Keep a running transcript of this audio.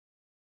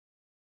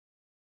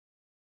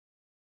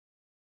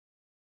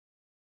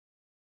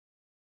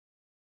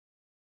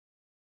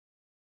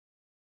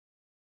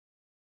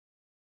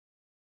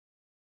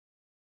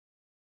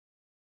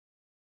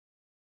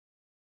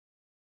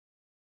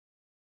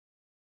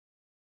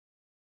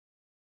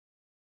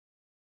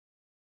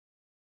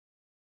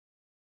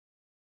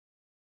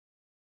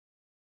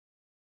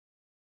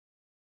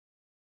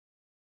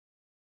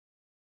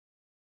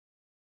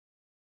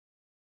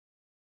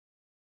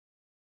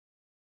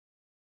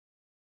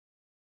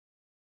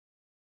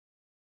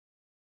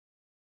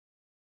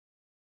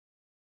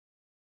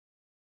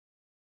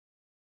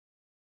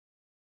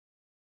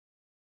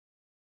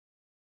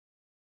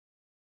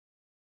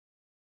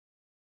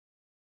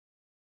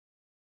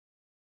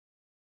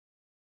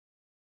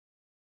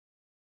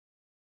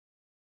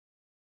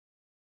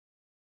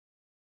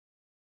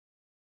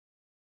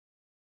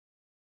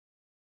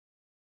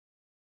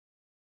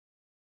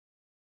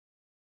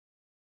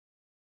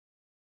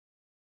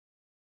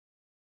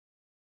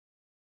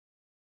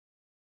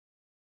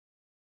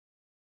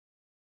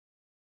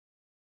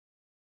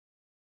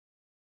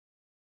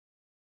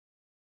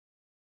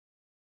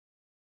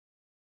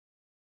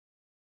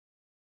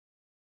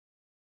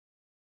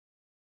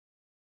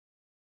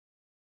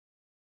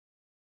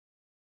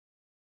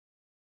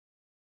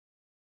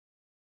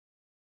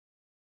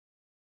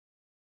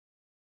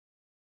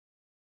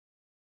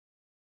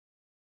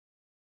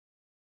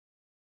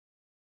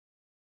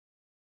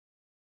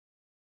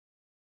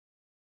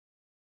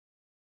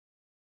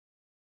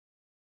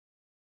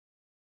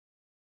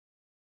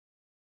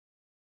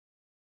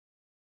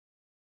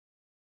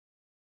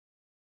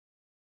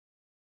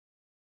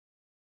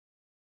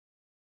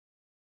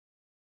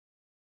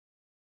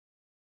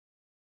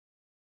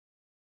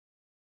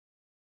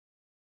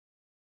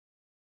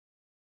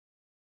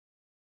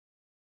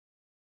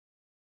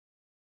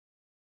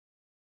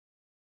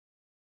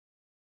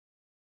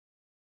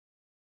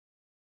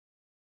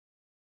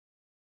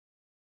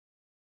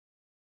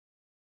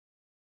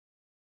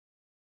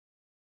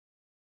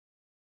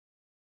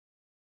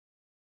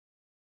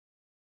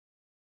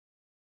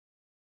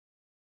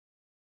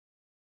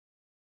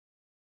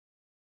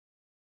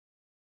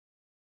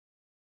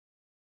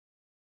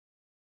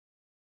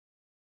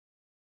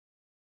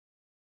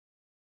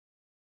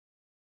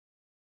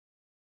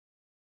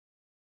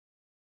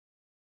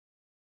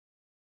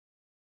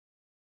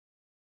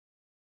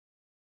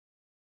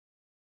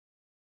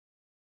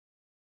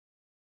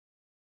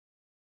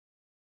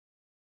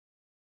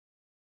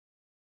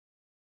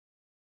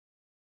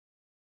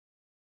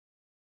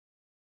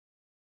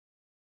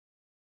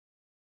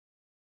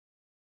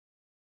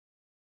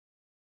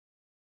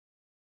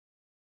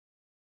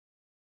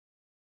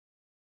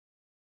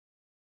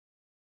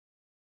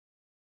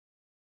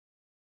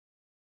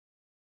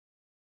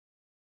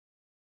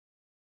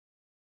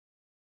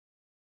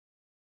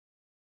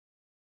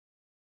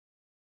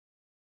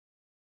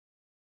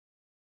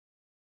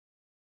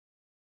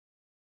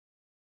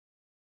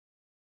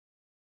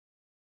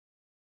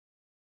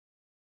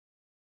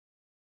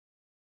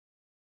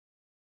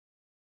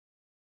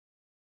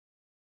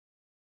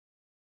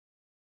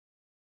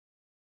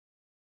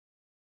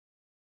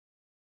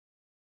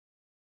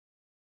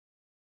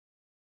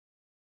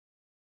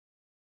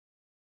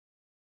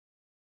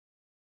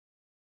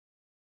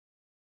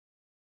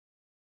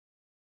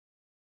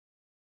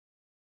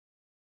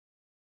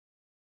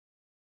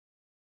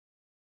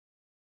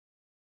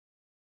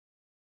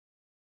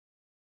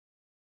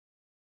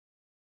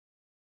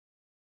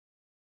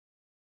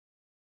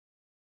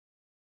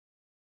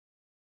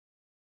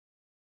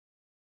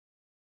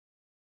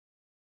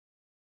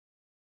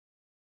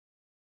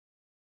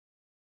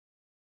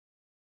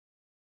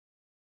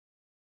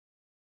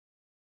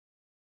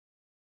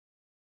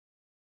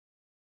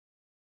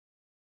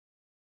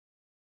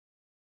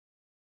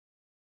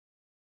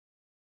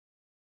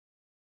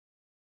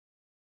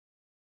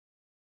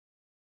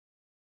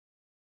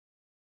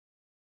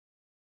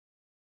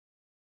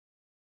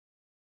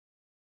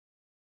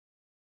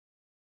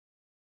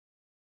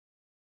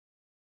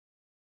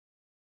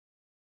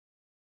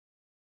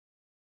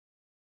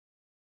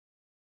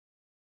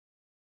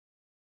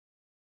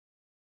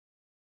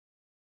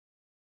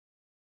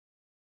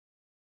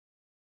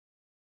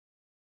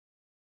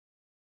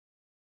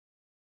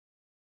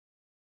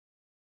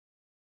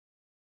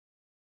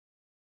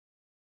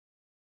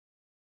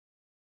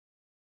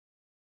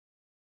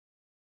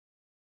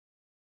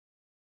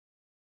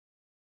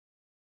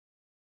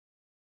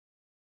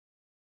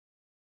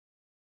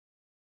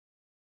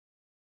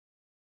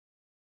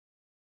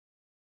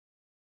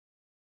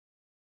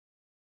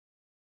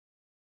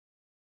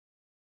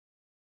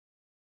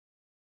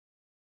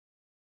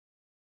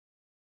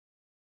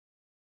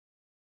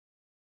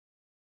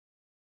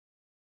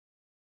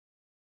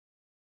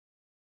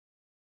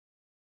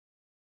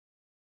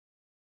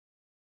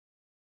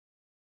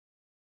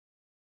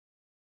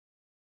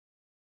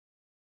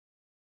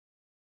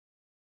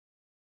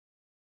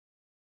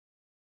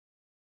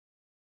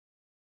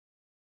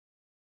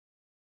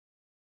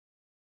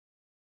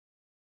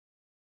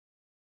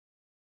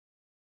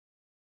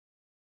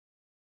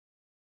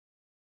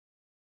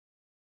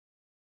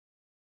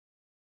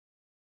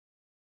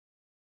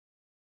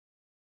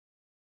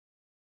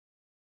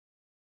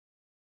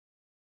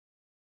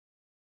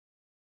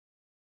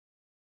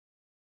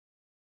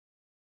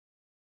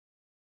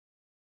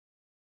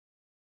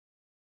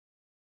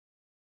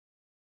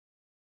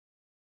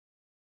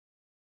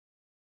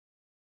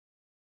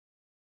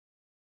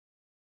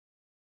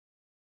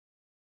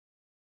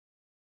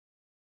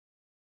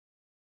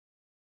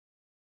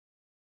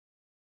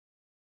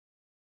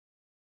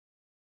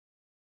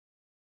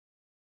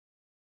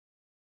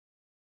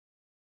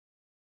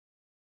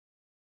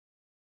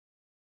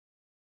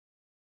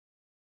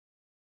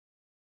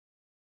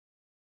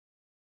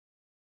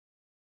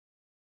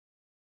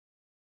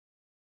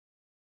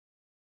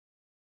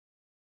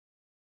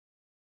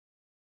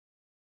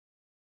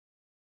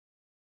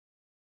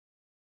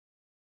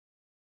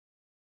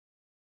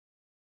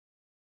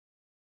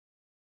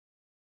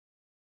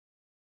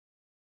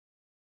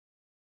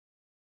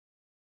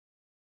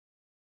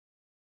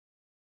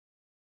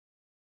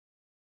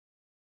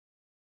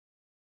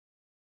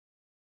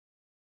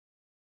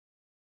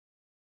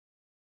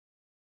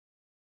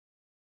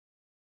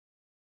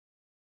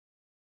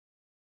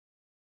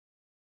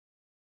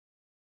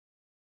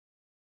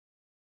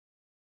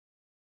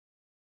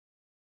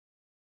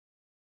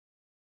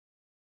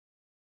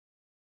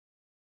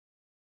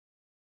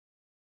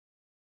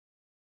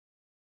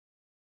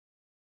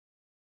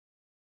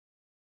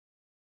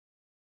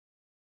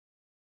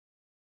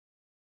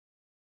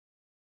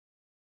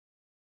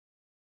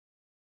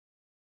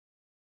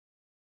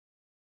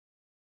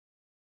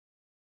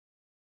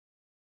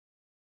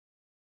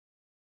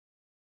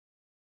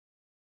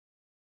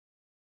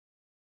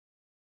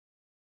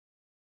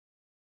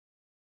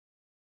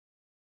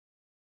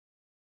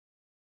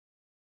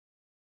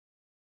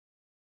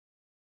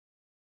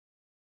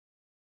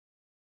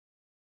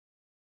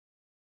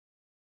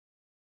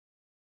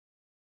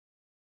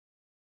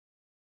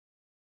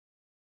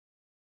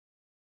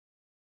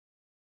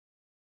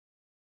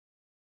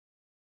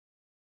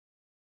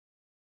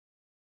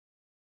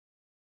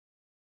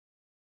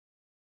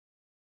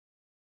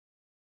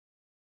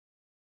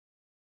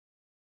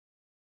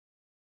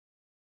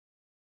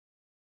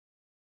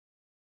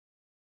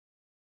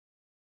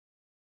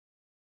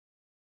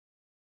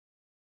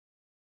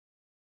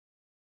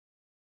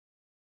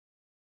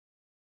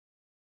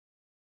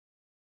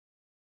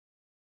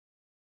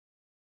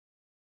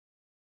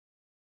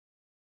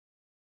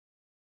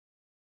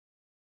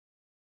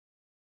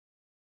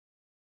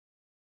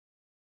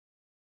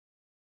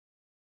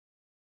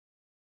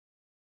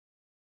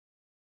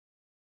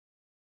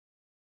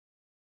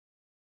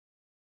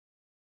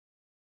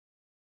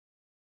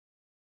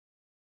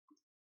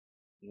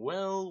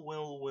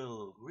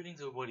Well, greetings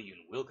everybody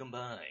and welcome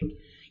back.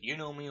 You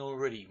know me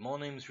already, my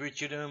name's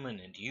Richard Oman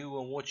and you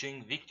are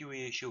watching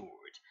Victory Assured.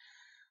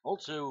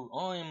 Also,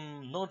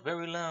 I'm not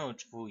very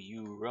loud for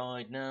you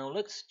right now,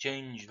 let's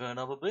change that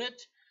up a bit,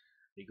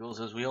 because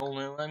as we all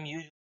know, I'm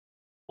usually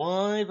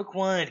quite the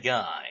quiet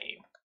guy.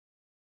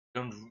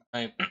 Don't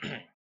I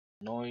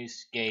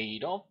noise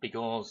gate off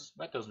because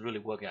that doesn't really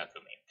work out for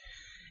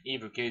me.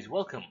 Either case,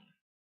 welcome.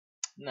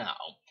 Now,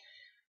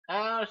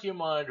 as you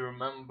might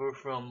remember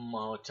from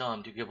our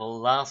time together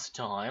last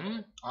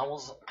time, I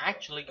was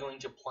actually going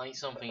to play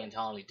something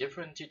entirely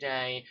different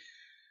today,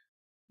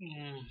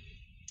 mm,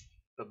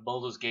 but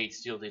Baldur's Gate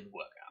still didn't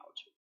work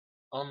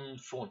out.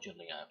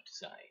 Unfortunately, I have to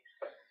say.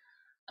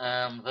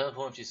 And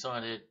therefore I've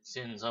decided,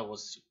 since I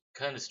was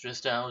kind of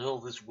stressed out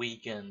all this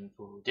weekend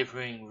for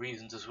differing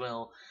reasons as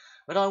well,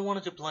 that I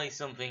wanted to play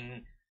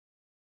something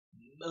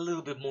a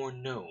little bit more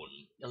known,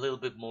 a little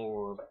bit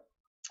more,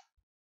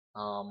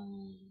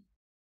 um,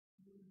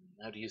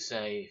 how do you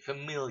say,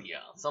 familiar,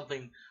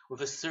 something with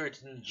a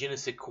certain je ne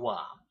sais quoi.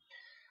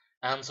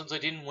 And since I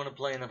didn't want to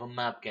play another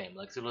map game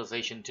like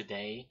Civilization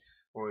today,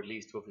 or at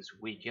least for this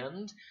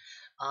weekend,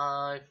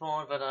 I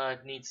thought that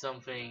I'd need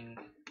something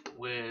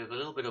with a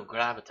little bit of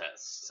gravitas,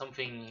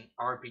 something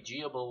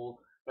RPGable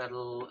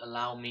that'll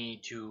allow me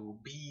to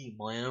be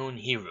my own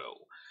hero.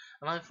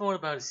 And I thought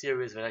about a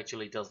series that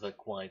actually does that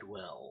quite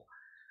well.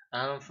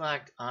 And in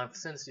fact, I've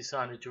since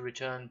decided to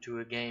return to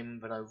a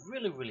game that I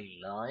really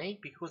like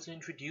because it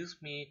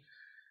introduced me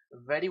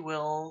very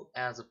well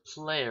as a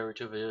player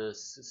to the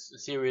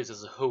series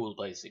as a whole,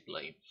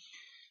 basically,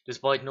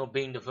 despite not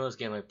being the first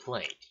game I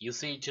played. You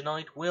see,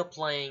 tonight we're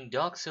playing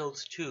Dark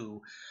Souls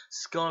 2,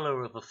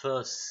 Scholar of the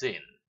First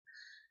Sin.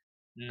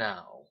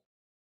 Now,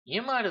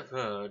 you might have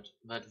heard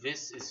that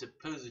this is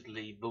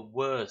supposedly the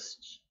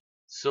worst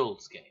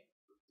Souls game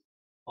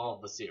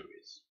of the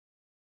series.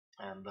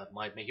 And that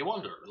might make you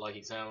wonder.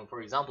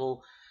 For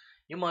example,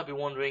 you might be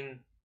wondering,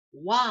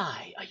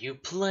 why are you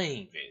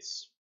playing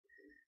this?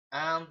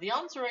 And the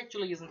answer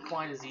actually isn't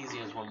quite as easy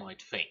as one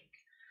might think.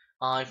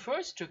 I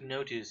first took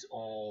notice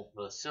of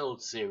the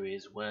Souls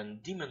series when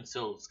Demon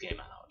Souls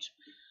came out.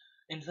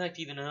 In fact,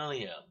 even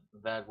earlier.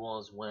 That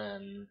was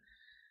when,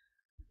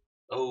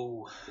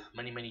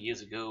 many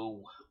years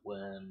ago,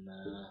 when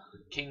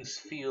King's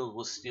Field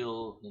was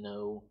still,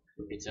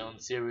 its own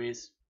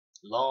series.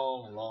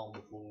 Long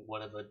before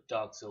whatever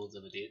Dark Souls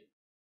ever did.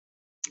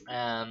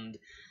 And,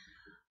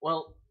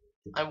 well,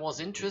 I was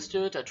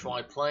interested, I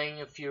tried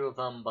playing a few of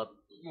them, but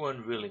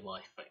weren't really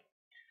my thing.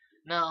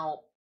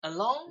 Now,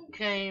 along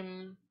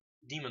came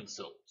Demon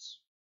Souls.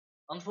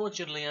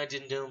 Unfortunately, I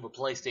didn't own the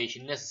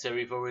PlayStation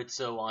necessary for it,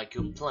 so I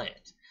couldn't play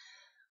it.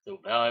 So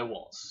there I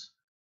was,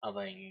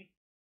 having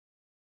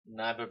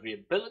neither the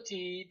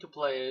ability to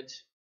play it,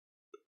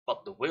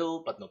 but the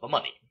will, but not the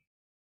money.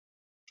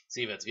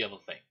 See, that's the other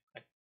thing.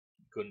 I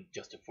couldn't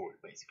just afford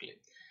it, basically.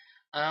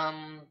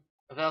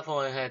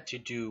 Therefore I had to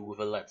do with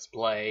a Let's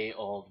Play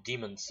of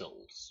Demon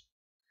Souls.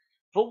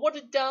 For what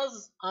it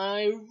does,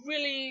 I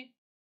really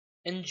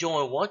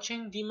enjoy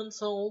watching Demon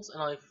Souls,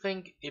 and I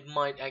think it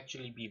might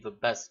actually be the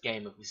best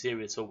game of the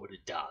series for what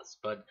it does,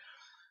 but,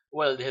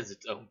 well, it has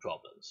its own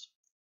problems.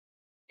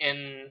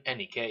 In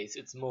any case,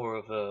 it's more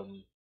of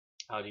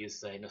how do you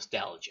say,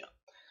 nostalgia.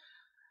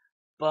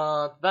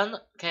 But then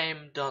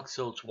came Dark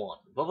Souls 1.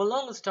 For the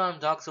longest time,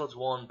 Dark Souls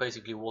 1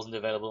 basically wasn't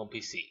available on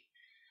PC.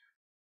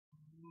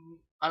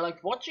 I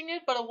liked watching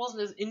it, but I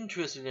wasn't as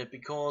interested in it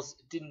because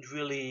it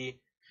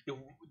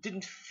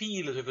didn't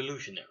feel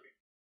revolutionary.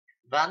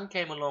 Then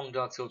came along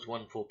Dark Souls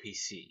 1 for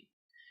PC,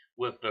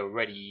 with the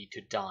Ready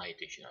to Die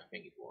edition, I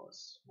think it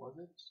was. Was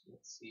it?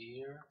 Let's see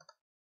here.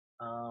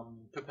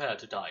 Prepare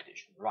to Die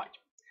edition, right.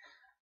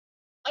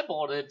 I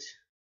bought it,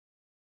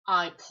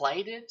 I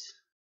played it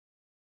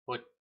for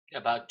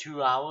about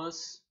 2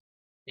 hours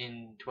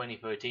in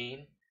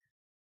 2013.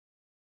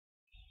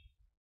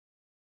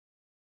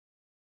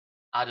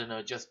 I don't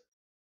know, just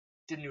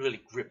didn't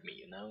really grip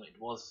me, It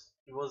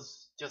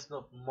was just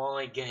not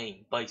my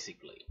game,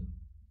 basically.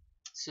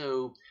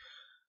 So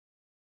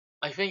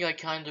I think I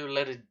kind of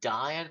let it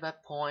die at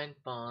that point,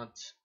 but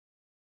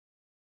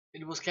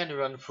it was kind of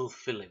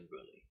unfulfilling,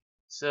 really.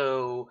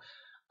 So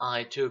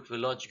I took the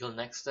logical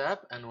next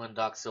step, and when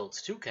Dark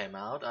Souls 2 came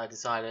out, I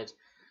decided,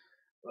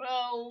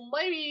 well,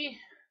 maybe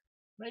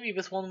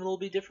this one will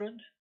be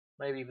different.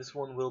 Maybe this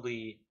one will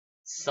be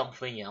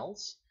something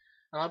else.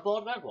 And I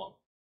bought that one.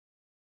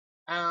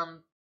 And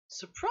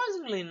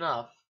surprisingly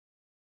enough,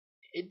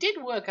 it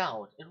did work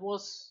out. It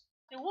was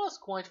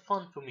quite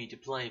fun for me to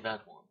play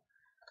that one.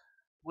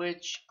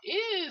 Which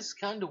is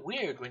kind of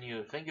weird when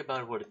you think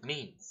about what it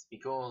means,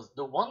 because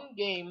the one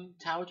game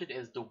touted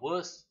as the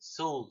worst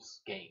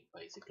Souls game,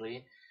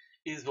 basically,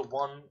 is the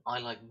one I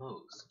like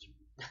most.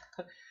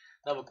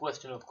 Now the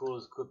question, of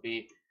course, could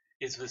be,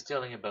 is this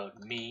telling about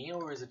me,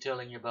 or is it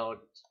telling about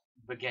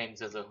the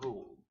games as a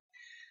whole?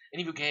 In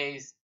either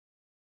case,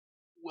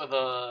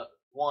 whether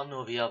one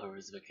or the other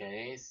is the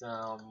case,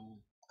 I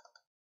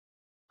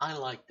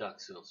like Dark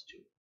Souls 2.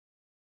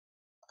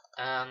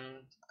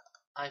 And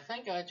I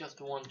think I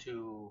just want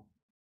to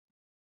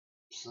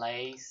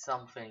play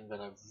something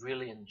that I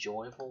really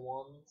enjoy for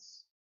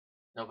once.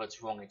 No,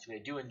 that's wrong actually.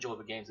 I do enjoy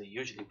the games I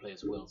usually play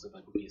as well, so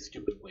that would be a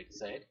stupid way to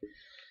say it.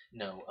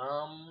 No,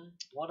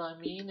 what I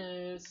mean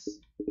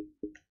is,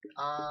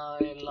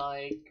 I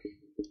like,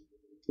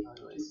 how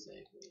do I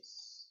say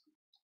this?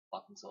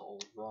 Buttons are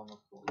all wrong, of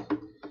course.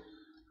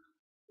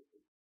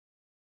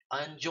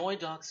 I enjoy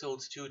Dark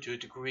Souls 2 to a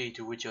degree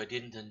to which I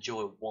didn't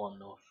enjoy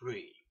 1 or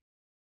 3.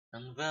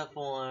 And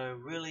therefore I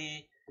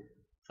really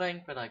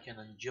think that I can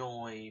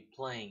enjoy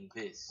playing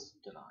this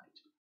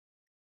tonight.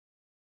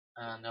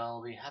 And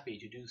I'll be happy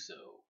to do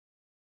so.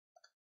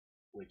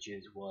 Which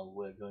is what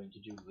we're going to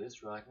do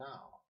this right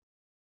now.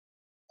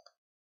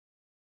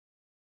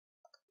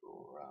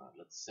 Alright,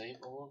 let's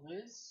save all of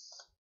this.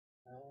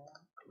 And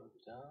close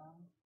it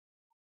down.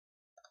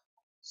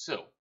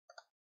 So,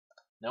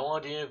 no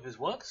idea if this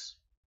works.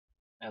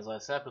 As I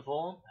said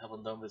before,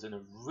 haven't done this in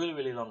a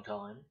really long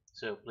time,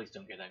 so please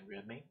don't get angry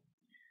at me.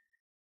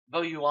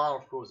 Though you are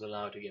of course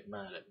allowed to get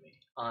mad at me.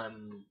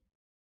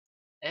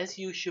 As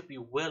you should be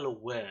well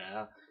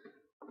aware,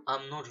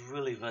 I'm not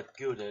really that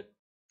good at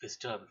this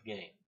type of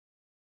game.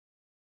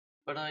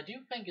 But I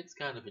do think it's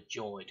kind of a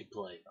joy to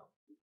play them.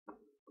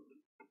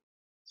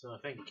 So I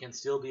think it can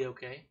still be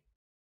okay.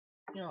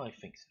 Yeah, I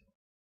think so.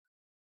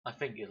 I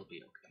think it'll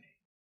be okay.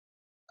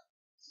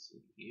 So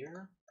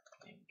here,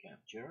 game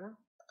capture.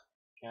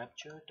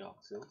 Capture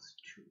Dark Souls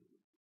 2.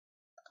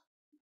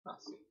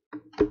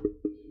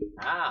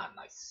 Ah,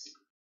 nice.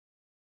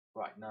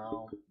 Right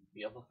now,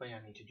 the other thing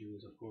I need to do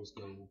is of course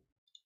go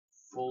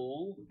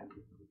full.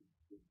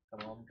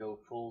 Come on, go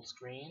full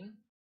screen.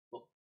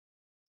 Oh.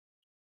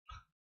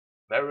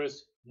 There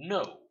is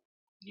no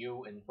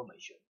new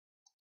information.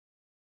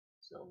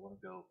 So I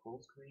want to go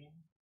full screen.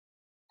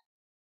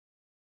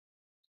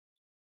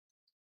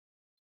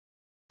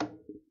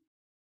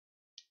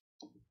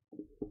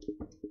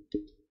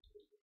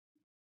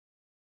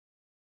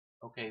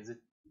 Okay, is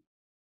it?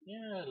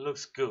 Yeah, it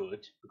looks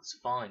good. Looks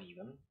fine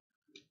even.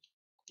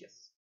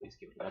 Yes, please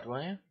give it that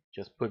way.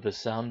 Just put the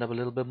sound up a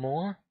little bit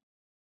more.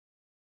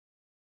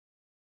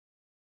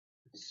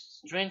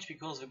 It's strange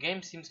because the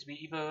game seems to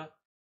be either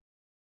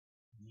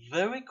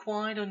very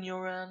quiet on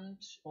your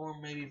end, or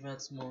maybe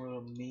that's more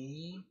of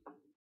me.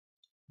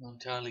 Not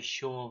entirely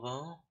sure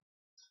though.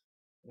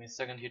 Give me a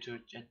second here to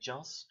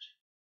adjust.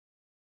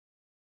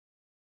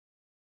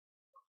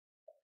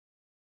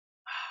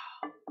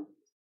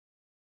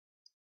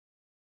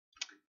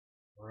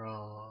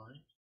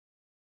 Right.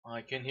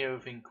 I can hear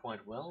everything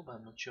quite well, but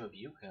I'm not sure if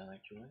you can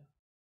actually.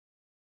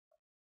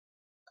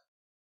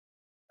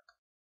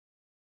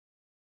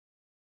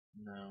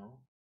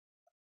 No.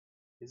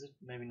 Is it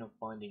maybe not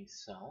finding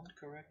sound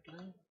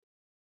correctly?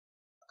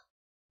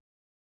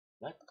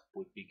 That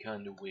would be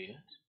kinda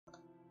weird.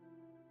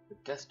 The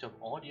desktop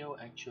audio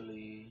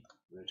actually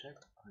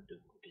rotate. I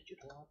don't know,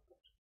 digital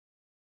output.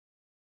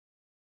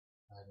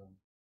 I don't.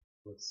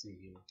 Let's see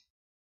here.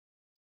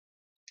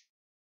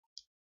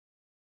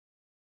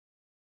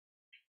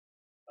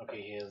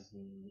 Okay, here's.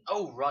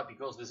 Oh, right,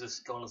 because this is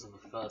Scholars of the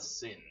First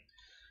Sin,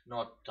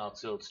 not Dark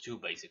Souls 2,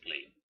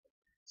 basically.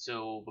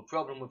 So the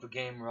problem with the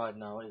game right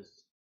now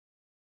is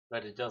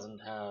that it doesn't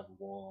have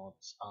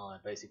what I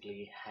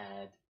basically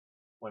had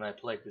when I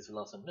played this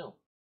last time. No.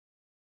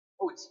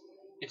 Oh,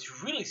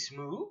 it's really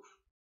smooth.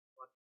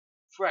 But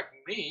frack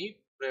me,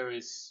 there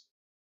is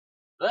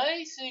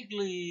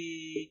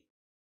basically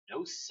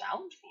no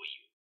sound for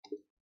you.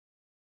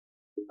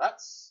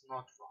 That's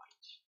not right.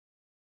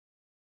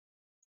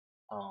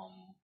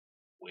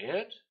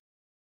 Weird.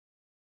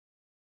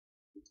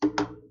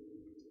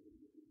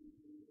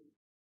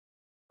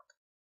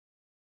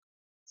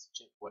 Let's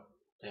check what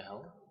the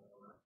hell.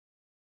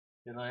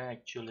 Did I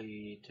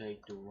actually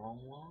take the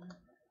wrong one?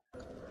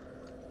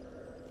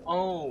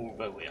 Oh,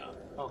 there we are.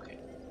 Okay.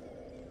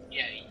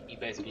 Yeah,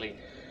 basically,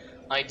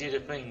 I did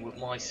a thing with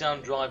my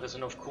sound drivers,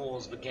 and of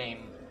course the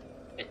game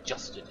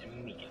adjusted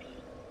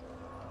immediately.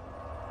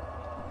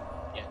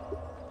 Yeah,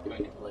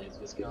 going to play as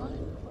this guy,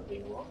 what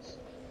he was.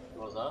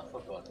 Was I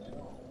forgotten it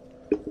all?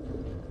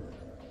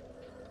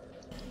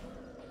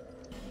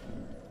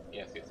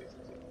 Yes.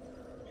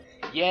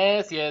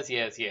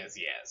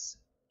 Yes.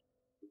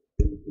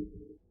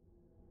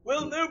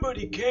 Well,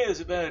 nobody cares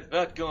about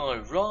that guy,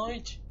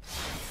 right?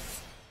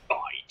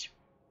 Right.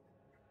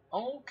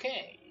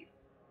 Okay.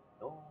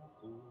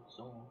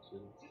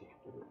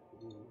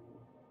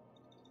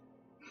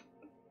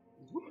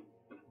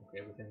 Okay,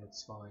 everything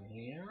looks fine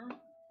here.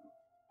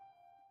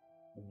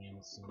 Everything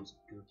else seems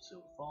good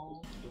so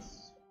far.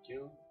 Yes, thank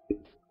you.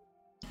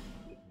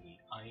 Give me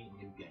a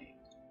new game.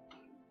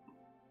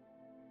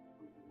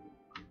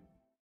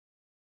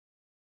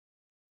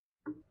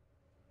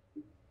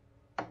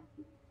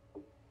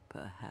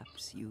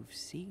 Perhaps you've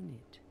seen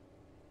it.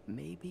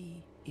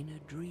 Maybe in a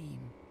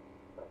dream.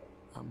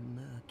 A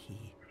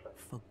murky,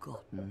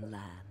 forgotten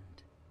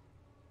land.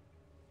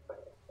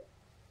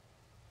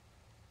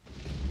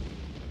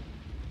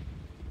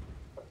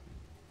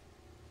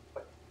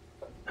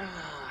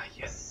 Ah,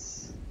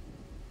 yes.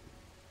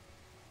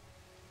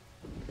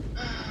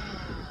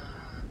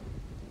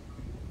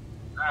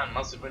 Man,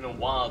 must have been a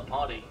wild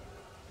party.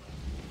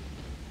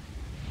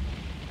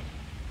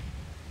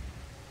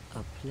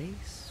 A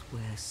place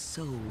where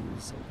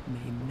souls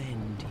may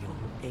mend your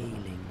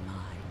ailing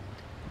mind.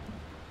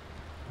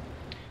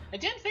 I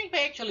don't think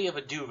they actually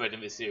ever do that in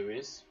this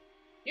series.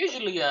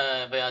 Usually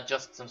they are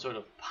just some sort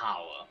of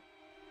power.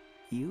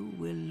 You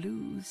will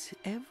lose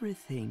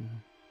everything.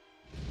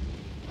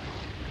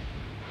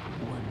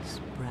 Once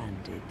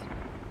branded.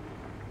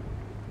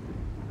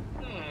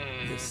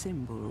 The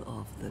symbol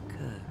of the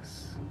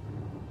curse.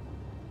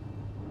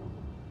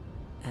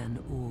 An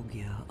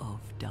augur of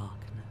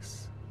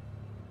darkness.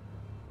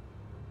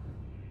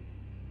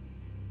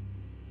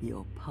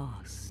 Your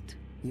past,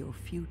 your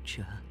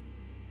future,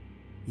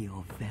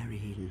 your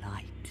very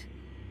light.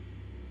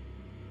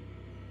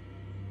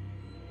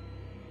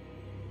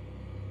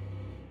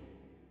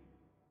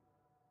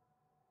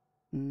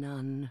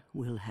 None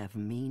will have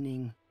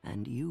meaning,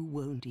 and you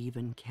won't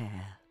even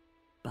care.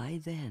 By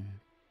then,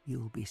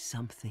 you'll be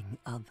something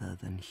other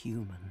than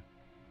human.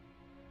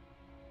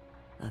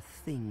 A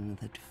thing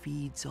that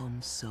feeds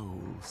on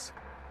souls,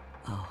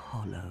 a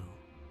hollow.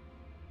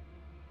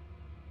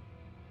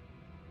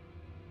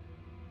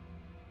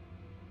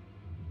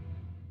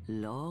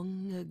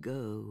 Long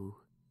ago,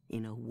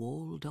 in a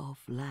walled-off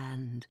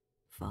land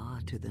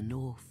far to the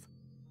north,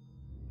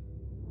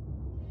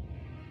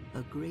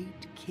 a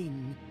great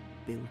king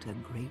built a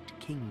great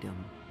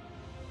kingdom.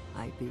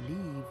 I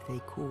believe they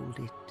called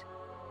it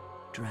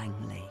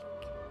Drangleic.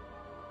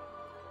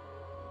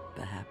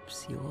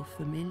 Perhaps you're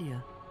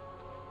familiar?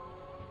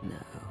 No,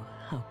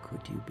 how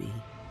could you be?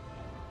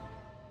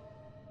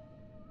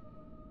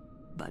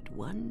 But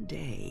one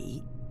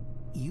day,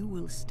 you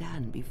will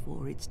stand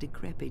before its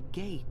decrepit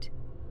gate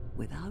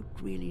without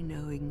really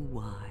knowing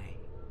why.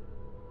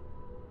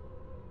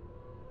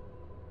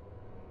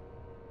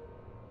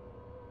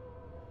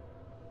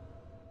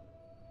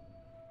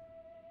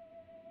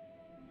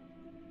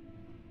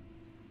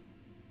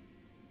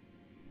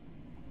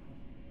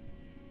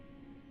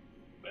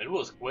 It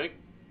was quick.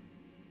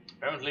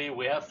 Apparently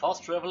we have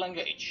fast travel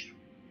engaged.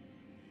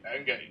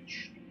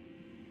 Engaged.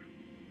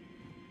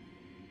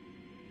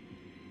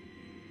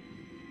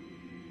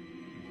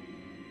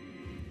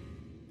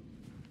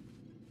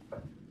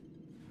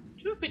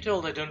 Truth be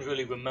told, I don't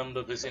really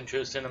remember this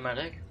intro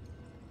cinematic.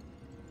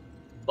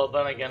 But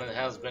then again, it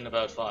has been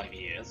about 5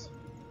 years.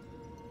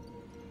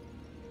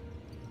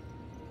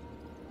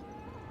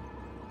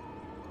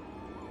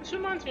 This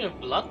reminds me of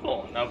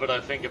Bloodborne, now that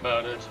I think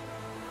about it.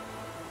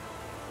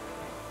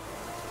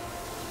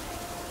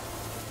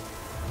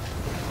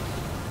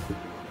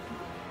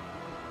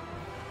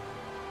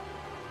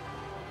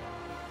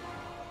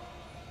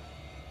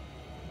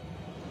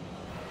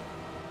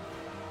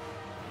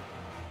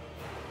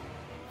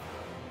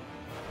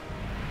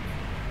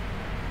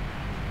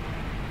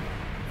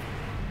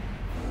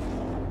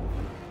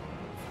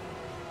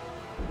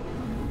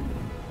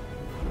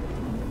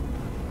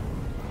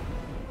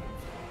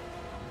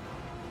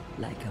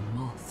 Like a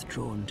moth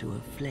drawn to a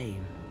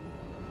flame.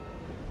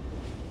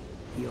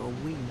 Your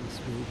wings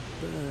will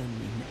burn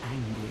in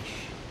anguish.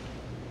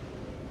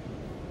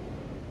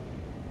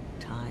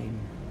 Time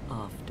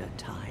after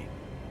time.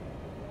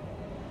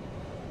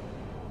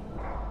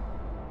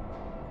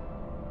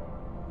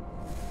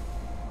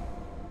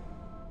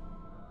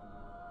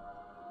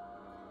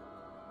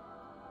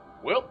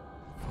 Well,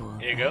 For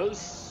here that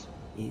goes.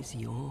 is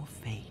your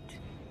fate.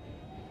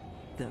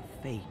 The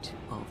fate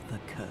of the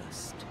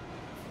cursed.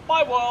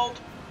 My world!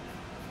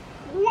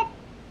 Whoop!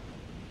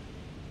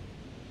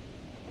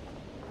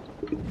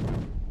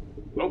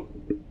 Oh.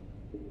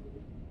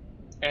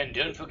 And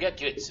don't forget,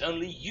 kids,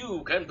 only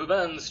you can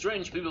prevent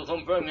strange people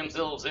from throwing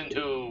themselves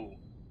into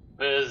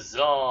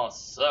bizarre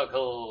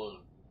circle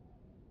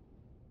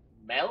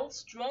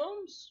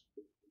maelstroms?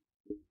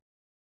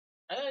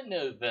 I don't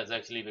know if that's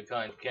actually the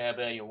kind of Care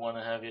Bear you want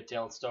to have your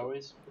tell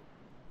stories.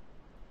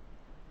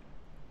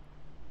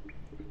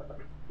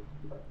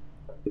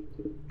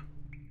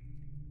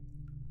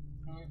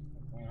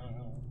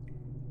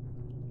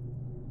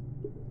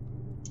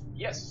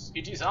 Yes,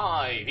 it is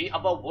I, the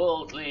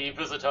otherworldly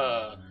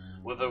visitor,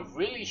 with a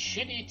really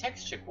shitty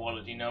texture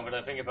quality now that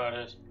I think about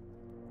it.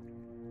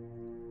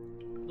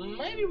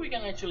 Maybe we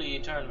can actually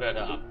turn that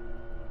up.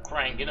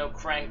 Crank the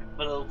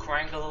little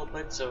crank a little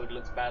bit so it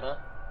looks better.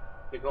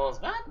 Because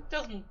that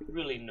doesn't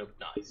really look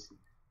nice.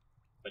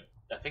 But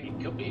I think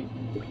it could be.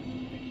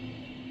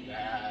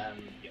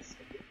 Yes.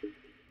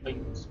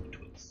 Things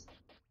twist.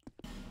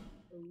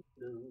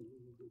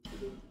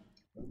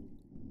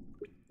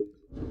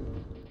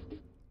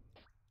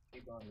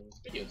 Keep on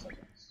these video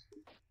settings.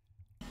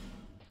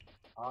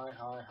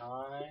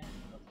 High.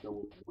 Let's go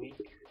with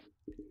weak.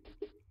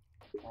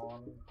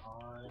 On,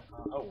 high.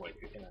 Oh wait,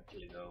 you can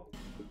actually go.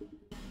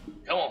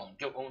 Come on,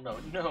 go. Oh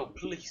no,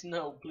 please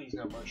no,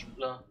 motion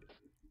blur.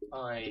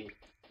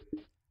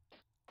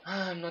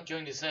 I'm not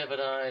going to say that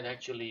I'd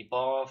actually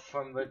borrow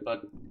from it,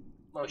 but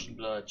motion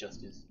blur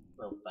just is,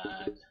 well,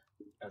 bad.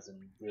 As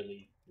in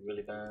really,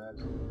 really bad.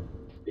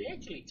 Did they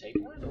actually take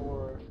that,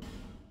 or...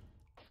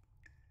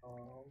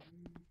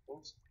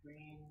 full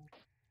screen?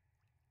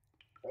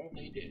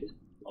 Apparently he did.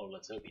 Oh,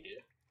 let's hope he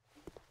did.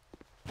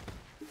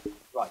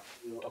 Right,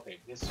 okay,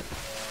 this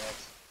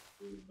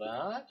do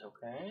that,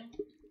 okay.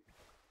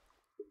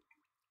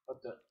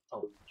 What the?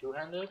 Oh,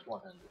 two-handed,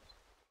 one-handed.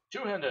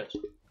 Two-handed,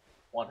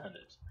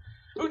 one-handed.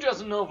 Who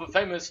doesn't know the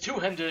famous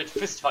two-handed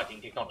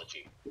fist-fighting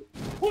technology?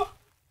 What?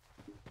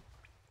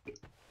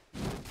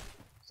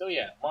 So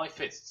yeah, my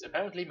fists,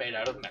 apparently made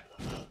out of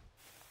metal.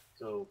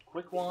 So,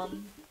 quick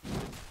one,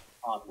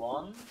 hard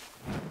one,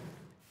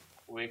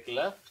 quick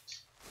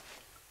left.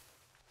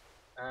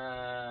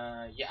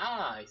 Yeah,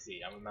 I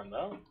see, I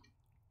remember.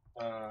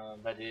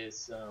 That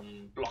is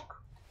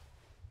block.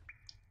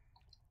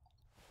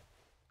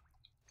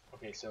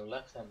 Okay, so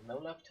left hand, no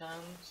left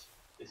hand.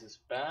 This is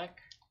back,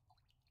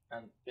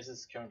 and this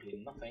is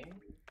currently nothing.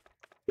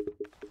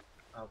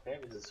 Okay,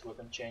 this is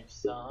weapon change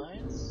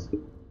sides.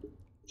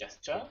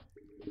 Gesture.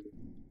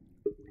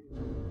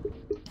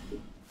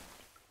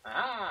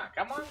 Ah,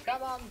 come on,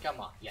 come on, come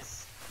on.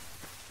 Yes.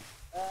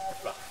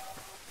 Right.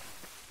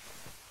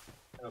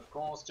 And of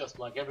course, just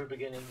like every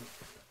beginning,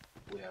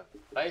 we have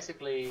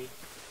basically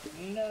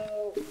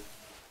no.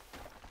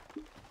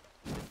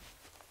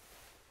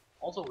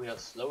 Also, we are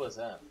slow as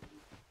F.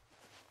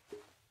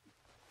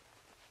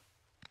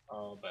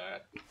 Oh,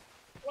 bad.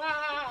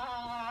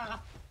 Wah!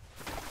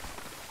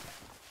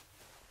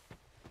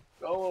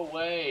 Go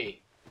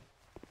away.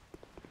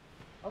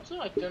 Also,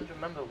 I don't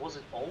remember, was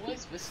it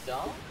always this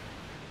dark?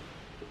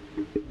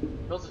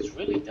 Because it's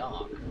really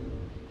dark.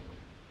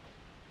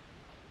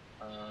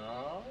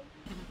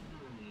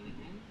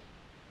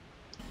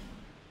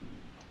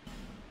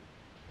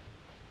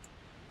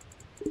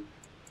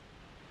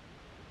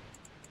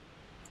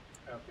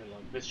 Okay,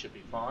 like this should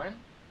be fine.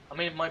 I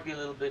mean, it might be a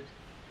little bit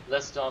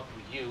less dark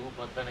for you,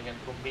 but then again,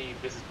 for me,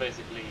 this is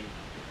basically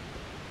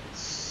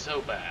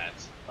so bad.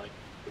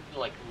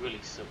 Like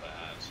really so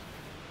bad.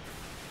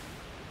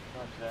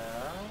 Okay.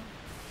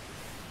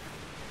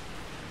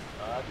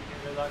 You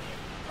can go on here.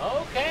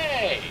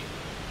 Okay!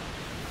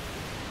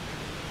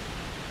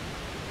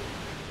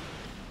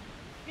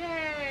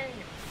 Yay!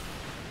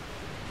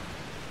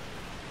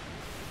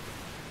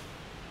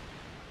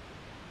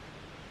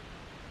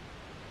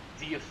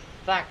 The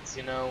effects,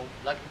 you know,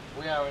 like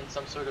we are in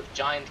some sort of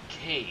giant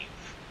cave.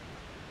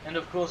 And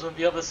of course on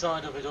the other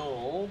side of it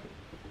all,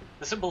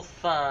 the simple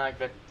fact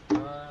that,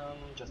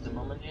 just a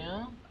moment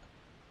here.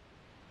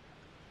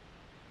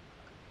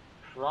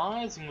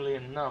 Surprisingly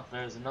enough,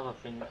 there's another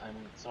thing, I'm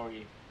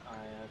sorry, I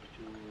have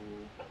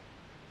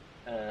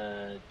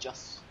to,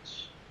 just...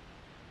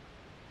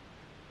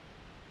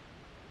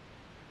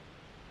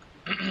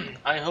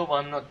 I hope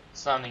I'm not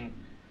sounding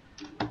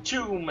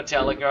too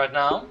metallic right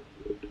now.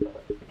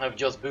 I've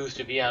just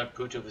boosted the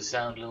output of the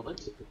sound a little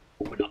bit.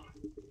 We're done.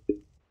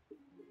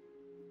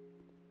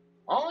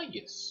 Ah,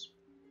 yes.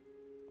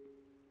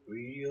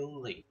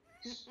 Real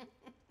ladies.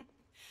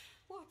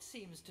 What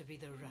seems to be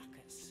the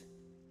ruckus?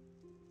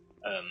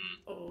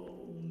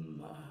 Oh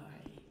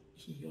my,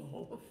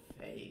 your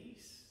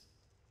face.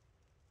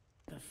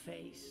 The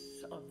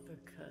face of the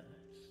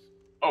curse.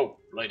 Oh,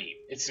 lady,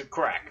 it's a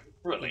crack.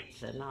 Really?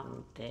 It's an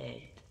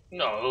undead.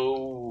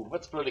 No,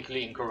 that's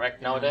politically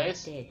incorrect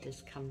nowadays. Undead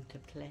has come to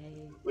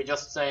play. We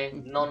just say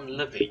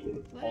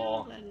non-living, Well,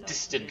 or they're not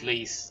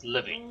distantly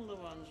living. All the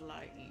ones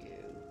like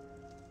you.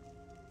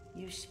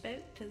 You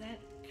spoke to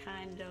that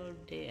kind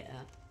old dear,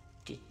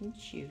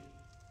 didn't you?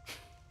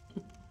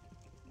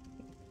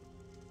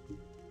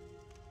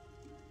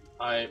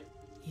 I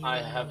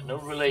have no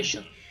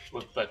relation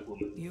with that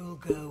woman. You'll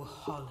go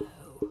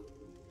hollow.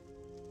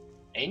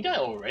 Ain't I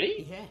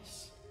already?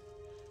 Yes.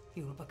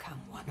 You'll become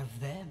one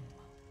of them.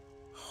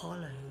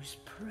 Hollows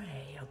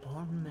prey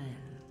upon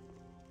men,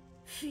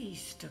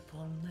 feast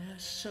upon their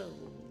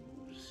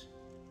souls.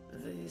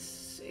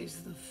 This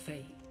is the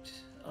fate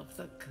of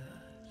the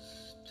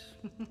cursed.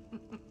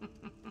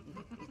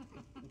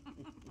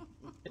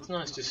 It's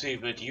nice to see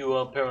that you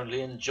apparently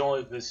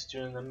enjoy this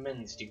to an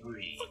immense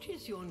degree. What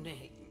is your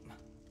name?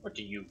 What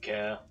do you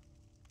care?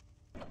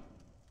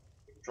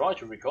 Try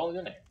to recall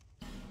your name.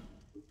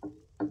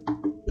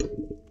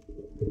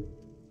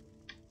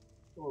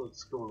 Oh,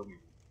 let's call him.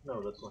 No,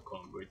 let's not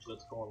call him Bridge.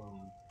 Let's call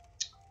him.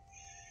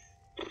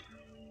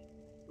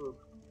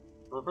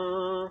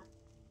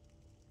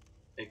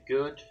 A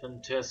good,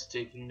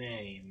 fantastic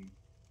name.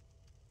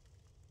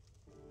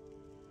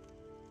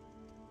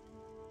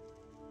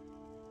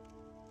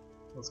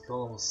 Let's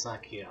call him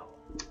Sakiel.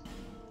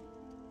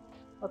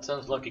 That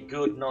sounds like a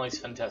good, nice,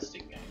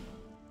 fantastic name.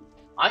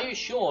 Are you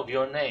sure of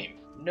your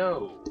name?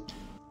 No.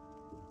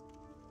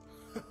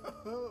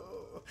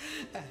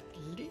 At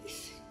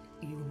least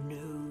you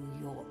know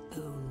your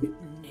own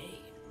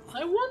name.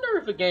 I wonder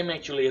if a game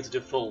actually has a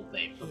default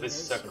name for this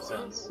Here's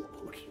circumstance. your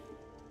reward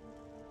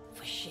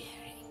for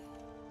sharing.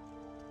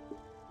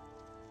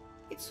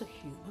 It's a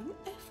human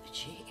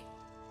effigy.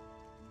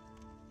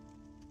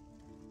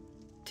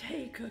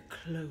 Take a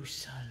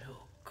closer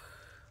look.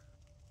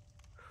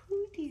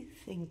 Who do you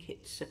think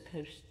it's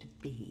supposed to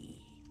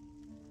be?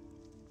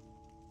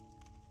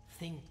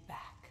 Think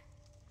back.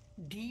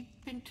 deep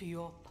into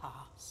your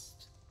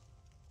past.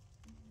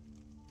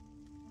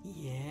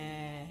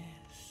 Yes,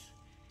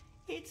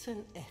 it's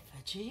an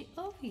effigy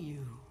of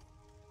you.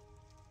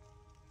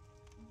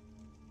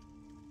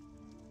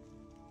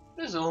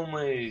 This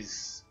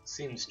always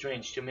seems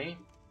strange to me.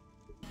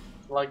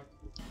 Like,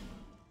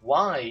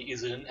 why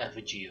is it an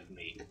effigy of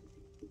me?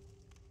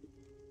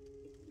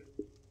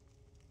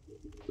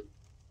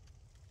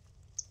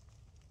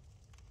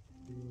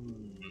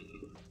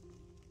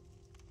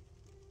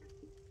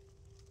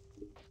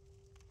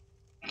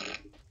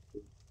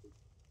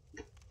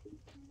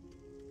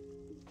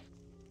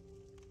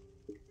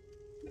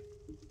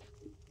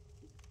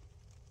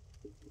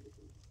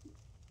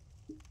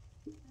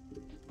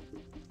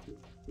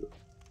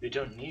 We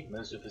don't need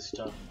most of his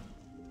stuff.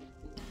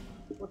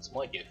 What's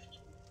my gift?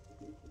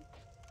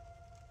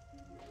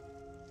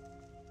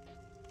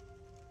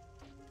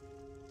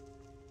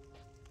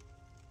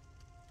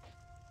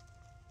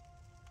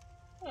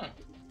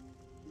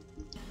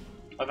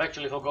 I've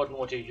actually forgotten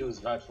what you use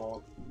that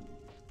for.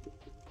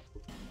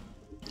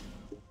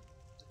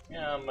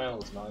 Yeah,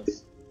 mail's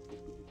nice.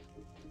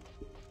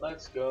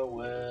 Let's go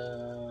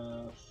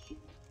with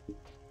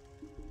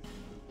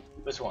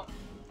this one.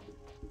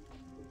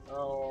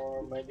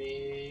 Or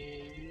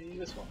maybe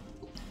this one.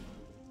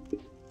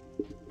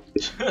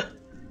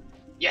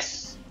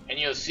 Yes! And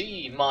you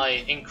see my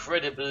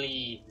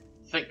incredibly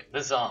thick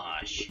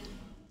visage.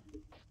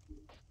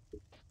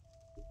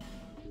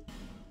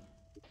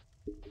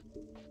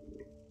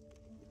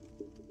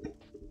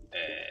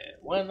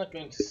 Well, I'm not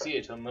going to see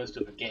it for most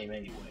of the game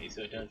anyway,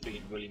 so I don't think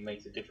it really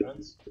makes a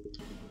difference.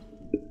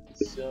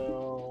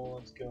 So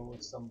let's go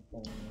with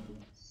something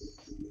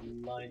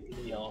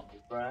slightly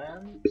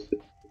off-brand.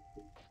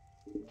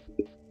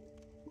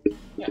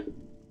 Yeah.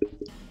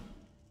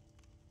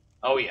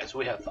 Oh yes,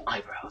 we have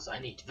eyebrows. I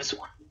need this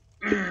one.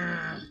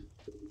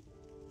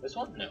 This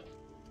one?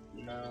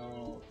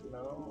 No.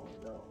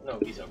 No,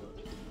 these are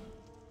good.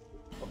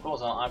 Of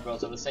course our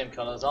eyebrows are the same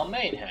color as our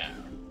main hair.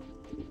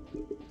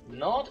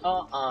 Not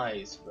our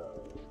eyes,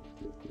 though.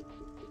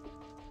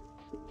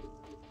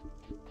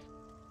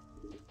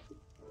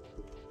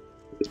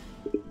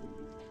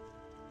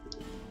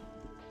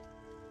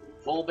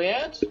 Full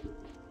beard?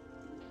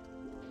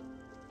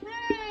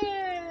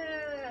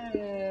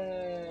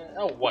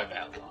 Oh, why the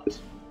hell not?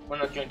 We're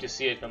not going to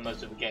see it for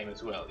most of the game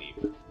as well,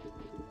 either.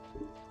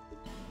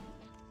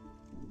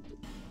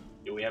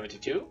 Do we have a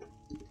tattoo?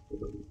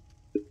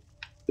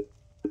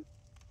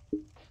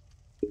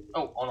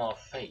 Oh, on our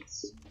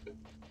face.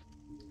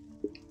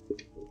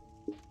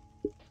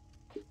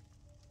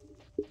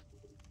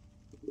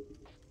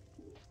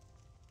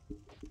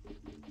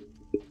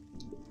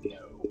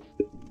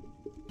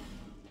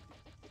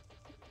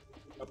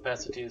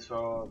 Capacities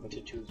for the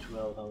tattoo as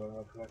well, if I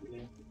remember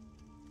correctly.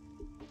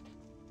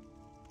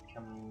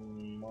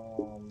 Come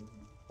on,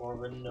 for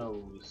the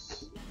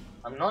nose.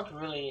 I'm not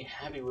really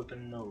happy with the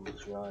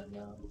nose right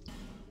now.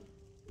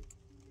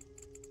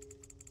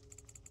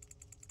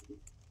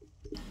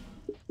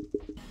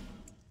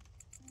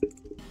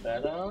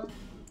 Better.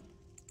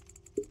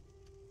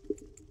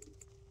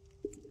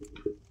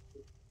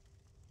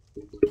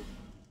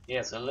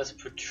 Yes, a less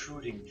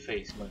protruding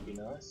face might be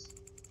nice.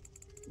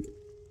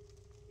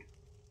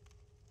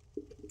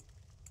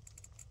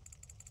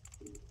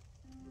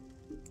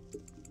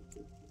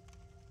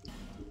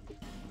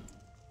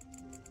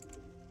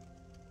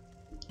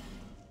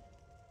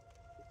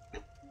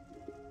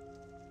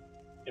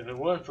 If it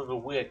weren't for the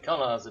weird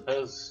color, I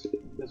suppose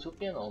this would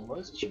be an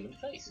almost human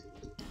face.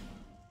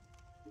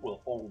 Well,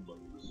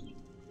 almost.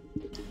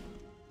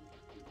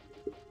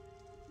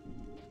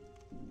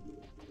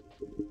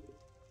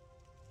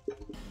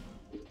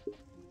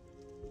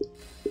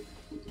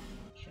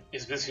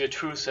 Is this your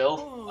true self?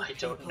 All I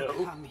don't people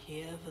know. come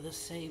here for the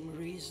same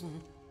reason,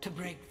 to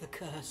break the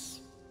curse.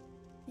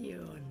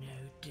 You're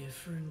no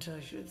different, I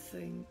should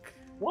think.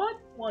 What?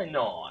 Why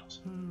not?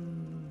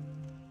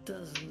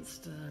 Doesn't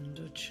stand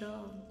a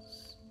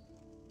chance.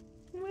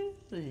 Well,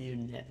 you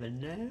never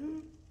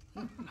know.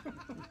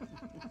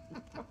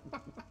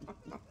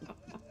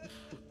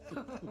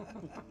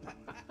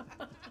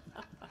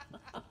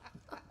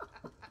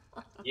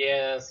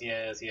 Yes,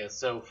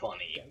 so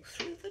funny. Go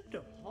through the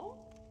door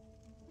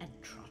and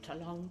trot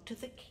along to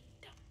the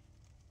kingdom.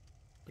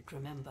 But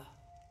remember,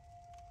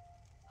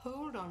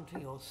 hold on to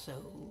your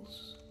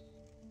souls.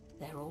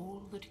 They're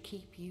all that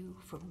keep you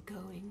from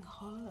going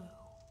hollow.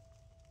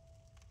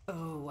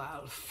 Oh,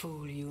 I'll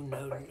fool you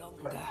no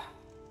longer.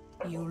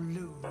 You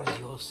lose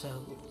your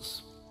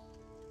souls.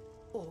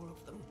 All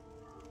of them.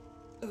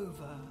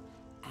 Over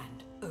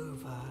and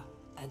over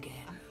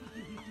again.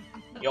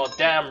 You're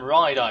damn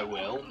right I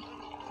will.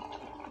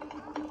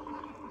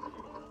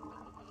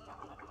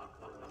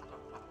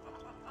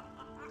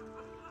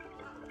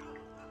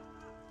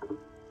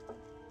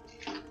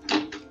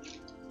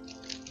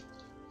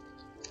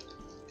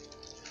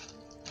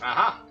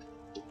 Aha!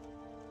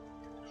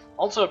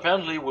 Also,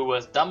 apparently we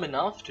were dumb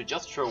enough to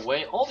just throw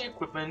away all the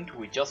equipment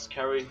we just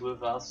carried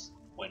with us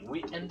when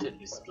we entered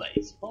this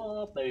place,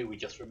 but maybe we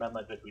just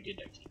remembered that we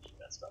did actually need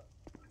that stuff.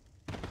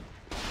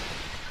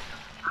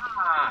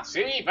 Ah,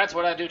 see? That's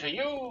what I do to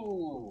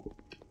you!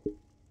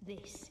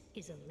 This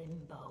is a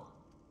limbo.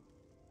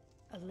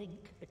 A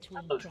link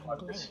between That was fun.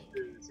 Drangleic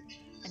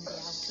and the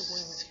outer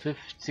world.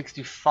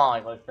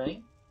 65, I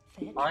think.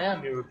 Fair I am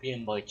trial.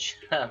 European by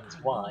chance. I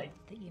Why? know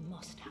that you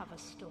must have a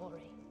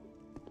story.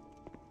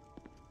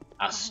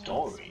 A Why else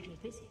story? would you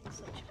visit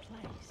such a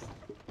place?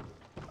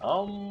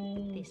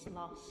 This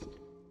lost,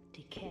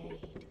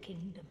 decayed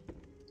kingdom.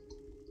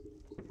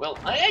 Well,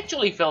 I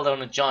actually fell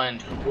down a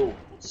giant hole,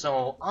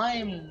 so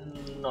I'm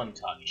not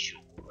entirely sure.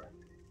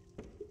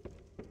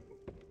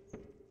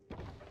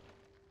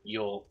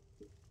 You're...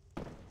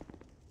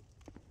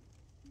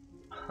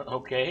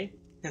 Okay,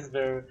 is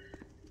there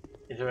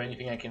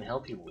anything I can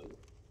help you with?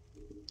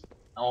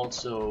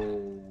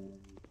 Also...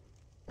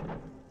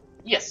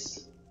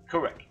 Yes,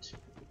 correct.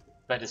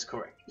 That is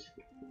correct.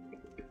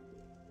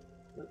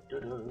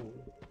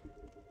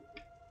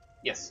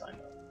 Yes, I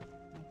know.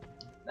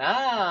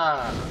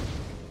 Ah!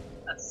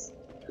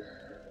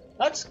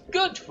 That's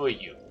good for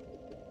you.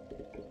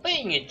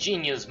 Being a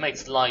genius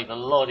makes life a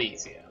lot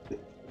easier.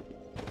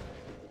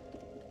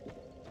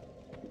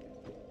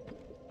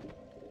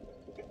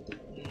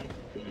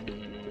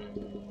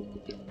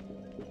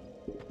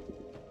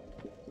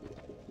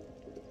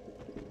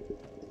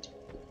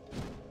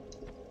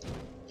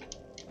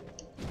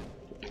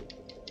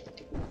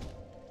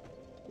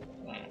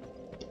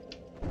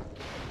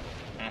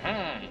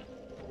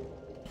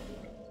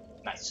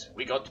 Nice,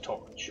 we got the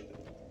torch.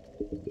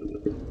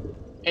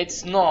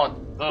 It's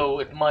not, though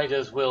it might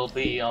as well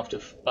be after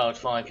about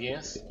 5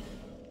 years.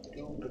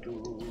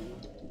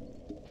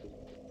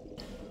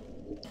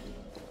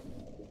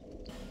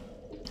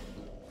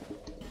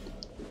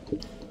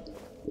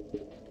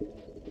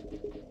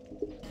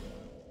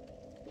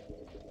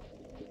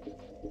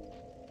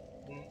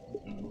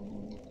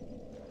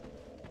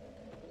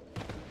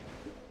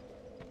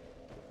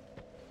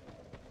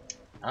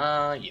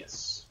 Ah,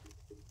 yes.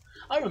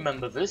 I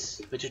remember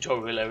this, the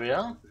tutorial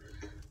area.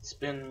 It's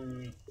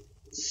been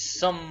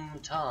some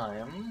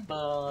time,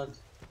 but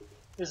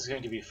this is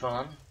going to be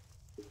fun.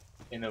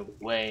 In a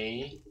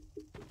way.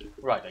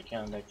 Right, I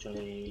can't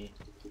actually...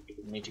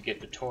 need to get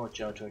the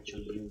torch out to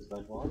actually use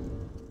that one.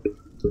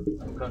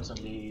 I'm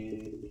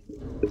constantly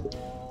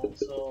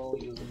also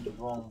using the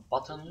wrong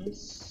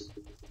buttons.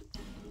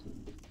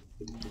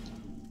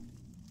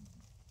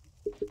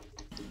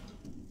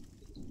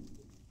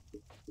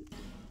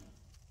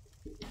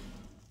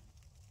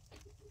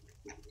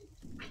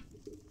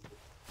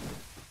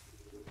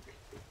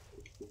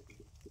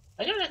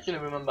 I don't actually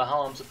remember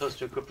how I'm supposed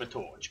to equip the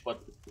torch, but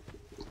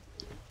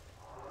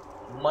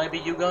maybe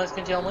you guys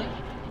can tell me?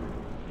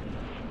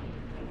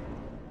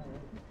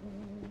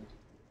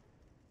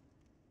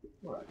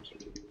 Right.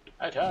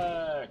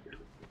 Attack!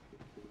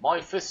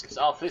 My fists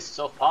are fists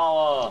of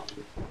power!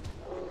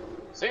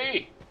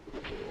 See?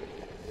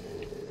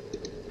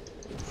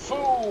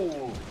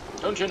 Fool!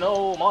 Don't you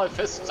know my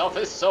fists are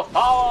fists of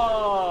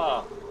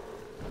power?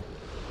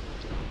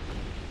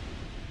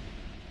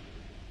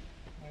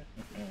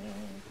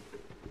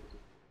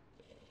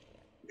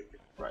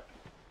 Right.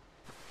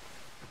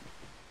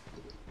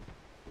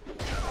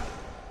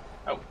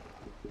 Oh.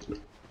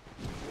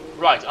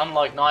 Right,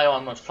 unlike Nio,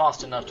 I'm not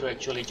fast enough to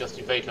actually just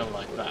evade him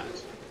like that.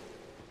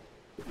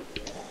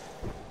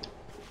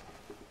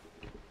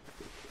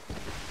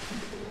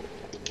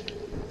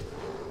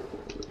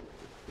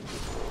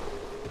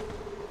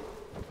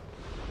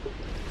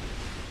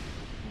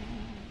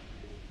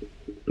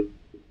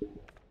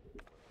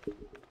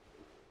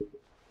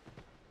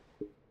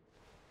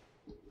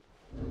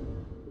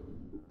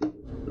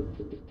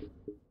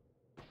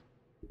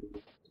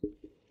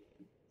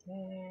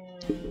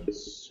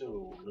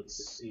 So,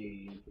 let's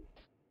see.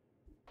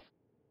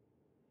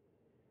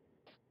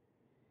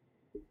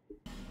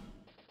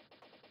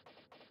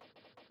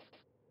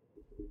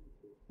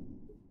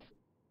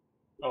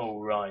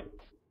 Oh, right.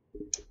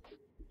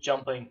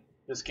 Jumping.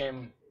 This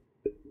game...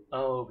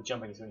 Oh, the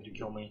jumping is going to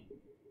kill me.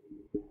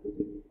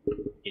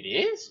 It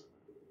is?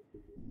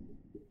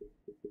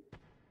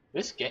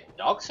 This game...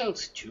 Dark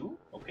Souls 2?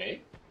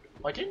 Okay.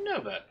 I didn't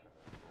know that.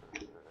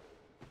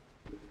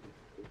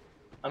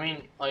 I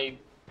mean,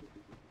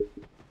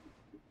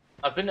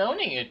 I've been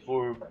owning it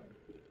for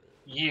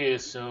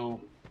years, so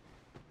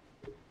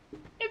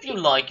if you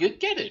like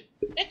it, get it.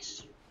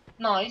 It's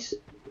nice.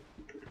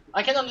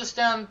 I can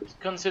understand,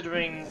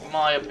 considering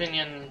my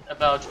opinion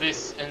about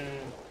this, and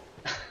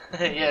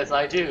yes,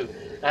 I do.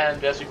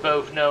 And as we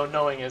both know,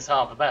 knowing is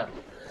half the battle.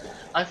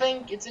 I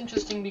think it's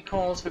interesting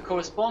because the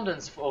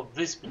correspondence of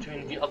this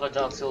between the other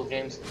Dark Souls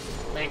games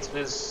makes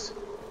this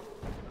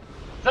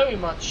very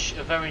much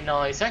a very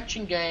nice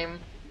action game.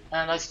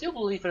 And I still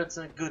believe that it's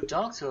a good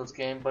Dark Souls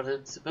game, but I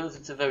suppose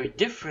it's a very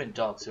different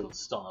Dark Souls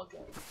style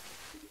game,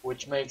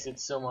 which makes it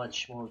so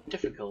much more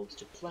difficult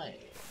to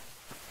play.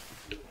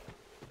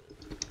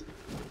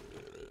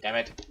 Damn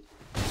it.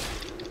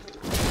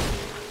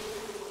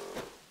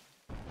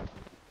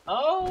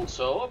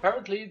 Also,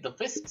 apparently the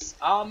fists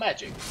are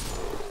magic.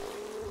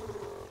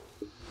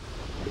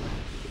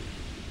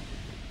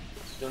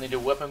 Still need a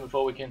weapon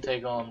before we can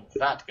take on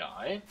that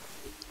guy.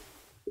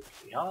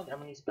 We are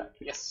enemies back.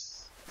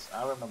 Yes,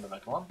 I remember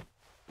that one.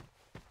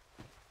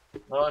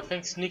 Well, I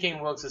think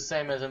sneaking works the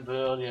same as in the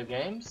earlier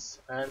games,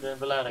 and in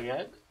the latter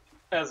game,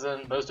 as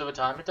in most of the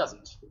time it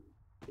doesn't.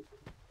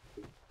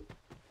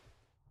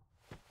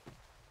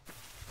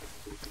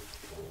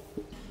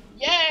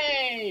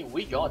 Yay!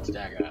 We got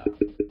dagger.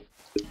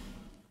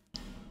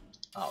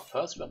 Our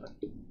first weapon.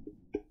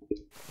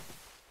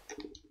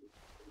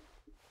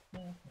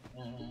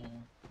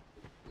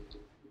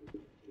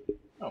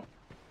 Oh.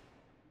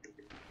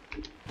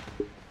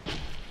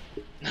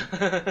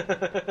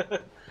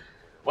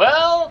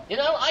 Well, you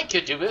know, I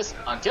could do this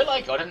until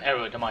I got an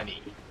arrow to my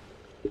knee.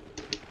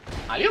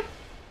 Alley-oop.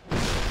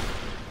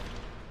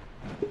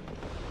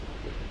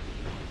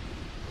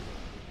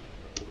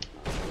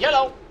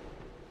 Yellow.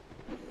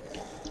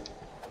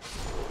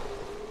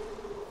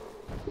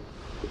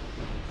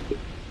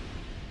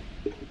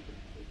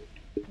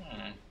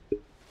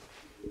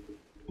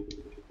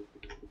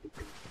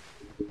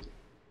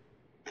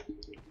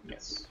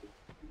 Yes.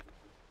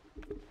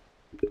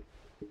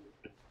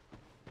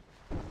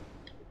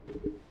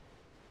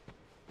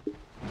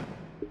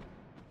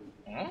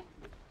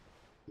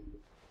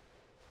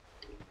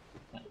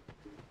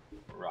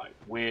 Right,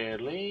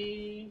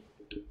 weirdly.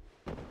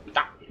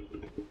 Ah.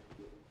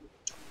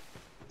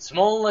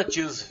 Small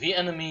ledges, the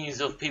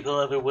enemies of people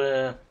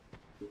everywhere.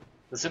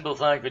 The simple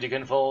fact that you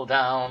can fall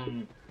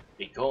down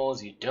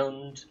because you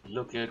don't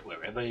look at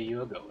wherever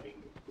you're going.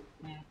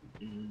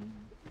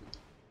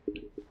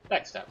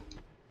 Backstab.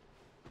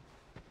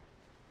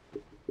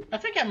 I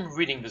think I'm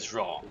reading this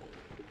wrong.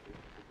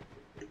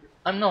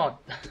 I'm not.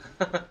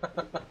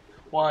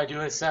 Why do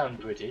I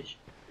sound British?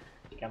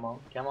 Come on,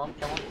 come on,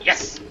 come on.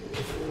 Yes!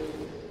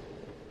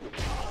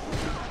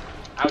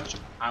 Ouch,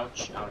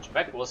 ouch, ouch.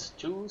 That was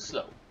too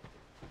slow.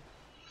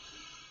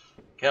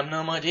 Come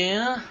now, my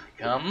dear.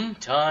 Come,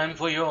 time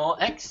for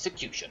your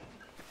execution.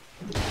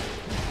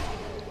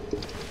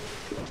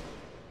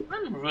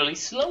 I'm really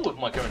slow with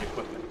my current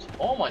equipment.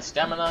 All my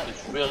stamina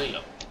is really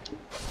low.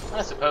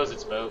 I suppose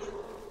it's both.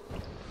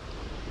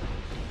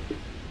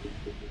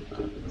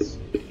 Let's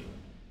see.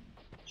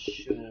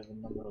 Should have a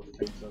number of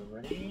things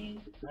already.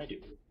 I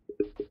do.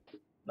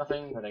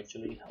 Nothing that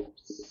actually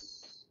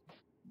helps.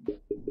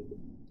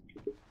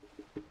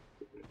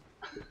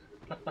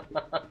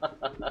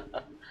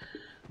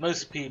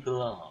 Most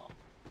people are.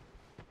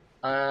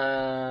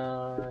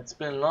 It's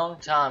been a long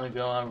time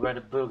ago I read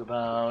a book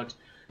about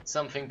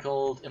something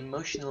called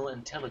emotional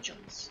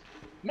intelligence.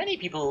 Many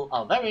people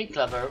are very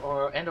clever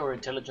or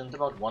intelligent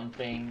about one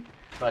thing,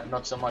 but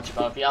not so much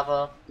about the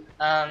other,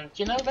 and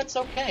you know, that's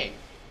okay.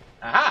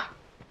 Aha!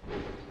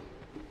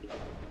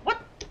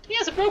 What? He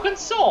has a broken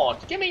sword!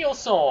 Give me your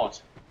sword!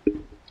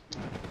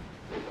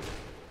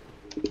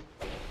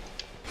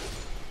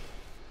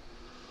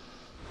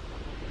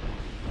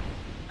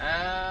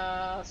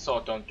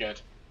 Sword don't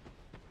get.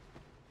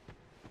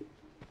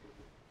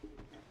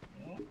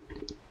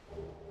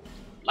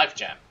 Life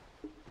jam.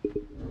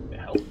 The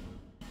hell?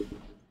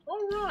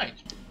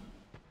 Alright.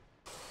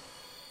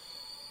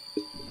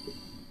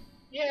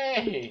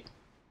 Yay!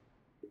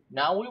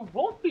 Now we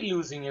won't be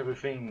losing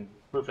everything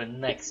with the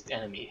next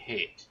enemy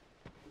hit.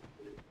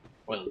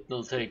 Well,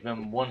 it'll take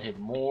them one hit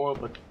more,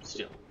 but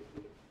still.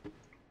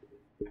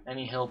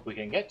 Any help we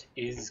can get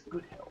is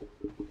good help.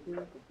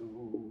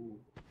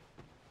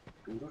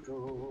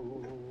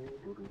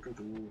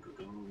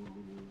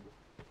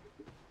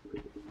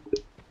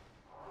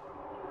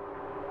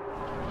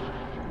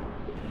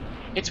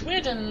 It's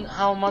weird in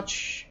how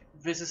much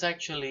this is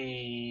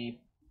actually,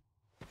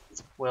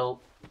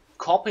 well,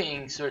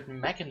 copying certain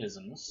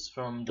mechanisms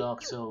from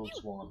Dark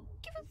Souls 1.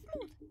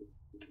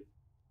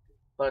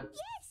 But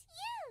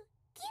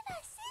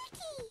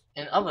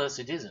in others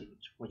it isn't,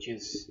 which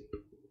is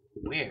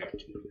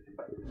weird.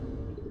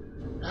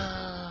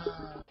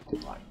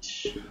 Right.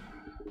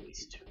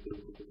 These two.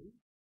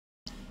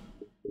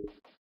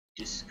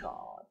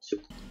 Discard.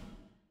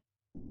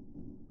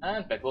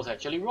 And that was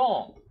actually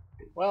wrong.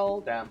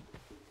 Well, damn.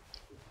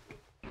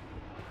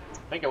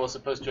 I think I was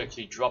supposed to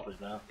actually drop it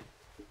now.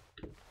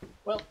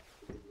 Well.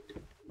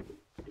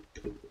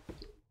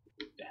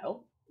 The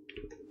hell?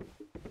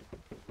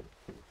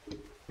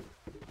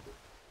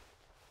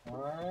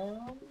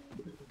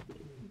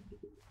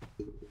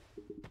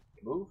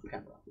 Move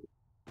camera.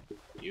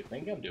 What do you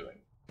think I'm doing?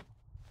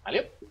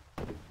 Alley-oop.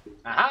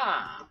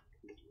 Aha!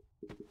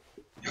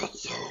 Your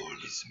soul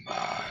is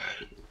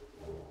mine.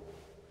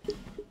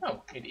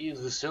 Oh, it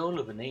is the soul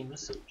of a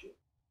nameless soldier.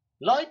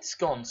 Light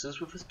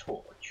sconces with his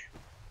torch.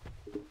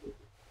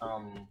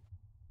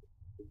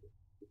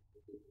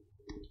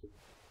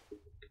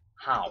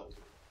 How?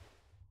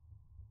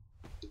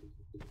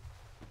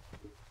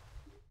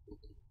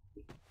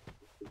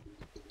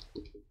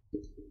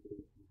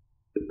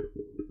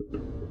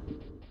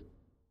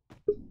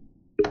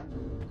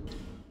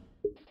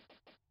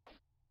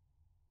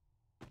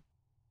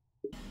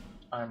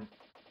 I'm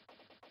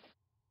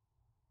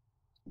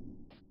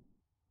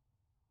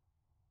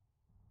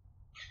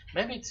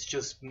Maybe it's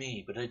just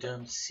me, but I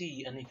don't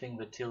see anything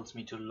that tells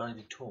me to light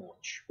a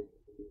torch.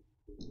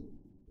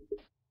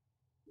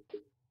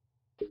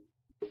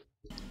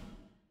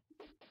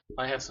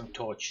 I have some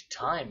torch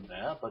time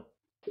there, but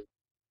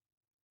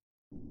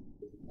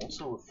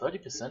also with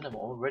 30% I'm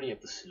already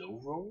at the slow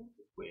roll?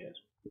 Weird.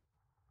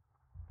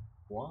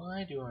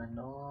 Why do I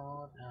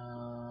not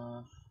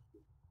have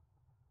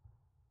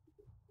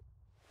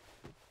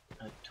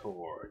a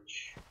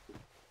torch?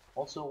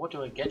 Also, what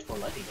do I get for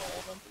lighting all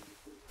of them?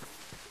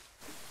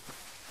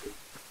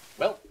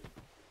 Well,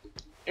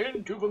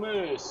 into the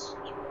mist!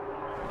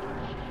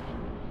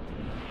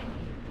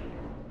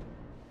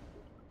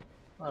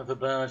 I have a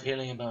bad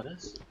feeling about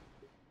this.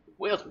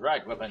 Wield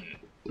right weapon.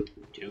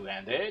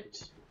 Two-handed.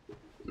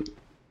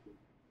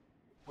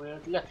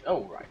 Wield left.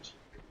 Oh, right.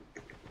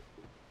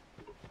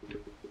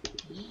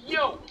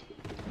 Yo!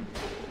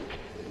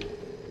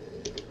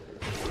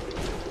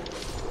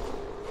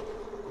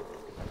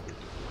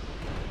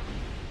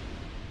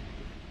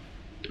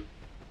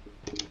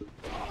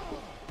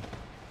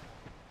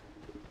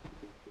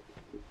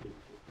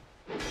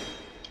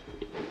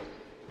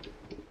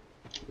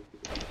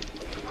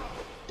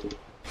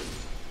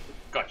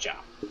 Gotcha.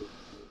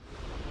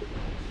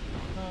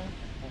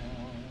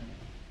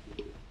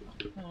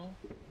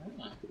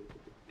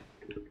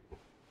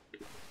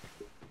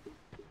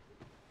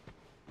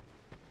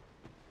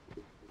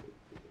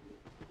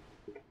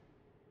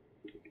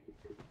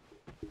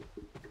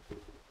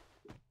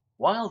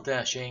 While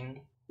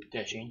dashing,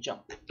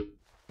 jump.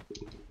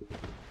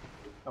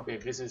 Okay,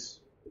 this is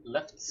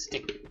left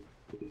stick.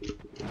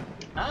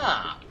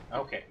 Ah,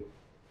 okay.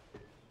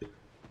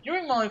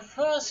 During my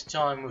first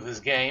time with this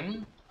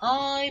game,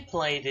 I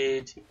played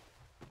it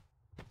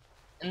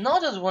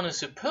not as one is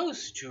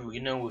supposed to,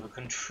 you know, with a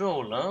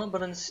controller,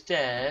 but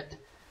instead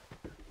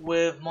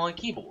with my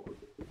keyboard.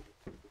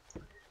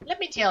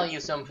 Let me tell you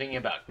something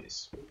about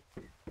this.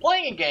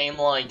 Playing a game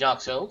like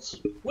Dark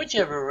Souls,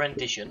 whichever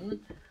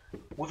rendition,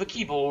 with a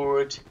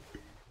keyboard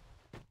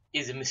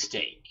is a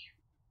mistake.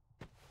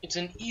 It's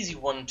an easy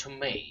one to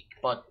make,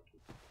 but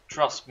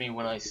trust me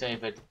when I say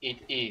that it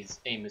is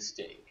a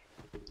mistake.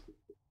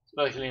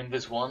 Especially in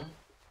this one,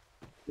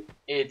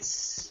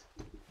 it's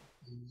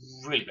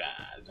really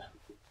bad.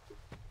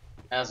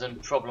 As in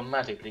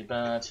problematically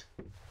bad.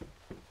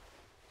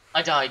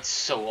 I died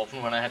so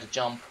often when I had to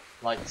jump,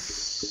 like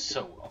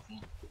so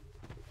often.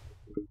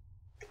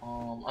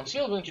 I'm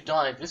still going to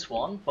die at this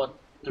one, but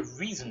the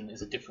reason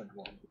is a different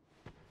one.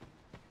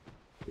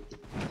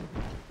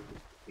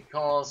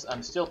 Because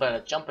I'm still bad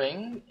at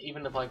jumping,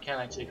 even if I can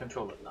actually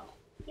control it now.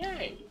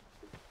 Yay!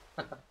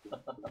 Right,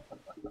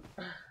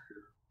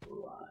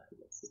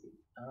 let's see.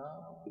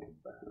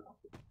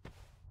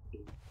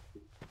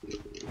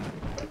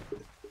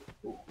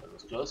 Ooh, that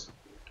was close.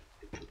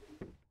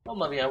 Well,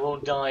 maybe I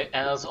won't die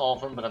as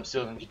often, but I'm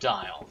still going to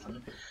die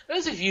often.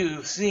 Those of you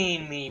who've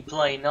seen me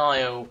play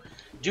Nioh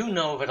do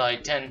know that I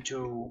tend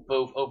to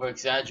both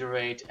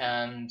over-exaggerate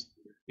and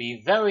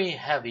be very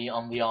heavy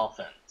on the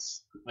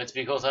offense. That's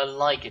because I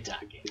like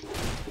attacking.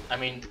 I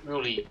mean,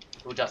 really,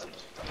 who doesn't?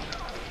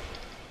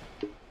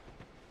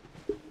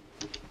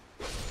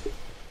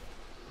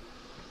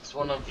 It's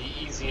one of the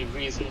easy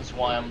reasons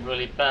why I'm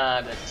really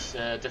bad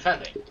at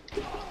defending.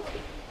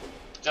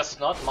 Just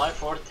not my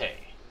forte.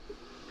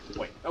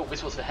 Wait, oh,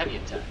 this was a heavy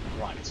attack.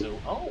 Right, so,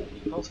 oh,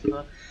 because of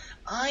the...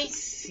 I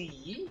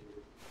see.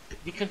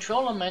 The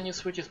controller menu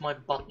switches my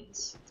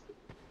buttons.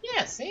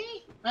 Yeah,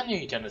 see? I knew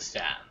you'd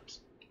understand.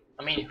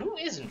 I mean, who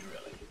isn't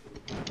really?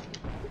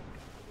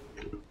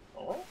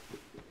 Oh?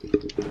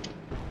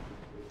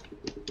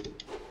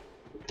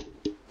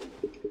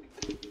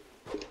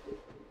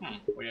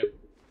 Weird.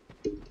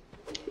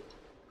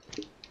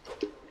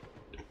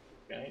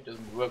 Okay, it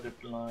doesn't work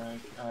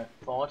like I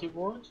thought it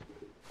would.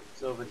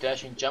 So the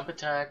dashing jump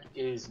attack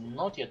is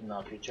not yet in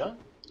our future.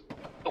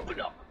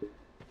 Open up.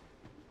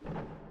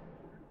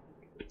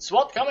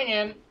 SWAT coming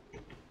in.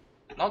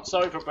 Not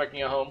sorry for breaking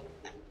your home.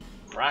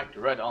 Cracked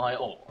red eye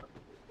ore.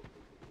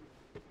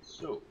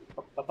 So,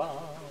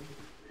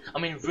 I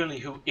mean, really,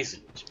 who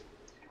isn't?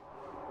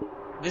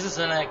 This is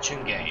an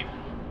action game.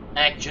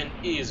 Action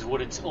is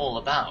what it's all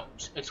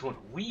about. It's what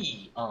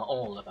we are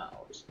all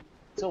about.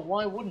 So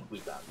why wouldn't we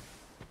then?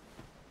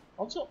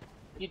 Also,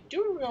 you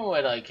do know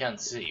that I can't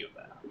see you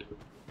there.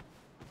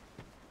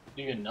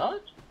 Do you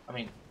not? I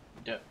mean,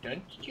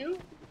 don't you?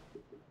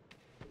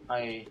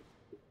 I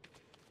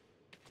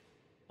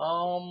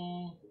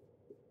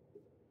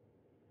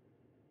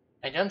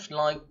don't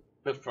like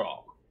the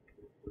frog.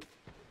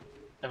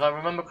 If I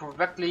remember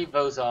correctly,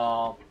 those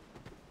are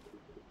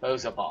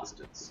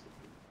bastards.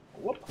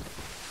 Whoop.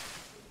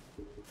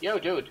 Yo,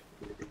 dude.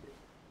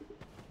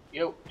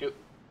 Yo, dude.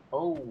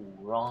 Oh,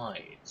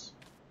 right.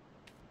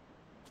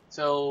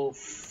 So,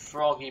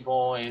 Froggy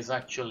Boy is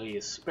actually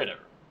a spitter.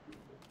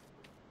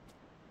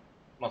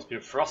 Must be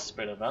a frost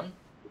spitter then.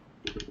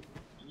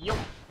 Yo.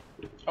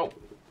 Oh.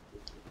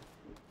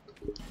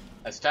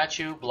 A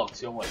statue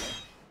blocks your way.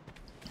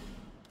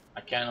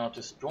 I cannot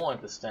destroy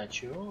the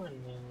statue,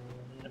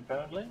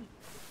 apparently.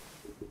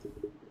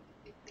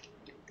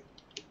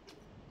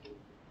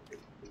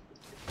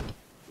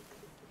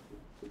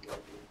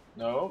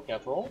 No,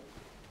 careful.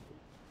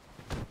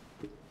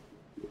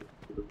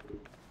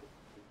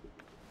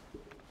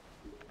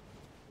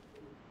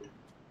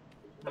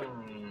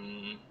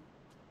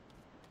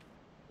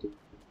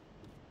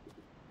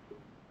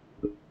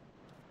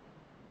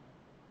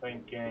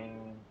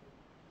 Thinking.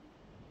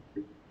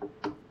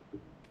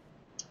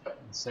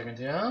 Second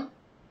here.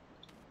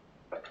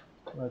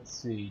 Let's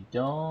see.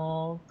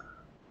 Dog.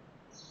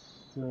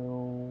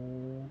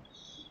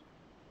 Souls.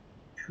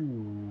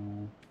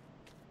 2.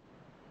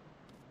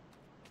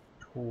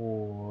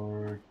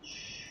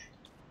 Torch.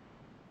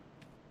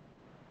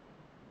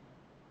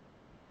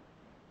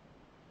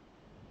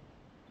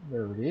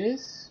 There it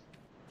is.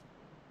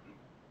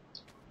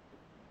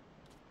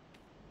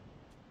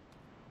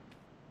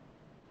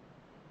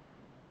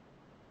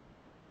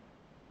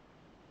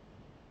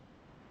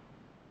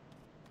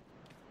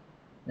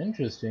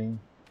 Interesting.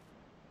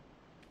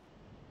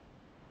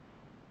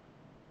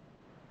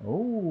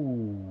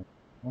 Oh,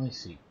 I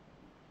see.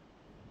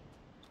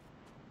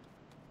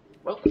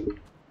 Well,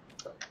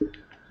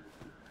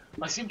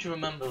 I seem to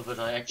remember that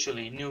I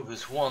actually knew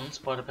this once,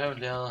 but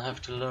apparently I'll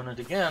have to learn it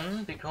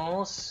again,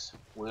 because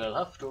we'll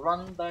have to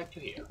run back to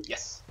here.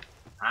 Yes.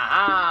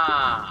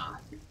 Aha!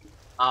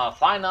 A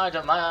finite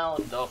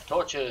amount of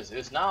torches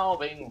is now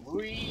being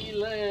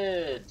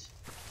relit!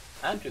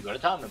 And we got a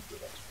time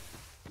improvement.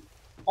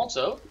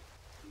 Also,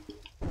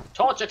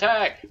 torch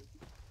attack!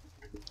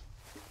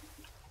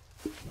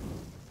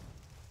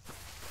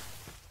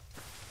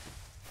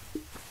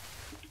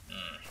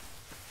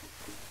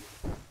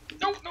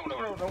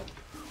 No.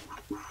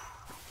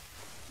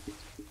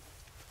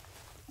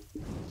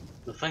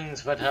 The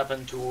things that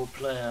happen to a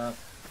player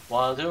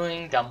while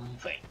doing dumb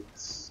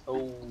things.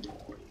 Oh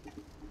boy.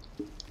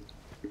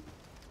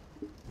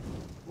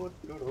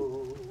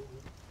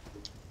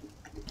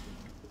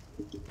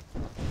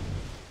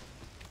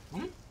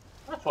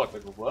 I thought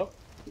that would work.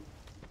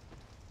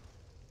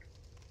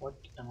 What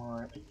am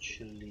I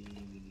actually...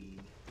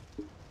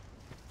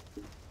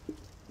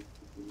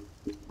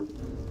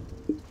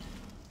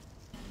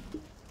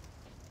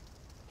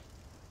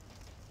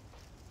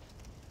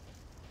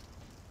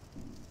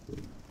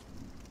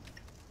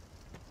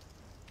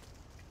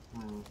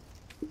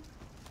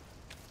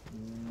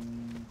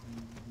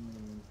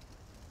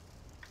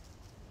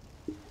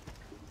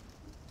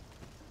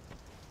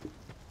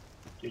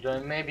 Did I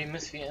maybe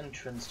miss the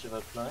entrance to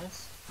that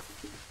place?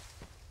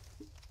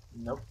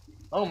 Nope.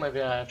 Oh,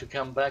 maybe I have to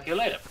come back here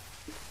later.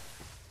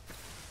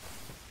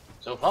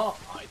 So far,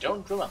 I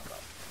don't remember.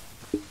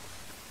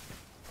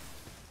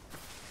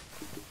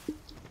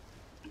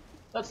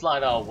 Let's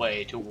light our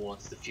way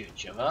towards the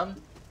future,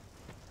 then.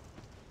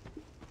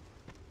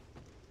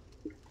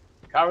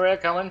 Courier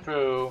coming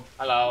through.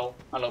 Hello.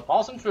 Hello,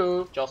 passing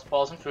through. Just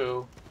passing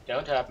through.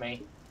 Don't hurt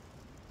me.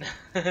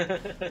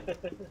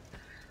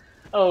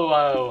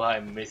 Oh, I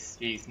miss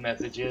these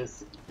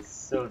messages.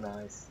 So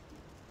nice.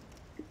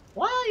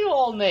 Why are you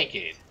all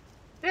naked?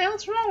 The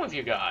hell's wrong with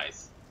you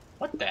guys?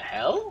 What the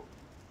hell?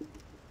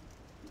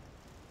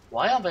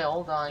 Why are they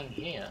all dying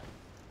here?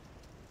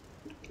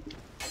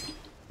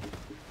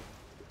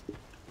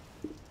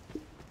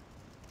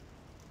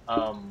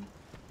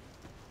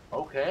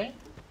 Okay.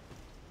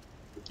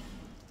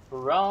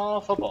 Hurrah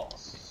for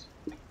boss.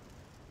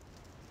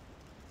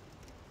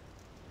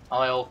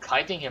 Are they all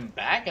kiting him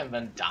back and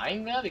then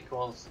dying there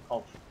because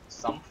of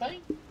something?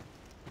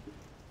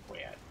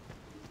 Weird.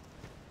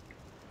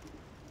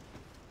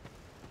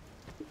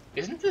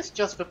 Isn't this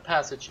just the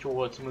passage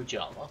towards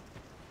Mujala?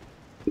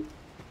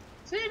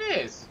 See,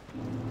 it is.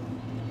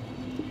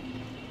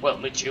 Well,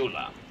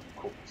 Majula, of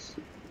course.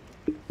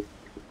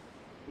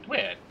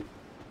 Weird.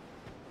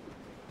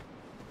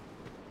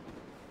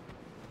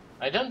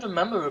 I don't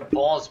remember a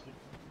boss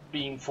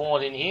being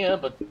fought in here,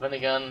 but then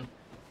again,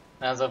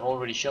 as I've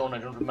already shown, I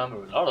don't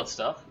remember a lot of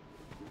stuff.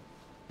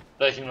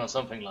 Especially not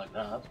something like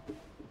that.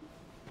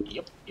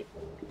 Yep.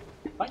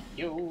 Thank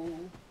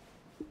you.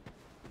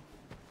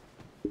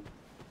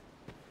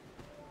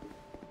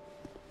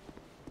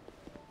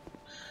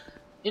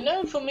 You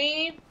know, for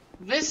me,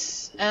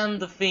 this and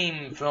the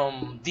theme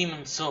from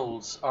Demon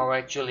Souls are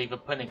actually the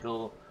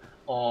pinnacle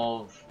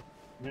of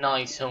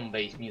nice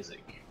home-based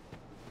music.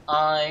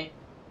 I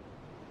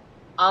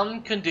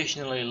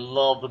unconditionally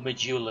love the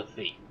Majula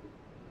theme.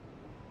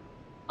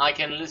 I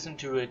can listen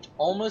to it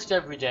almost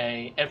every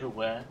day,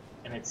 everywhere,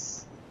 and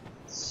it's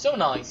so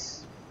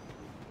nice.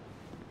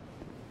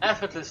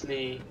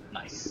 Effortlessly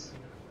nice.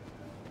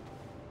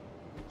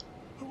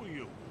 Who are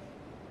you?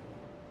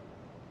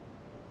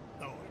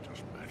 Oh, it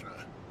doesn't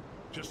matter.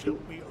 Just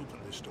help me open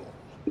this door.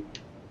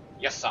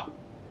 Yes, sir.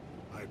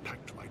 I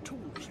packed my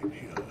tools in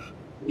here,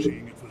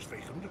 seeing it was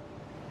vacant.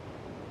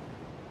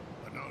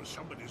 But now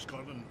somebody's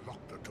gone and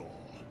locked the door.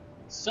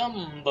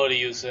 Somebody,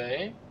 you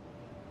say?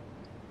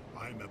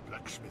 I'm a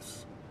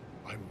blacksmith.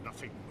 I'm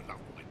nothing without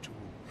my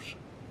tools.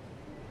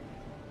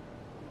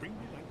 Bring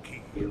me that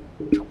key.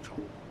 Chop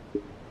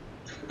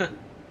chop.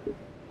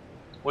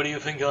 What do you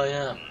think I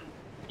am?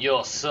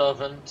 Your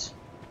servant?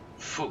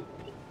 Fool.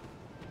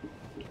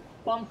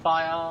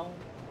 Bonfire.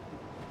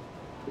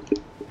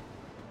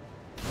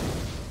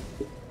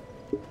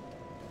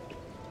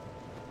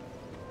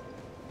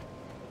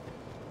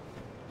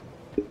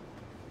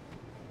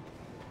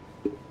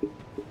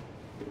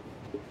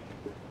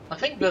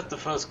 there's the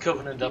first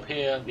Covenant up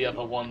here and the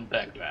other one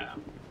back there.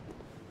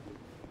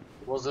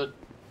 Was it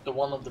the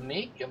one of the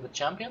Meek and the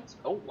Champions?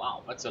 Oh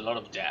wow, that's a lot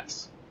of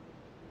deaths.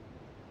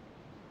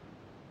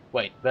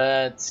 Wait,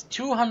 that's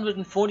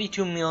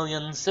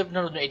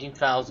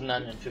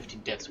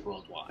 242,718,950 deaths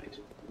worldwide.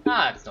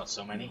 Ah, it's not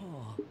so many.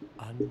 You're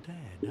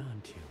undead,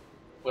 aren't you?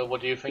 Well,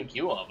 what do you think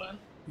you are then?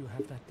 You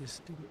have that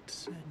distinct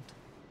scent,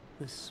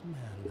 the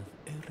smell of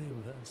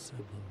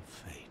irreversible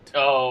fate.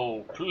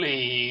 Oh,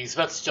 please,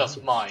 that's just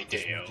This my is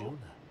deal. Medulla.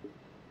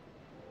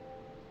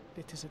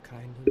 It is a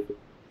kind of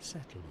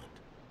settlement.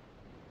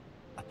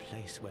 A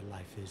place where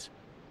life is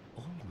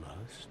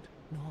almost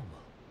normal.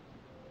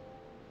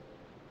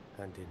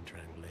 And in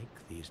Drangleic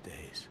these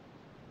days,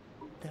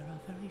 there are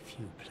very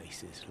few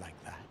places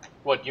like that.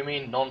 What, you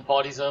mean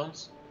non-party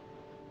zones?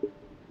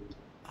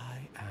 I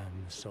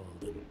am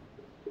Solden.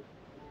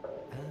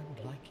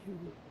 And like you,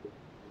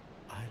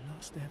 I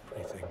lost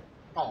everything.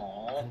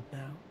 Aww. And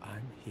now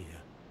I'm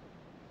here.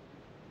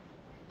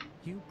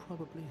 You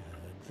probably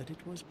heard that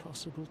it was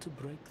possible to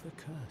break the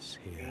curse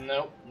here.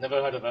 Nope,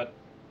 never heard of that.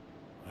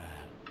 Well,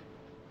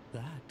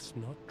 that's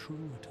not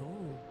true at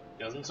all.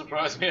 Doesn't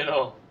surprise me at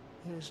all.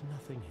 There's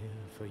nothing here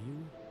for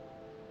you,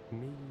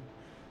 me,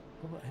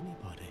 or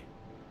anybody.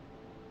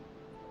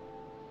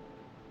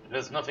 If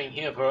there's nothing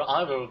here for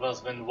either of us,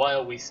 then why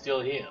are we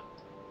still here?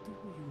 Do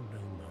you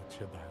know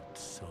much about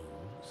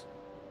souls?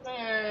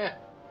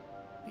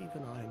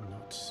 Even I'm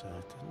not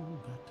certain,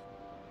 but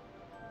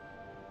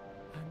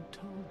I'm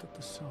told that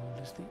the soul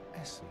is the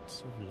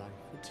essence of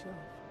life itself.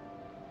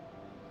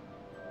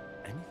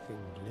 Anything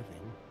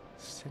living,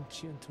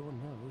 sentient or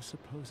no,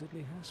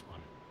 supposedly has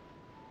one.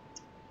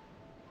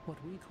 What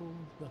we call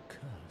the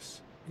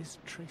curse is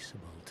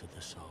traceable to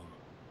the soul.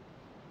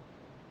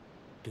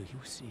 Do you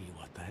see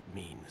what that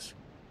means?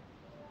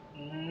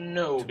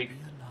 No, To be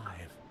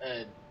alive,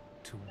 uh,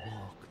 to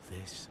walk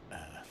this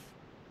earth.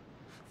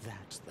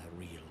 That's the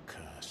real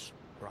curse,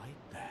 right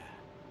there.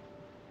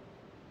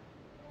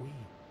 We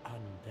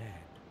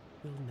undead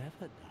will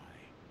never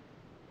die.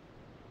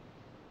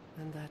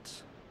 And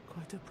that's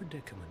quite a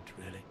predicament,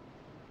 really.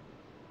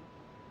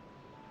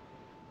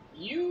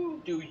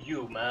 you do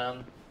you,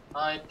 man.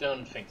 I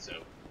don't think so.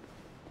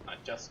 I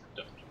just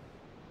don't.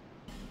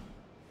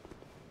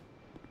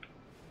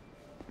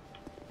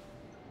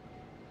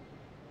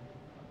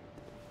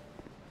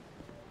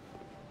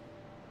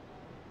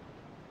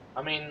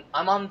 I mean,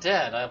 I'm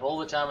undead, I have all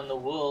the time in the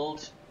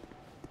world,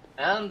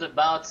 and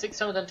about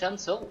 610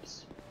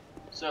 souls.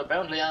 So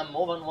apparently I'm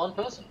more than one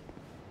person.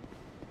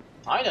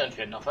 I don't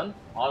fear nothing,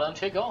 I don't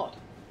fear God.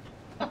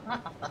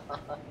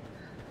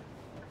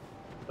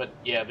 But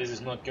yeah, this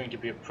is not going to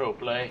be a pro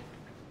play.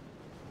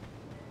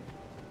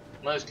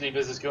 Mostly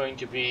this is going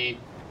to be,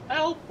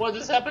 help, what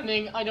is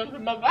happening? I don't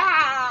remember.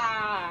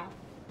 Ah!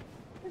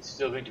 It's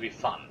still going to be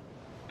fun.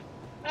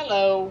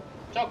 Hello.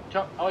 Talk,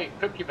 oh, hey,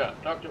 Cryptkeeper,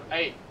 talk to,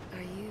 hey.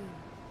 Are you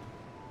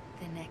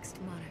the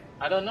next monarch,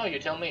 I don't know, you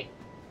tell me.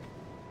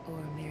 or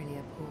merely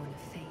a pawn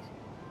of fate?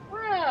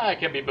 Ah, I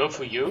can be both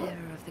for you.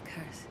 Bearer of the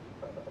curse.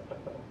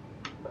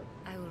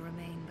 I will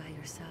remain by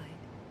your side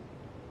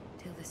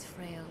till this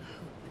frail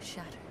hope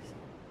shatters.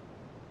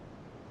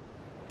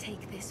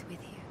 Take this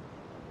with you.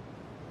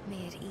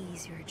 May it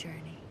ease your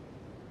journey.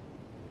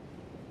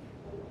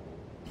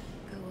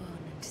 Go on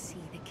and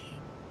see the king.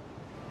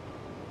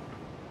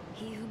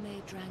 He who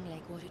made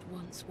Drangleic what it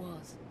once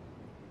was.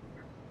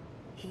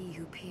 He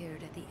who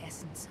peered at the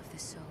essence of the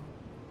soul.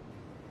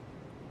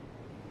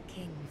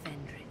 King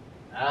Vendrin.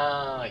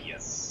 Ah,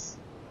 yes.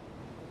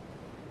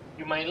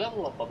 You may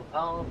level up by the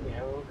power of the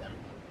herald and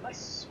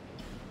nice.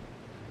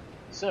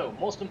 So,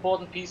 most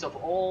important piece of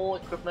all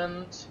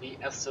equipment, the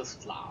Estus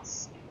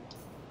Flask.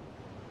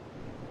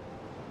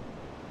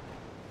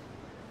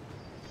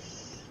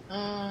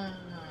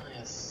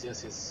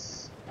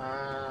 Yes.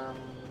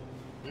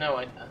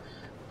 No,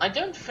 I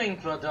don't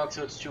think that Dark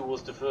Souls 2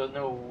 was the first.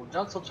 No,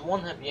 Dark Souls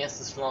 1 had the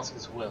Estus Flask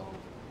as well.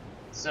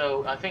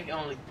 So I think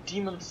only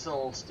Demon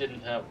Souls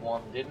didn't have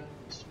one, didn't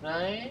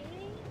they?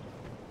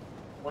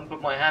 Wouldn't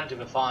put my hand to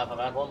the fire for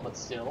that one, but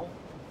still.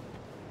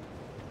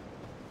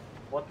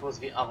 What was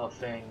the other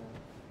thing?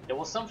 There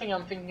was something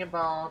I'm thinking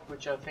about,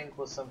 which I think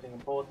was something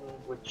important,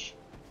 which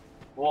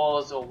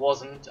was or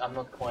wasn't, I'm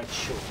not quite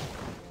sure.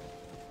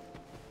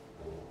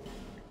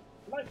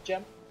 Life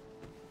gem.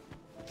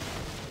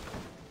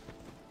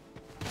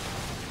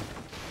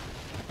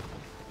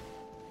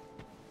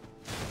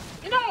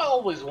 You know, I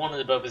always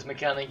wondered about this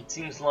mechanic. It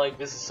seems like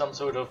this is some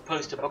sort of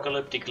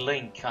post-apocalyptic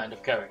Link kind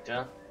of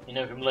character, you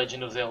know, from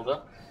Legend of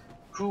Zelda,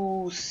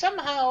 who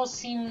somehow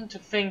seemed to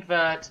think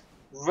that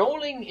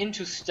rolling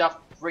into stuff,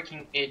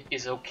 breaking it,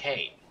 is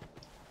okay.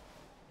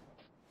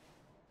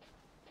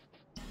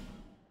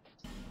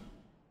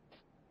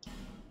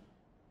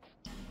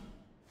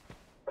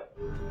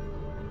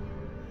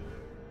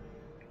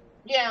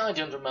 Yeah, I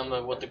don't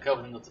remember what the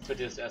Covenant of the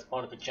Fittest as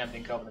part of the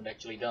Champion Covenant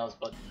actually does,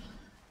 but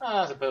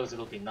I suppose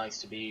it'll be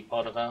nice to be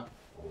part of a...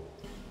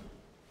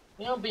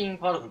 You know, being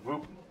part of a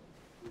group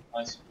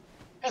nice.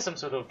 Has some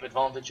sort of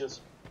advantages.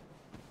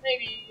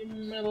 Maybe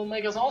it'll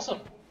make us awesome.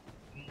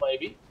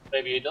 Maybe.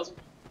 Maybe it doesn't.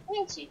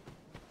 We'll see.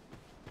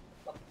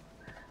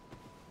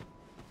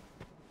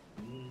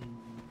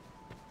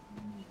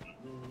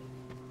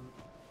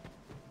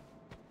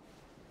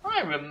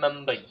 I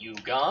remember you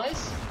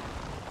guys.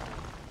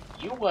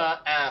 You were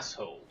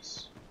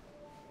assholes.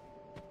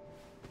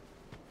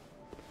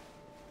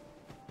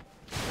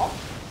 Oh,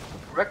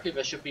 correctly,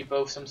 there should be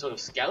both some sort of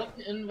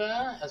skeleton in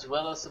there, as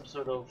well as some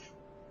sort of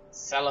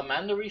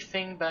salamandery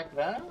thing back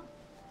there.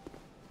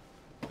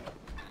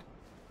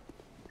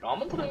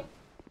 Coming through.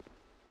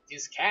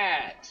 This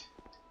cat.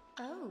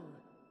 Oh,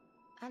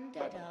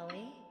 undead are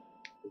we?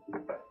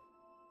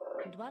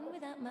 And one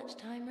without much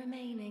time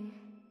remaining.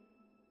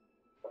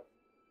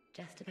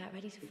 Just about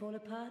ready to fall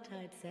apart,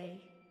 I'd say.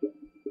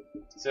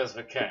 Says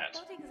the cat.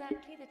 Not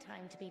exactly the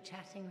time to be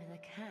chatting with a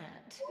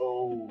cat.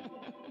 Oh.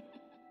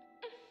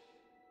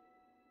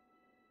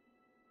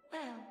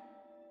 Well,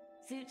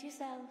 suit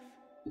yourself.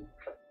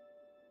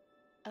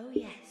 Oh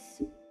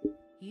yes,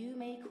 you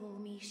may call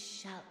me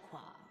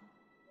Shalqua.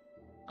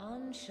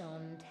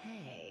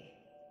 Enchanté.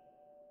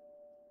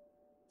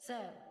 So,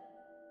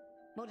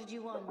 what did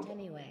you want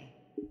anyway?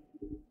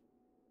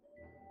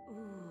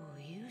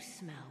 Ooh, you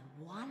smell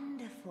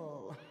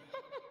wonderful.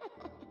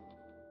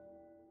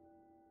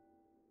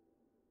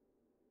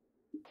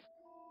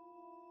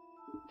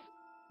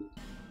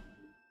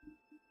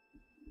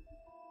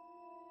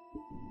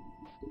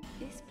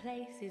 This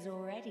place is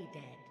already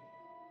dead.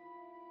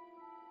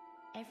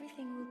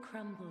 Everything will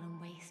crumble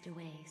and waste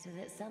away so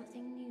that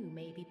something new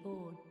may be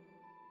born.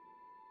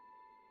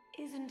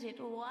 Isn't it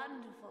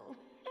wonderful?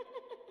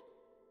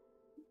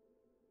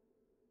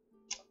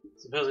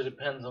 Suppose it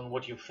depends on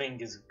what you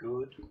think is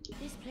good.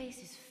 This place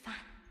is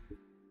fat.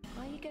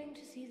 Are you going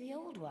to see the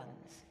old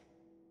ones?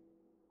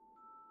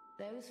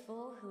 Those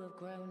four who have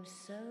grown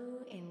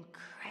so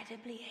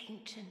incredibly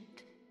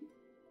ancient.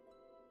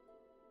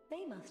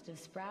 They must have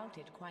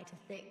sprouted quite a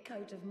thick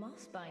coat of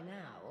moss by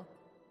now.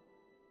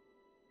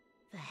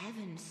 For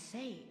heaven's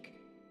sake,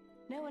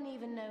 no one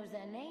even knows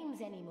their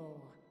names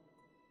anymore.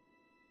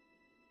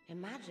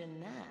 Imagine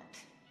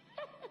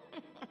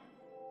that.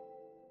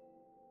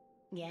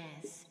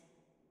 Yes,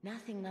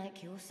 nothing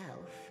like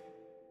yourself.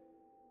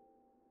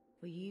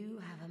 For you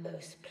have a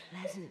most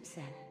pleasant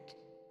scent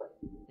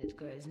that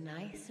grows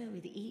nicer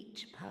with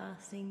each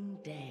passing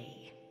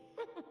day.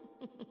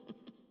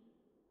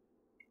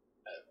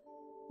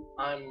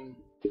 I'm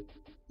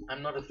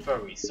not a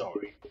furry,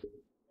 sorry.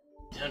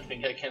 Don't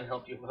think I can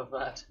help you with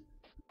that.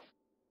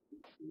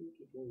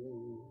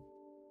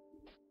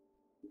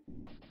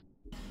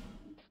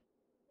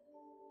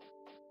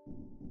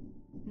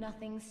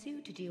 Nothing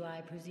suited you,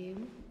 I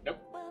presume? Nope.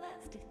 Well,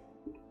 that's it.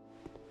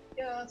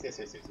 Yes.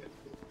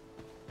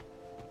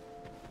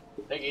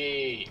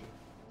 Piggy!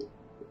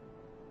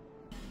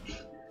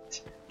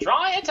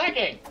 Try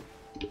attacking!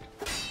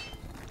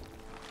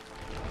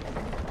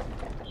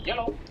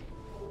 Yellow!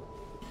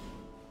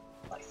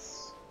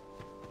 Nice.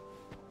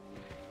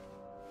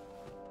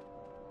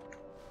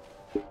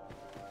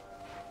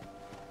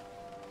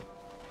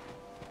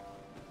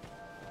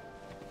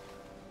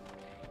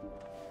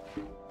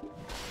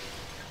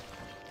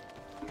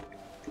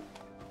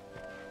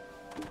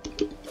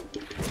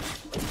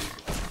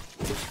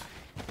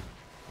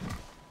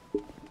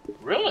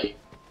 Really?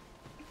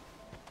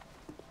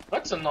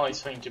 That's a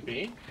nice thing to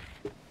be.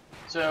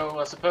 So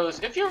I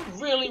suppose if you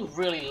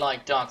really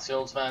like Dark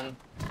Souls then,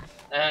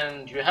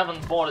 and you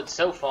haven't bought it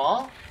so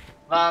far,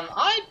 then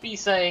I'd be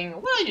saying,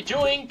 what are you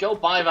doing? Go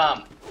buy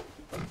them.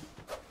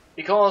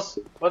 Because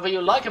whether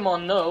you like them or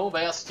no,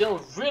 they are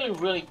still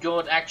really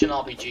good action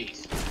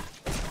RPGs.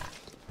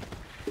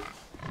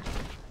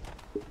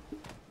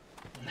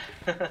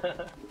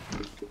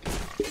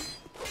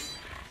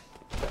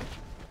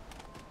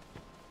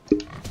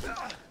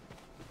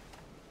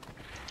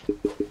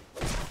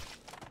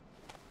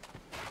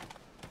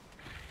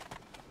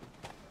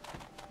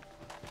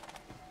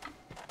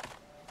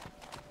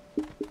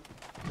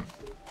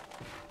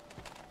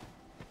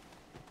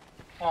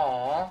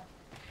 Aww.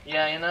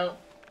 Yeah, you know,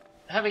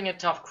 having a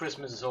tough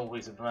Christmas is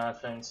always a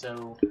bad thing,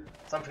 so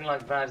something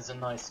like that is a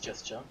nice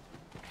gesture.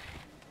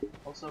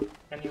 Also,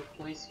 can you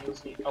please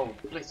use the... Oh,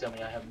 please tell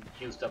me I haven't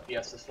used up the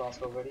Estus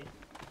flask already.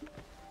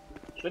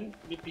 Shouldn't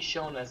it be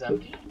shown as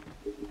empty?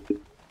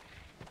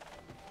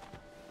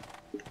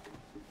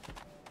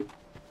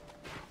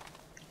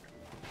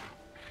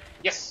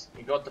 Yes,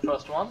 we got the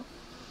first one.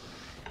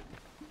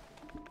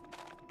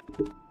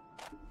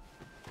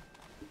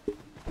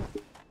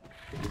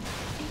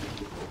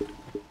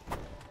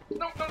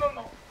 No.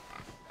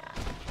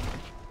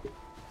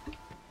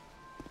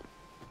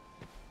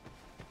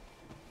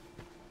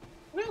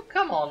 Well,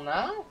 come on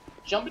now.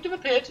 Jump into the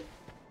pit.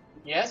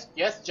 Yes,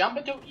 jump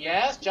into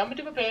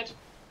the pit.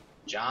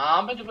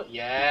 Jump into the...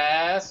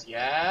 Yes,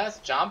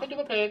 jump into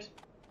the pit.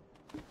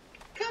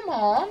 Come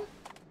on.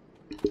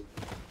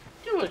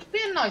 Do it. Be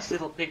a nice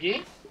little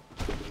piggy.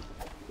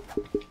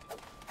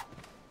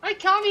 I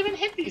can't even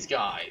hit these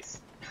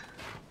guys.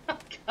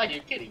 Are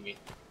you kidding me?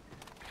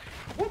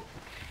 Whoop.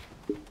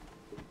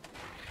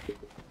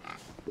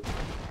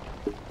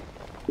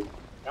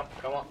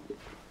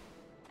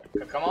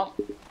 come on.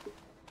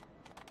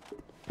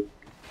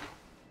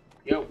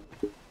 Yo.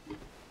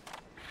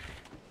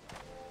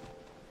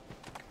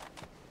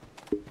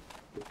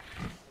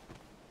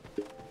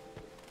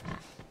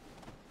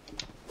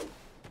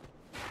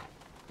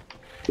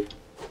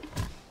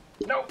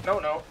 No, no,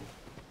 no.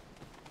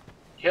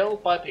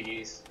 Killed by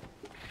piggies.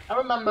 I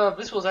remember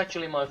this was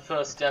actually my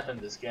first death in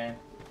this game.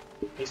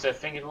 At least I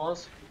think it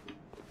was.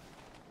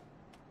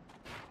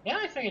 Yeah,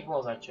 I think it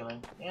was actually.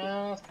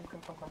 Yeah,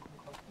 come.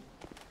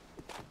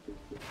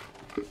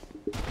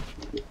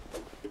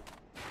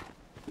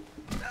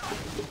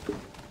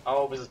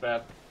 Oh, this is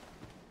bad.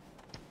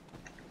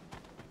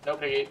 No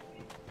piggy.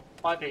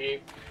 Bye,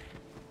 piggy.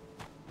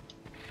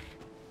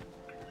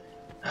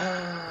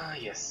 Ah,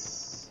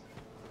 yes.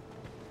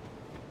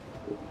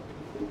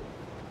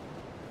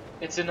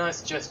 It's a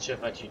nice gesture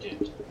that you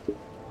did.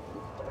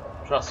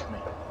 Trust me.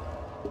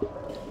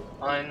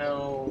 I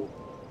know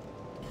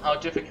how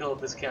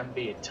difficult this can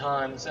be at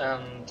times,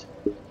 and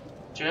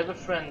to have a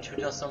friend who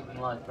does something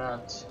like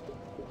that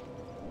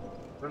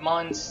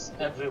reminds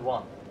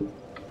everyone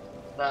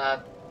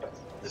that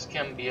this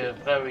can be a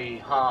very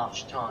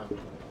harsh time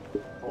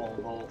for all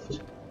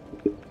involved.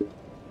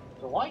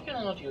 So why can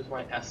I not use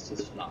my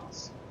Estus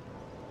flask?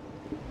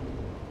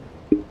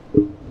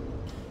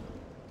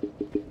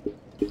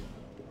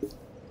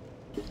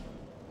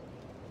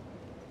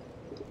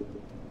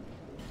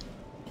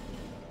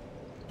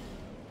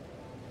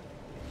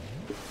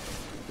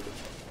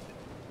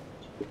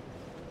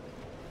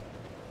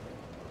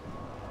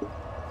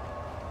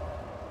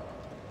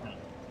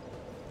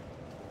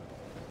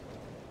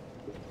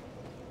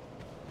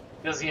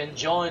 Does he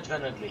enjoy it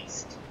then at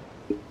least?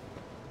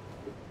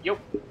 Yup.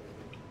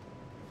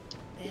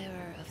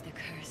 Bearer of the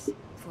curse,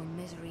 for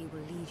misery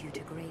will lead you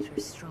to greater,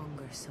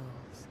 stronger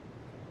souls.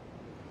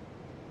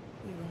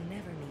 You will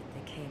never meet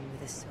the king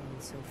with a soul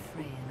so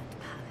frail and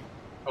pallid.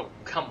 Oh,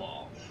 come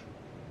off.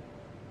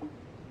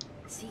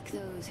 Seek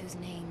those whose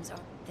names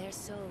are their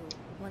soul,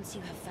 once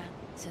you have found,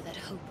 so that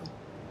hope will...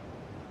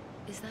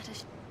 Is that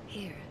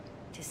here,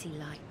 to see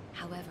light,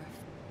 however...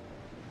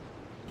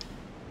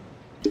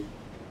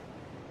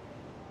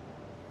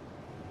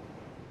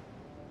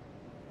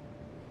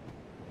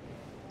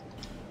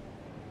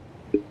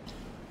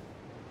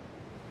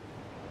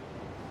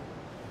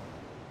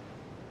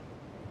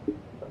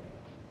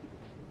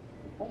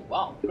 Oh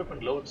wow,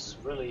 equipment load's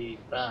really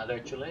bad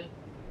actually.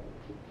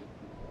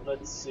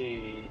 Let's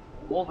see.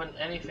 More than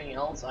anything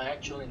else, I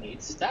actually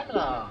need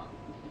stamina.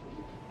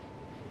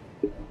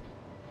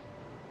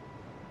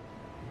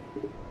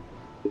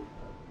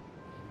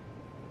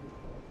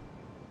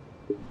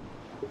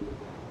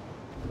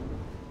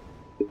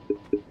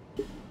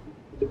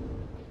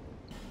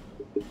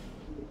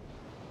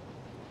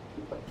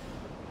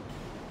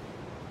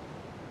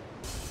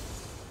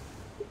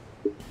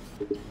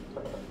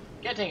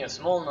 Getting a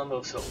small number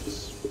of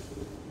souls.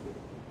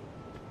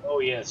 Oh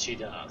yes, she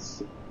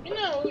does. You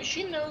know,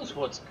 she knows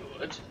what's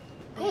good.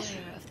 Of course she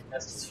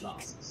has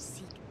flasks.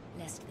 Seek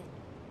lest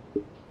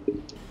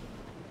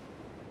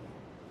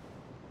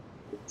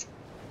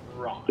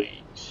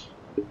Right.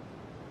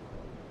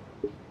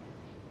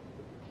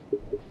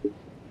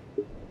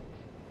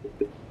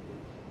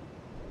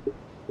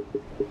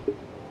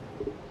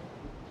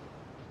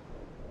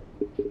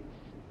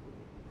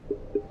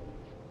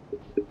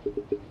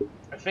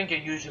 I think I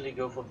usually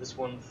go for this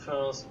one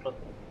first, but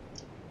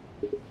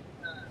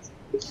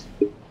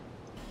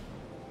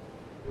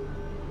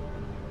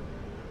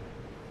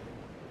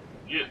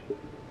yeah.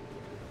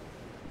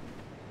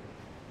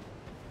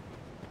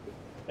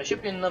 There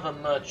should be another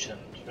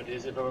merchant, that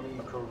is, if I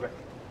remember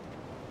correctly.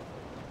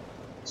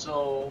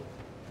 So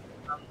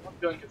I'm not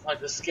going to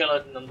fight the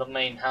skeleton in the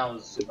main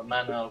house in the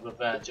manor over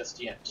there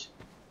just yet.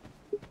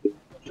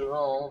 After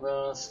all, there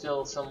are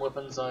still some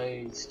weapons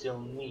I still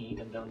need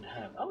and don't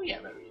have. Oh yeah,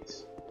 there he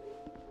is.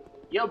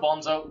 Yo,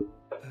 Bonzo!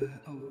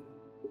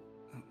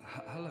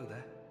 Hello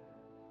there.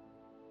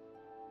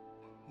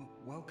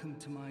 Welcome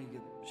to my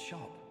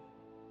shop.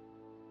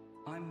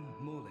 I'm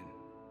Morlin,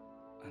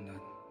 and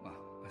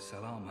I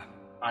sell armor.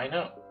 I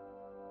know.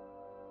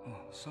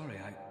 Oh, sorry,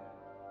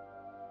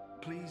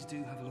 Please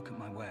do have a look at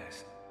my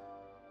wares.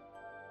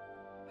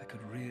 I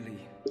could really...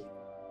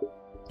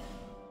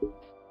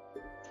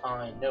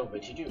 I know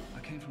what you do. I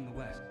came from the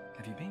west.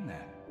 Have you been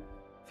there?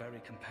 Very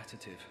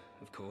competitive,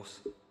 of course.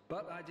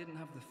 But I didn't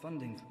have the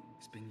funding.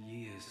 It's been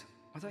years.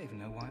 I don't even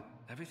know why.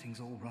 Everything's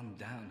all run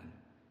down and...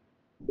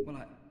 Well,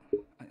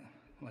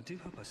 I do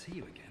hope I see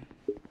you again.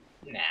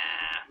 Nah.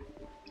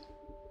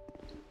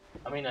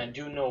 I mean, I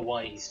do know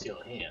why he's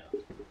still here.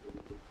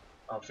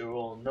 After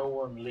all, no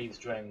one leaves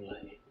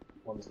Drangleic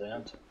once they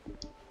enter.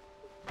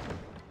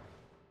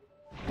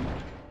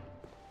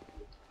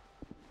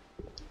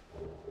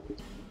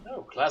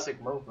 Oh, classic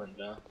movement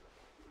there.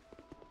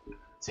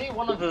 See,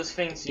 one of those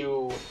things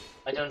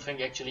I don't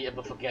think actually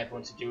ever forget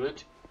once you do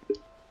it.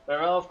 There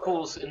are, of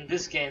course, in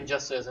this game,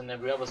 just as in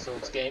every other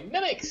Souls game,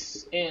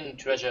 mimics in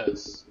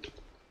treasures.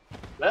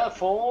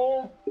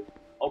 Therefore,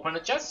 open a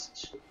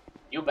chest,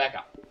 you back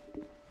up.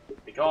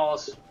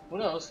 Because Who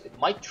knows, it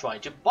might try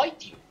to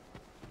bite you.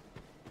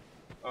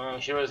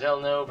 Sure as hell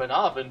no, but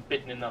I've been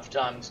bitten enough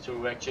times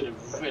to actually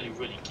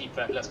really keep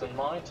that lesson in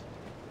mind.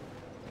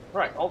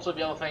 Right, also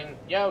the other thing,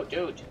 yo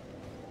dude,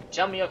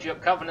 tell me of your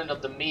covenant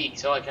of the meek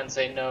so I can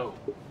say no.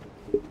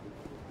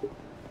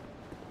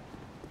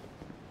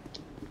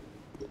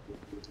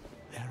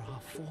 There are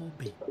 4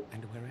 beasts,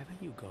 and wherever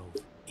you go,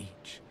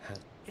 each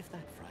has... If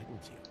that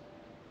frightens you,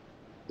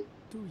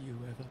 do you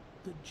ever...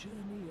 The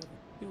journey of...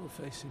 You'll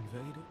face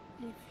invader.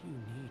 If you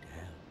need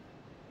help,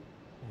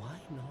 why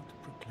not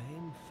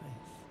proclaim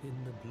faith in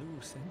the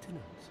Blue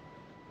Sentinels?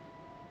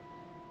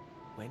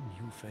 When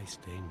you face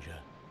danger,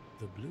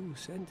 the Blue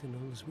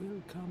Sentinels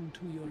will come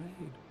to your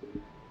aid.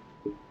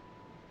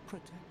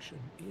 Protection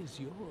is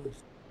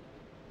yours.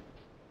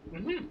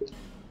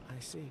 I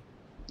see.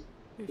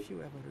 If you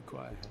ever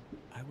require help,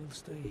 I will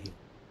stay here.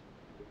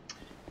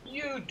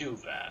 You do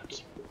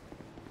that.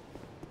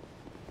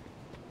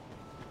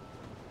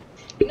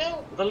 You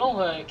know, the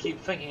longer I keep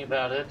thinking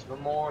about it, the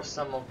more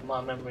some of my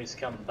memories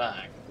come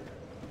back.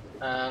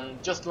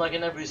 And just like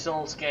in every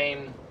Souls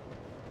game,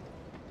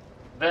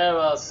 there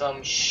are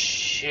some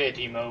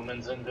shitty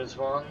moments in this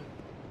one.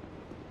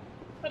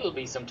 It'll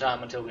be some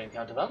time until we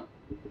encounter them.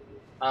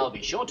 I'll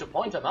be sure to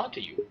point them out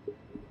to you.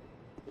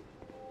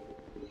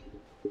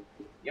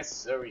 Yes,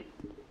 sirree.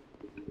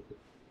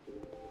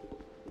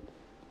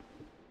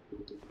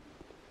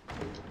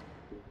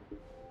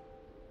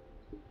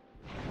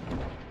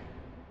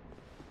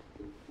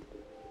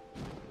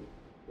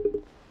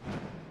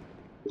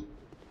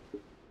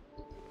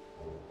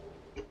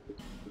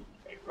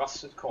 A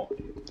rusted coin.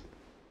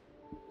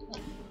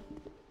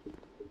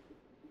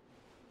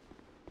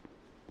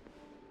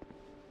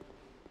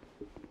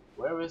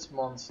 Where is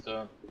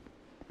Monster?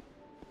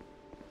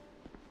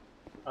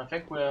 I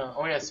think we're...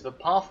 Oh yes, the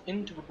path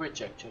into the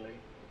bridge actually.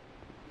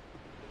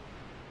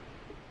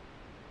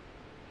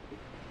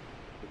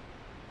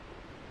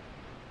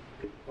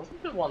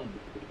 Wasn't there one...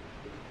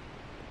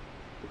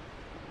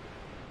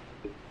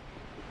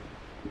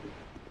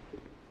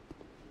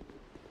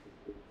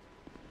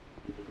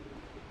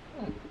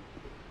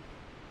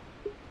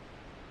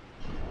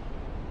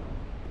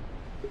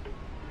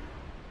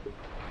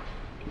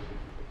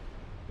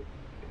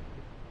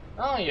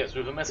 Ah yes,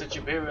 with a message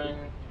appearing,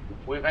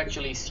 we've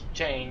actually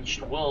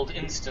changed world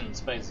instance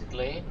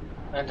basically,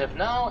 and have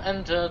now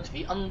entered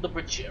the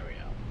underbridge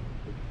area.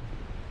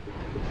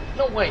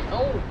 No wait,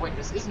 oh wait,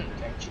 this isn't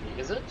actually,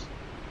 is it?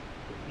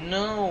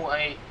 No,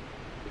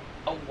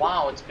 oh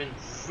wow, it's been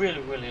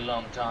really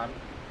long time.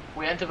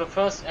 We enter the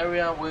first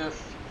area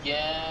with,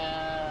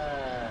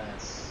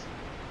 yes,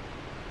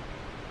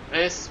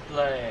 this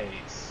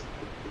place.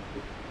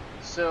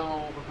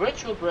 So the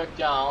bridge will break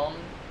down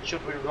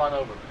should we run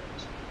over it.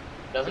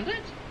 Doesn't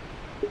it?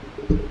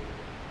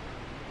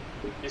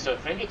 At least I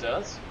think it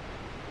does.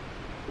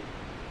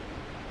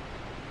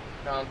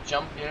 Can't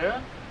jump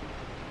here.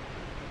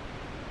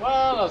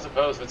 Well, I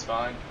suppose that's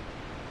fine.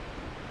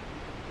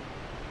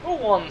 Who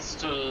wants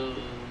to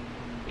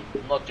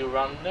not do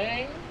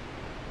running?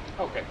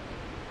 Okay.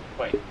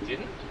 Wait,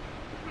 didn't?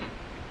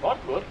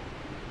 What would?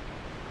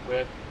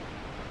 Weird.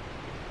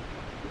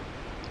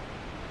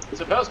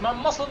 Suppose my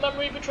muscle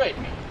memory betrayed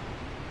me.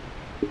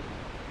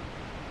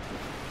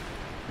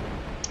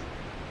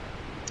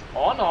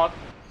 Or not.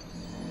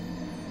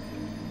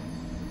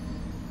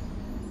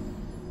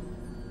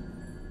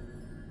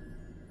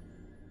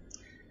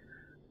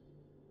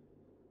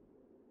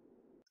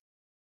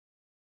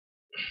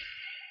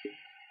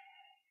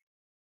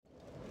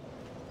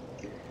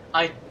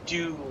 I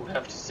do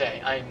have to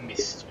say, I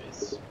missed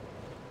this.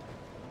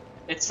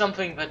 It's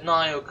something that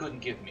Nio couldn't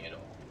give me at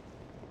all.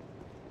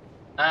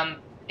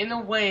 In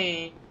a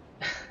way,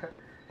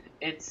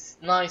 it's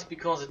nice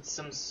because it's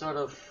some sort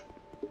of...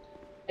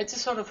 It's a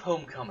sort of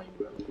homecoming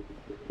room.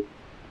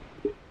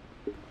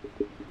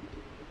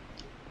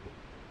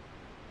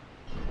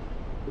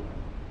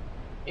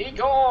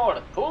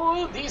 Igor,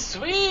 pull the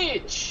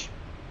switch!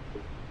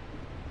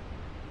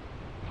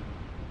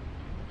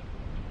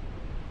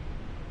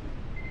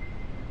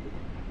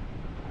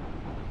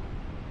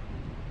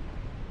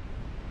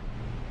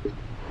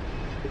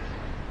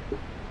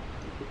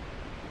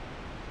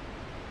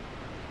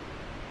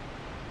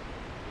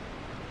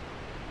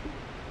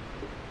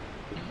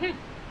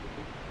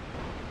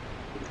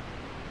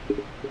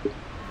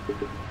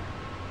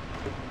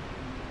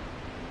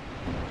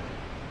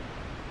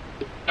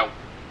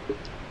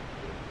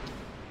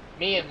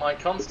 Me and my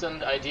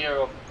constant idea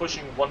of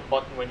pushing one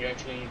button when you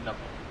actually need another.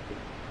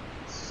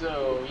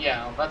 So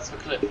yeah, that's the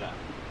clip there.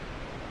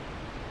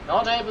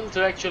 Not able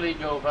to actually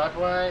go that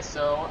way,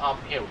 so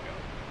up here we go.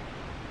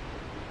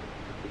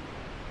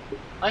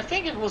 I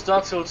think it was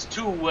Dark Souls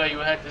 2 where you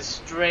had this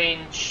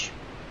strange,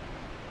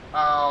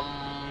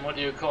 what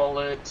do you call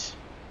it?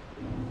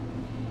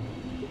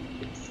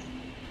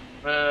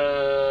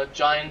 The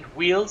giant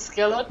wheel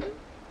skeleton?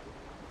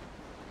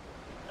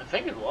 I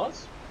think it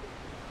was.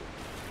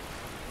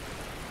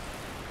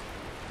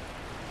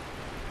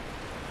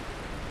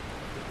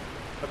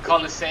 The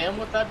Colosseum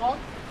with that one?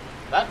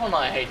 That one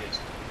I hated.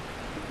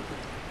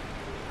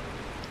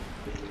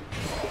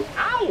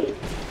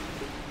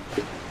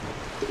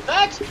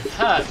 That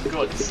hurt,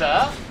 good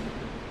sir.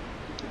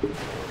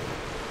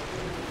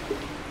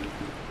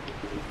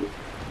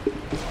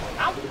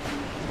 Ow!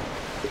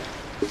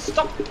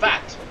 Stop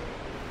that!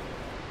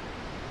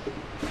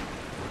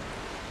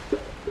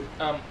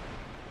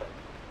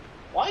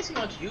 Why is he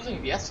not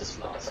using the Estus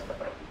flask?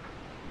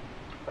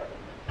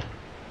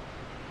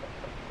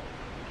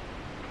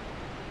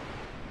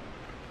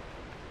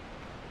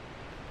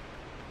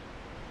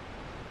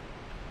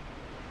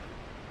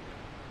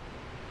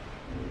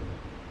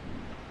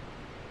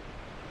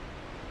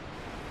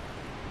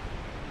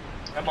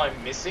 Am I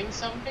missing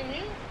something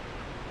here?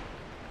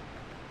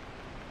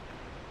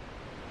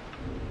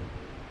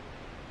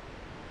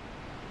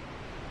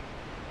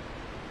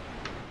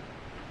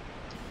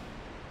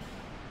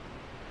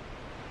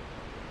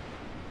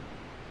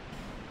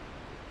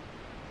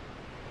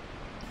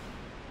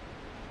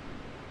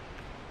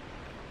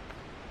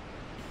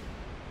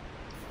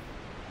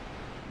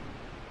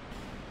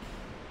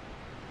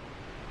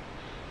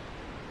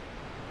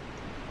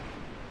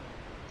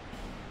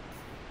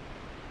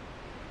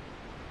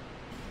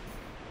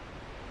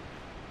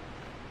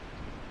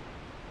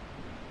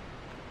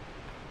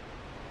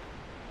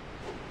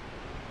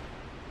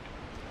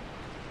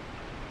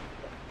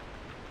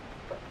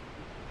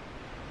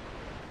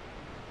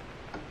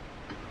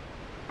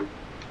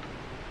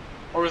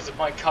 Or is it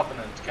my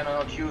covenant? Can I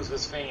not use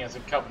this thing as a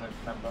covenant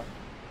member?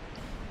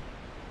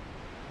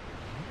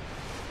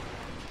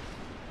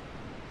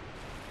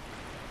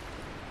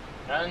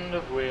 Kind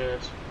of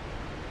weird.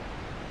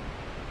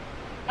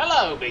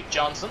 Hello, Big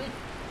Johnson.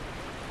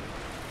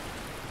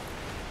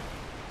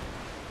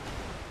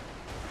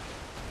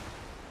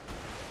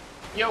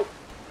 Yo.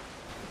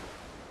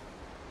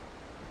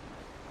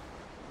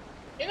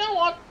 You know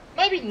what?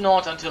 Maybe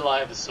not until I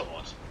have a sword.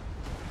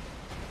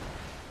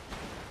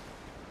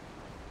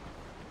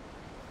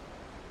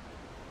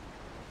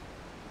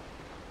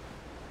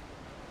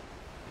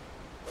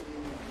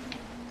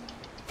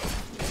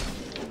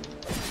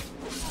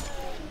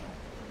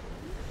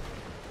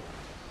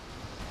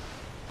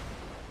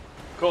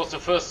 Of course, the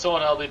first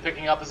sword I'll be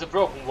picking up is a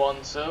broken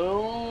one,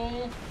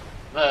 so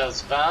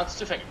there's that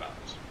to think about.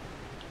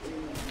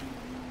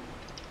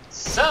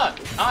 Sir,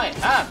 I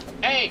have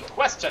a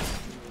question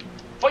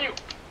for you.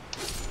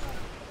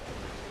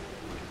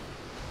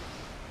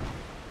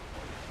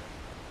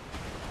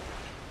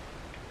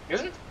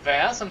 Isn't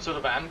there some sort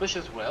of ambush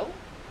as well?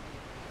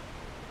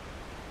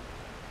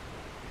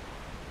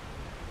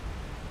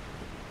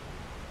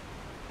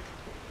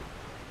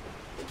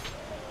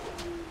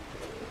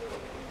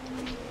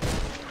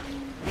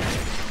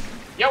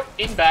 Yo,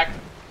 in back.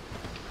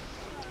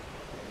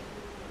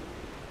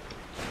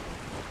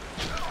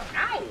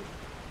 Ow!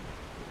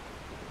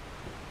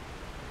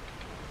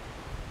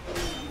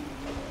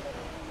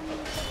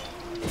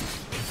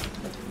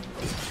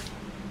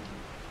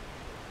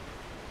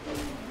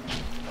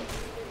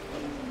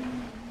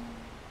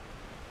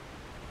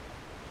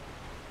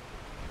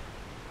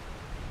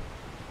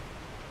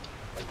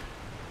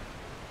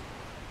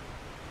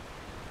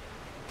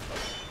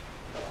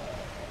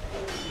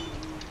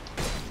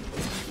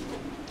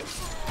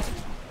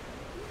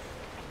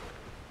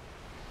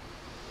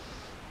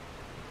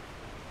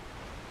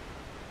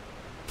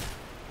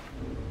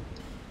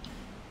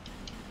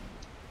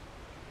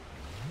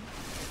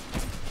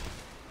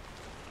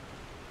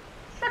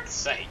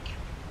 Sake.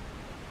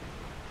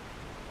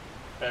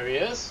 There he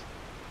is.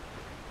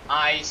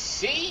 I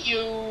see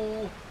you.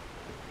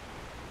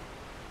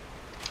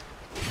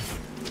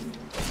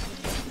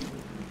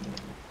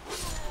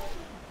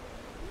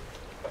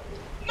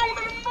 No, no,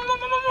 no, no, no,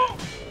 no, no.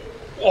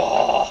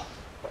 Whoa!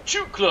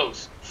 Too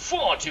close.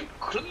 Far too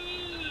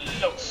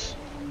close.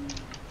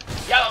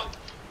 Yellow.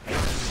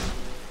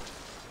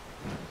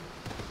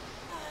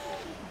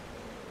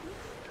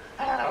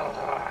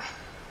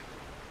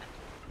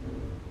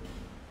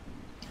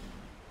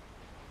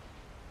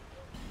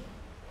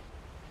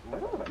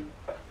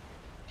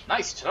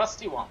 Nice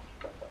trusty one.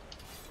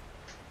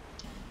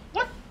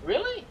 What?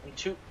 Really? In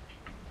two?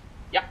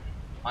 Yeah.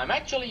 I'm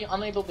actually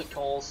unable to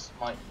cause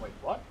my... Wait,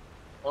 what?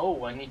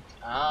 Oh, I need...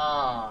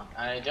 Ah,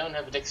 I don't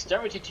have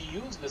dexterity to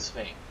use this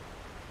thing.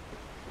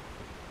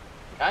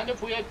 Kind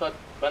of weird, but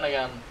then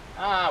again...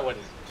 Ah, what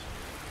is it?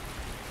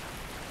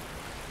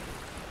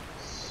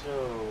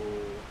 So...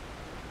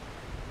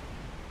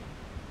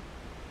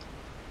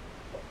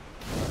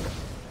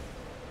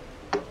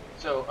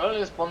 So,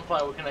 earliest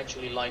bonfire we can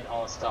actually light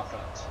our stuff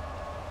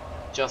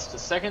at. Just a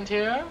second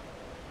here.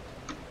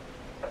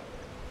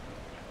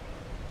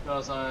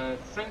 Because I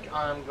think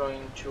I'm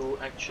going to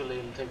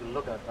actually take a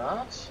look at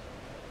that.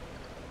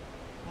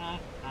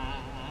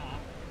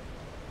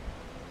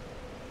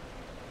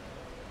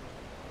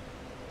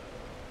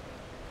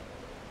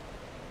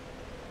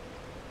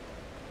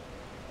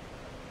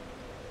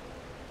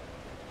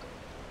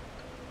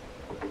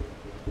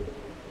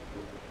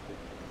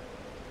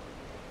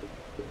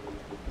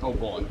 Oh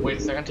boy, wait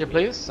a second here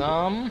please.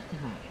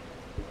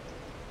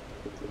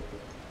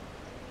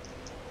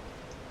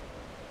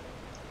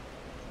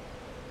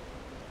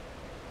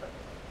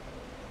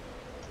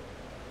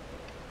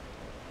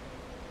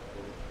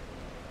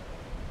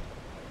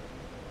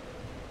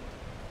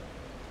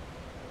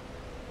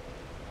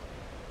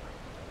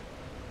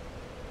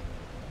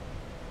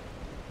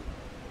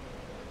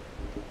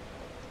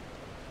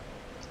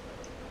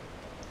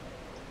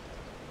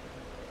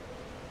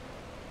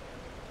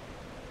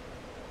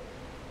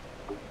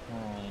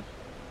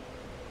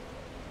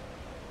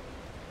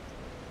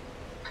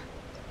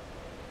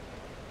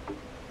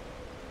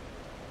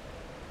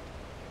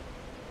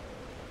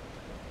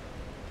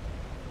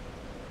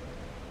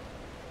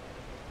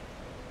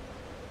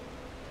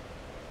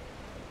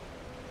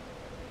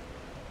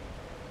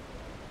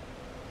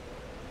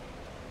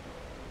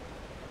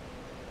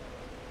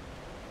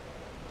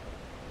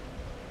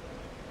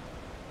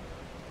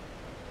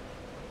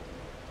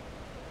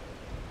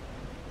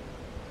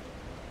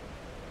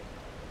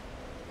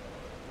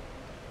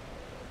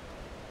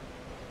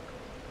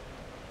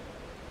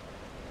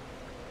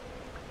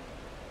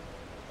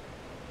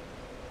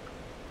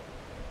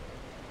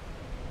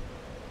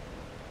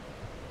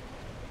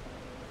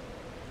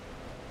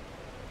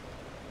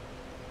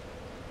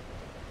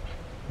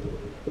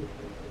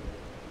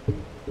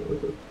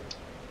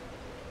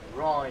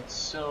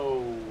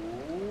 So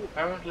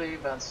apparently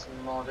that's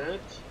not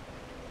it.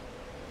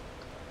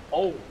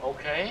 Oh,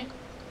 okay.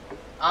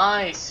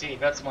 I see,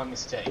 that's my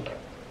mistake.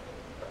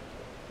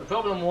 The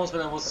problem was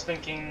that I was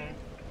thinking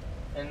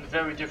in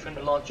very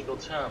different logical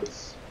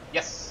terms.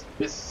 Yes,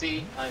 this,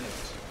 see, I knew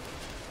it.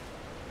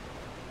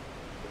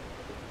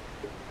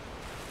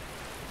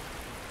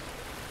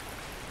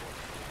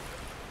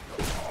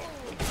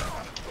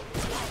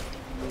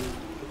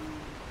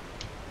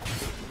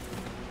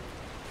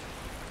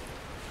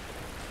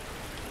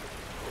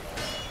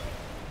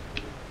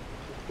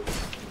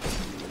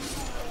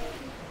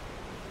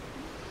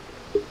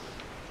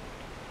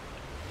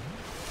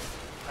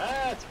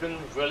 It's been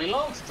really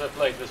long since I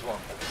played this one.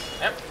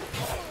 Yep.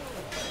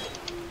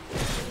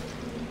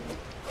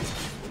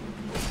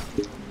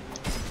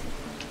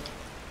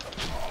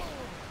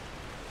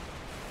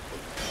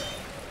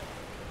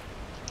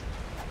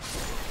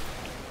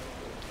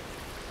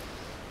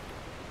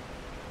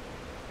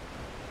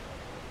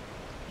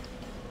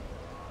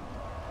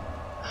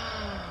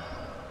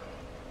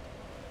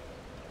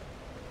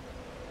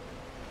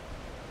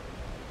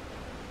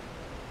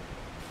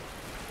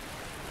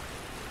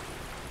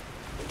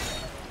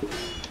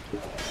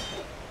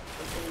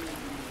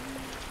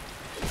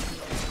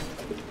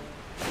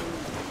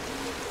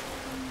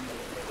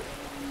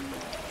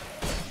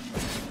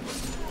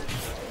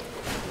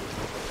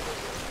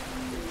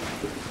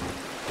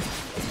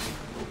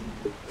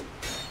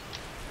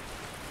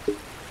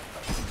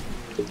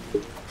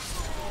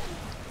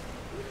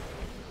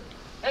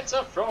 It's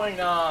a throwing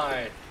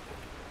knife!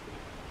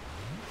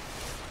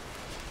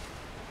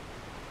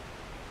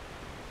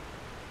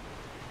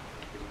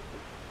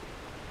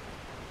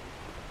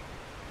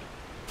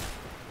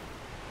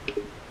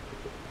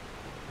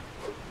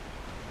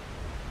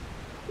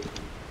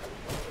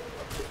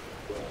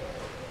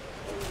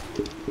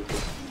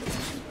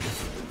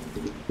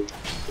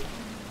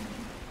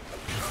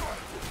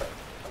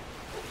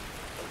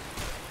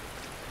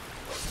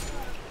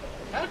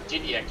 How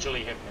did he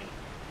actually hit me?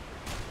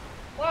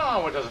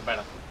 Wow, it doesn't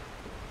matter.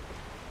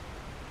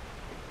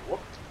 Whoop.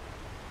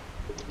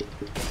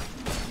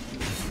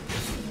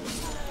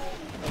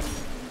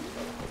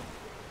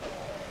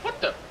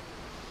 What the?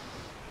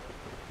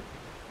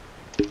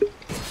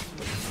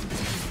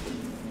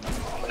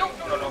 No,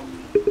 no, no, no.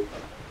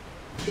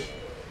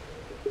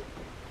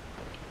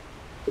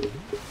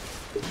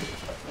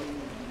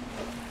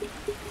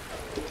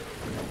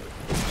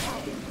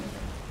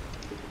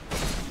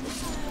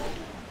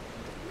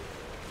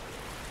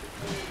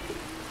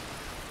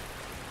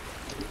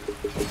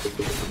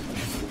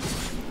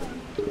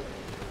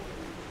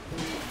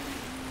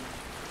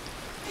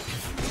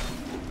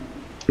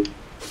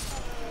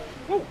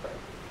 Woo.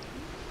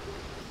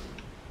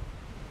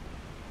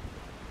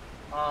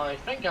 I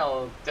think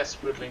I'll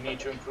desperately need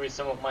to increase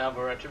some of my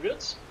other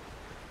attributes.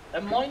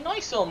 And my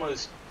knight's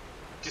almost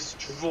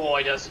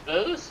destroyed, I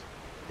suppose.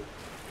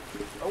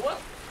 Oh well.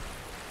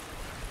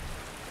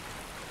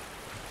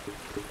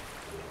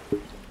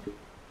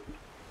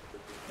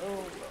 Oh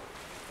well.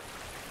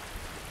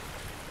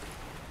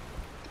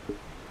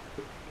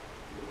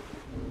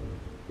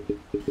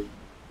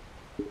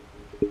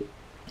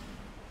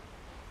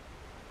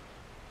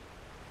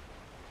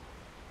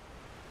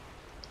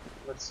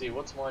 Let's see,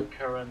 what's my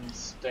current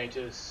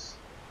status?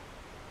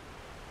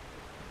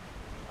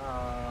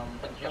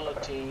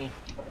 Agility.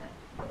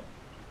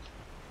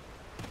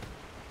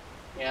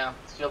 Yeah,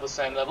 still the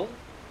same level.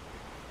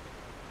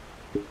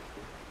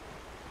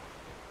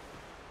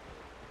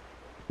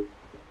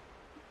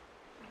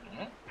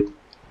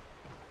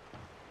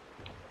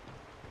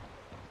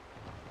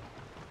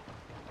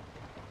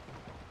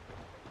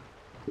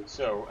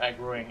 So,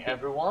 aggroing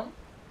everyone.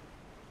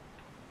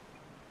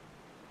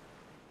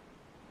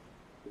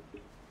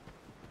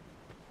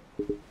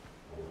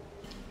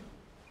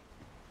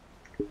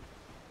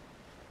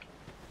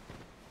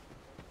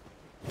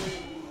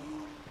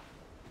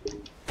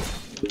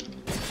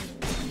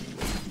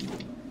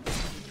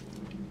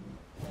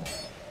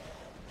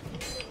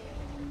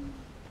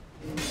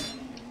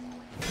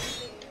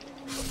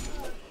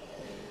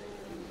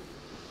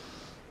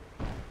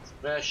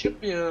 There should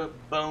be a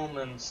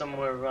bowman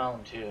somewhere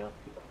around here.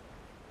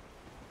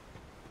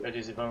 That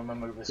is, if I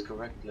remember this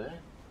correctly.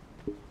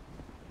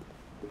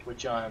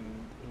 Which I'm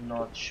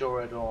not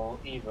sure at all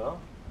either.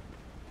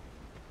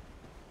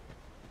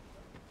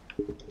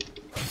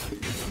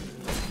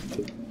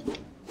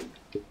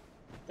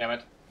 Damn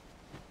it.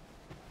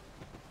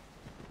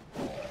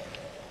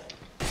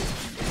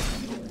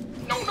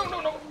 No, no,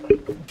 no, no!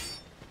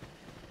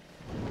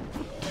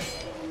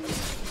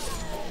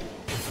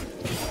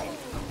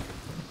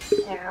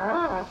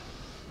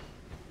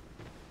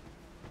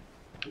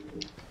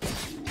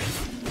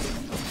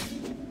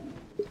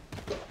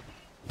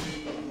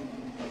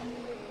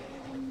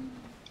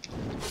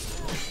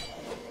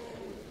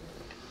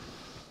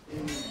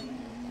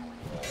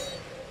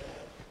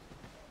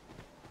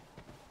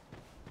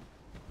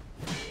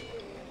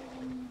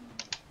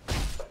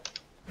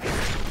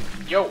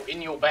 Yo,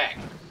 in your bag.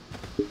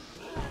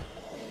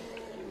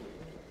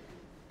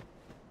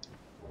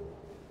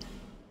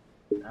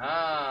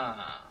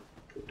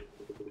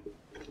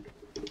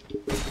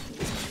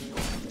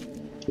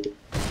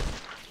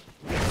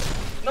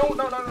 No,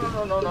 no, no,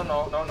 no, no, no, no,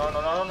 no, no, no,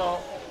 no, no, no.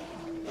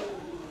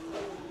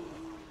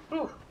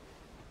 Whew.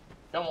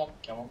 Come on,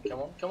 come on, come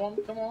on, come on,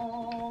 come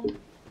on.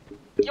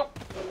 Yo.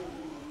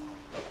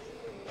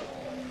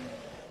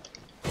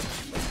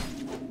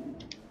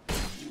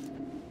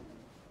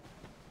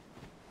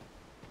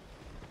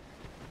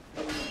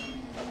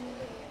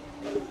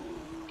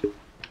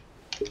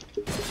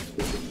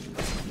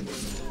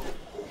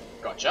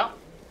 Gotcha.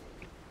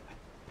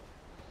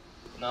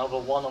 Now the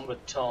one on the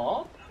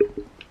top.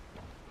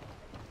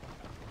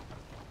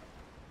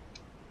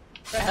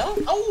 The hell?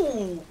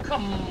 Oh,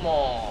 come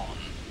on.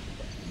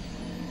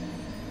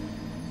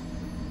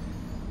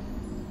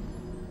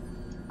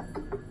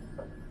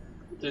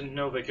 Didn't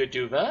know they could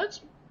do that.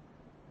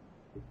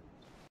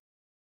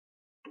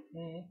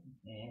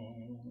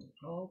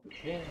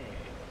 Okay.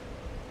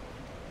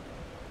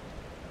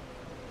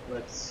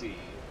 Let's see.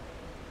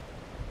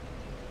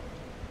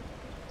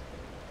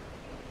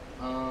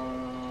 I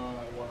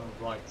want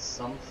to write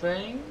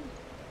something,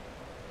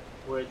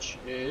 which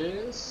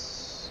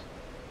is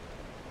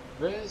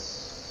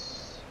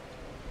this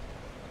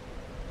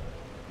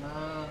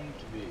and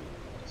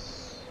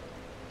this.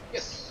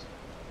 Yes.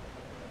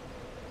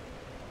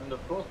 And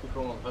of course,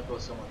 because that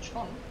was so much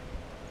fun,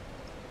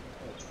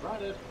 let's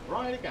write it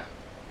right again.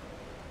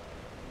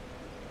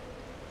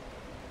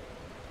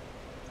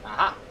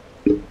 Aha!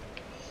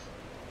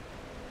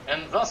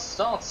 And thus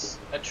starts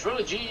a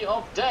trilogy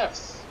of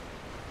deaths.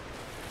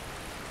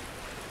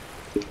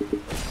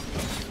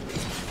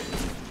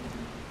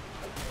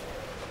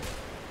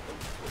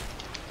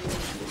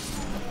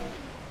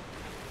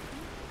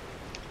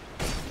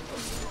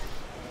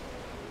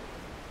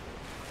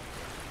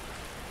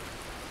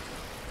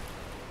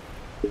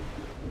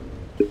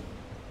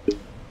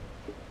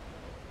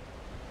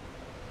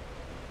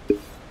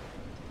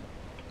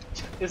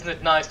 Isn't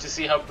it nice to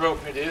see how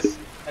broken it is,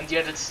 and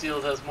yet it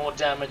still does more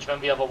damage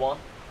than the other one?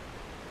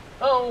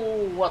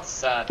 Oh, what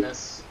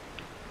sadness.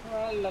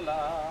 La la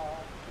la.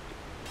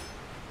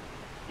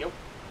 Yo.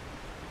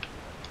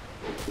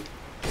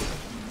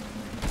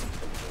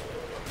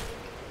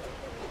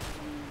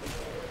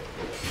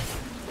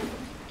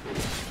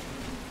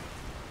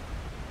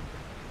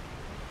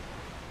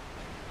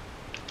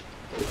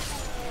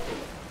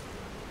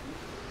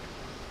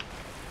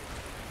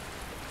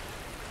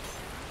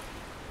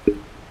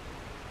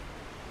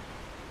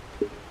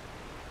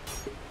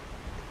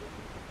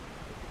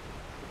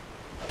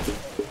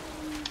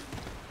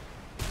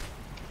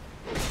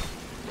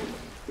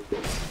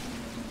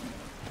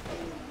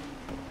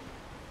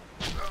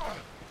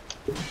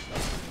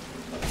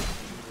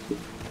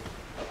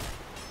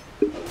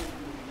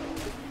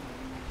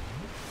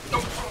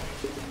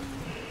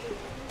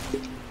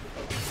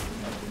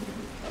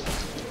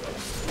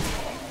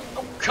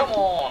 Come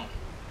on!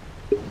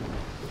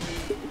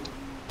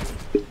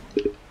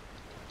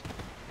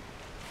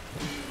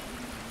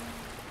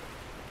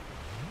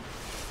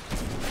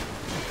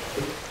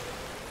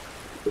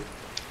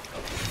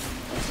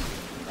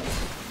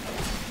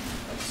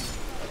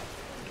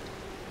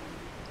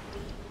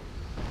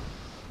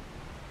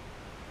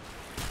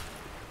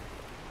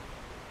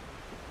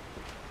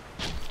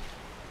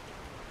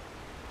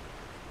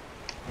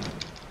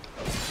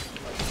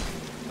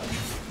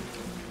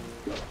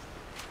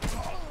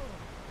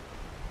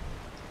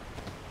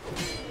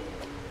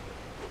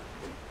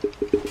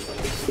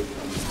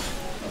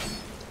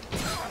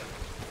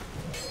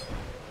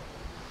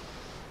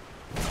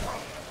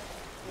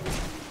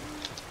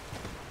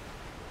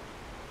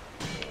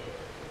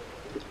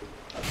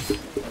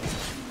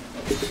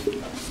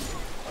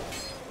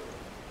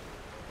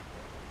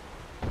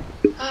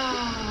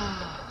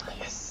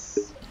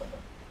 Yes.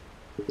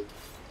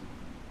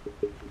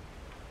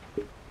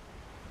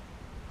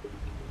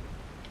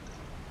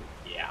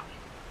 Yeah.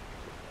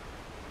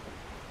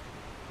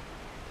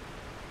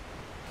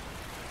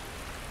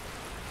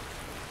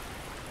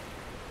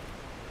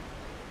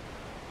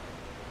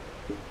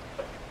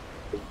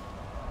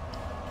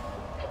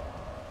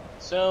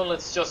 So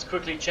let's just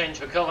quickly change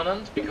the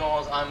covenant,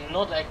 because I'm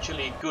not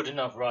actually good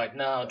enough right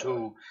now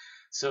to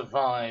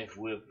survive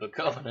with the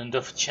covenant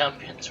of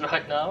champions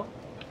right now.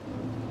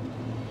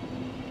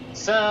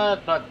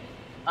 Sad, but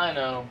I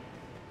know.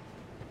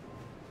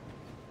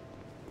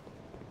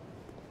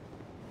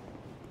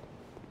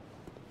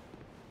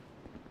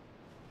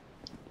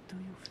 Do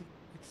you think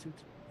it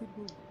suits? It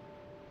will.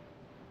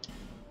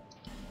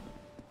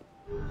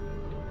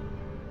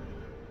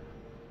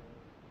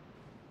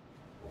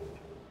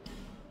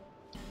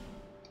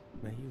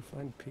 May you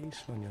find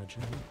peace on your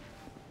journey.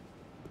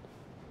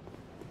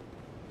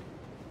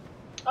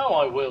 Oh,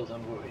 I will,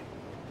 don't worry.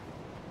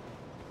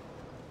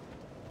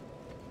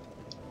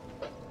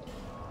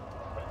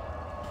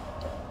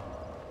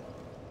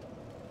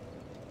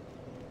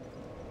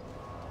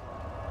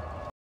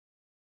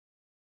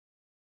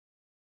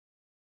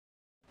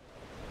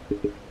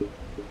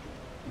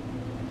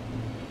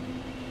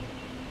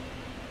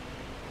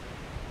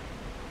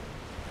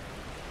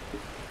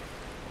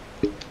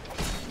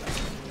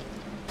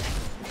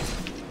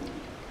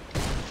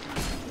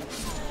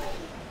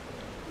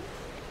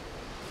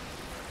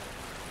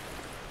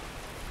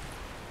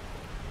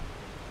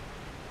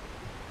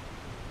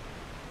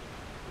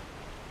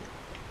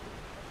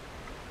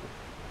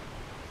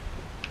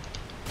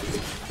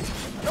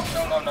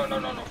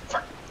 no.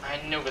 Fuck.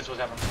 I knew this was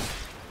happening.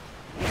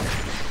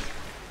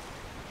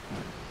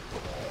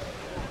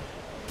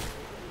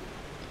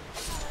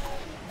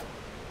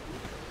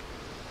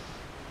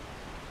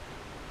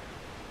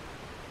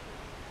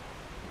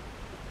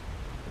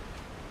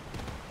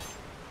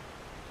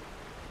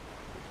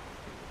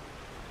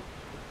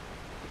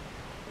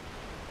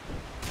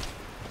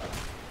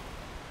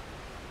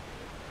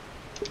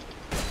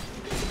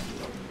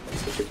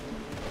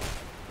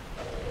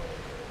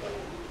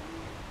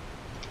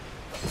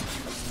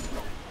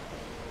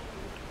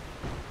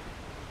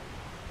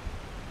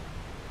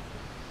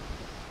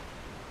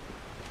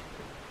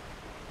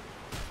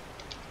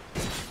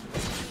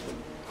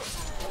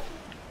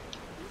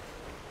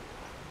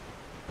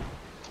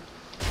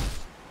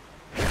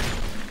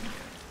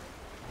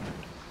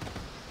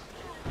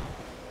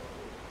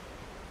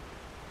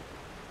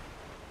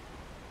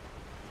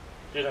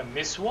 Did I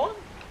miss one?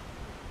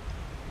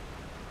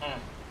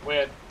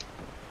 Weird.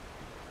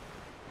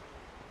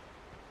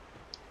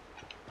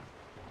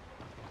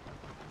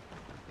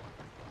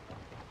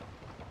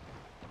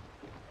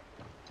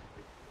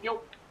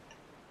 Yo.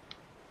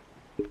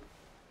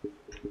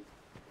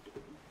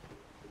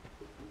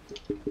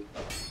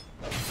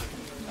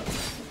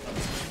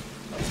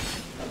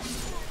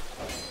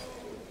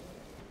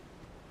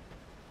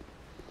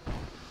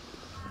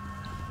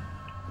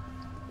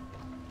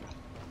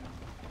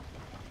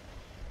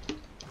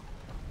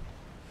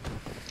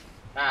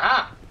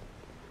 Aha!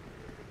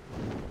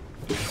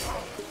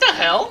 What the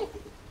hell?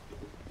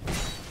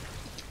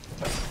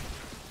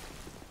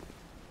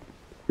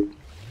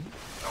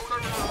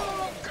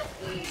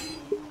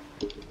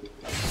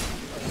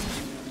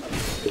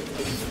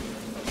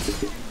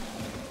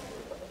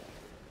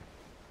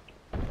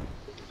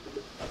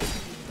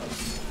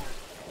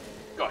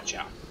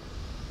 Gotcha.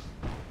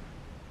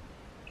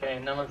 Okay,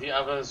 none of the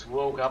others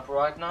woke up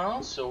right now,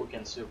 so we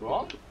can still go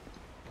on.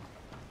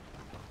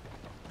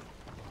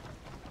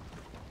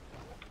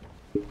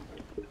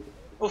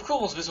 Of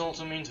course, this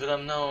also means that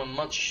I'm now in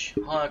much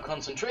higher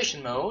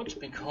concentration mode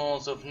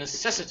because of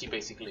necessity,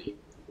 basically.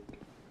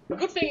 The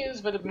good thing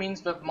is that it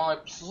means that my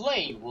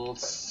play will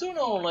sooner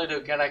or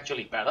later get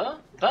actually better.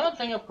 The bad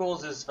thing, of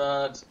course, is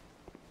that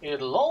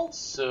it'll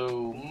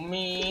also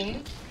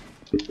mean...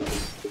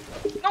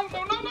 No!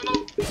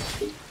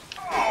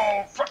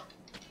 Oh, fuck!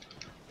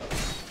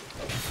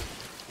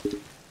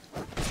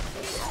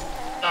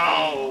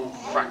 Oh,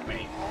 fuck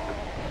me.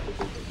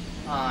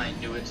 I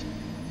knew it.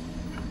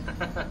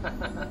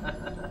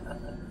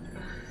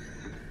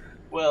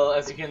 Well,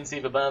 as you can see,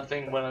 the bad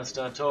thing when I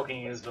start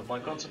talking is that my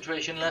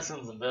concentration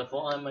lessens, and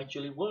therefore I'm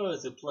actually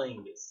worse at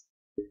playing this.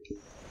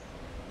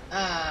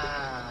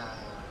 As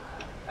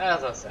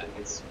I said,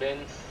 it's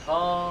been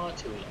far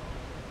too long.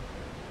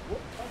 Whoop,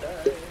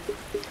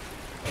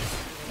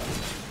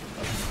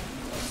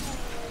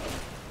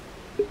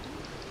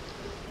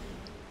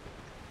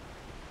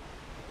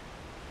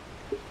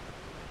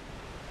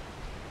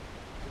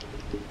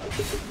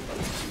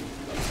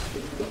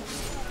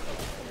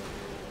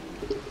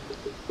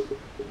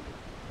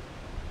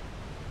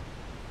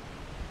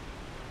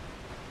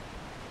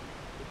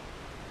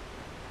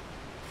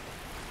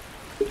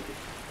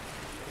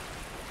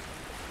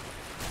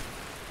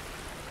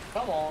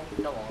 Come on.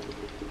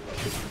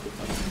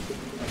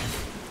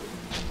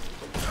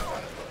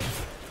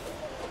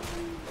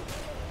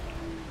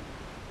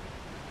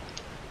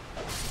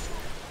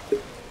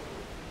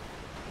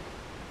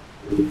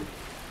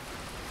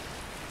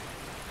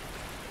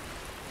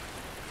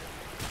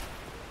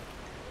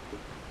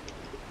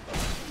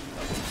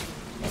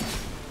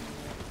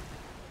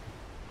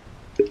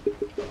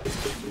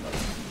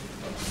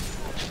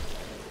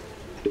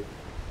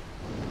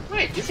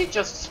 Wait, is he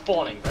just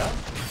spawning there?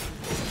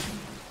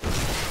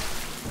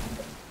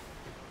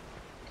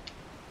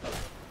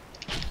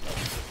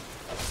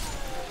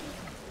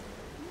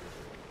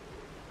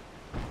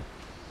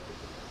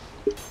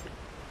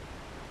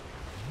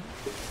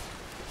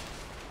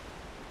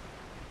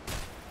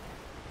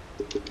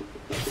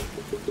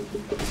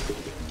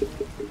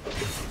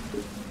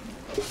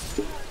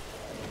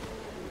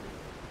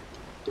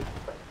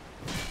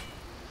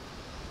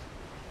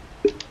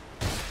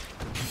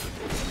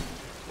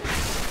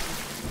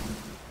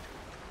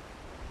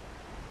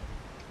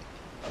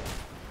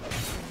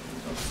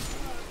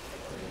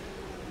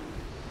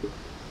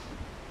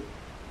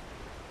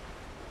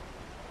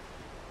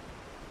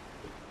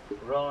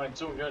 Right,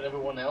 so we got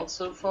everyone else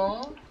so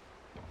far.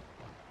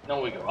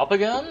 Now we go up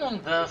again,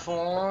 and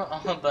therefore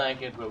I'm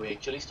back at where we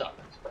actually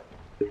started.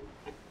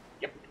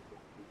 Yep.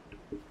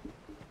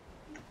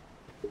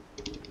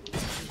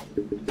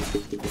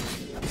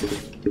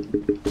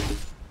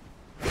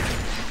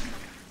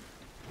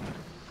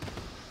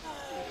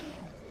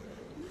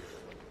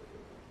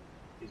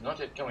 He's not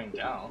yet coming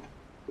down.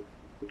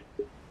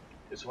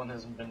 This one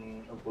hasn't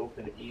been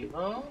awoken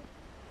either.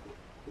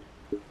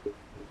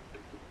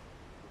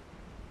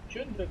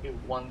 Shouldn't there be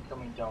one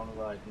coming down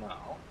right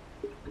now?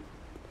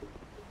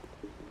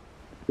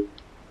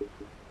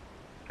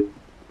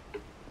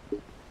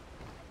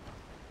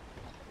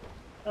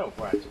 Oh,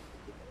 right.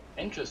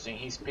 Interesting,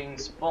 he's being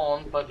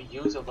spawned by the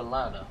use of the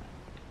ladder.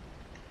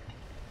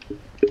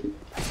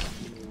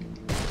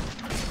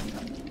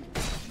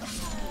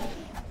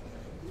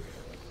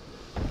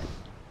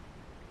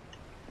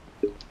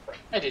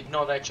 I did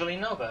not actually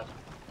know that.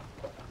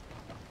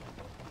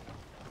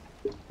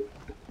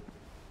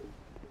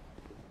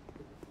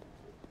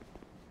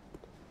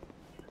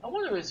 I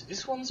wonder, is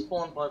this one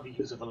spawned by the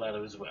use of a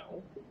ladder as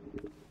well?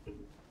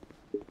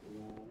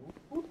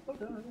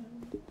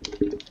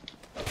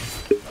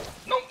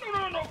 No, no,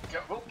 no, no,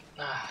 careful.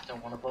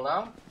 Don't want to pull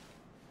out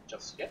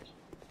just yet.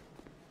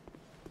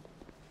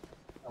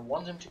 I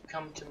want him to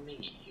come to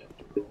me.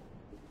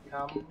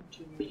 Come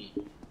to me.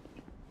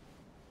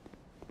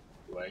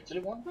 Do I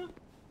actually want that?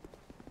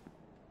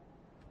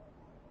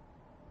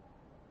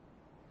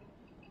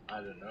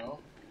 I don't know.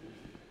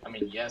 I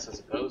mean, yes, I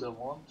suppose I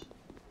want.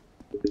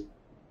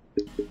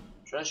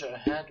 Treasure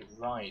ahead,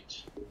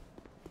 right.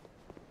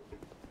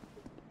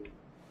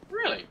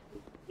 Really?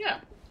 Yeah.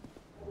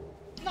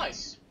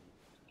 Nice.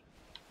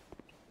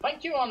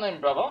 Thank you,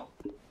 unnamed brother.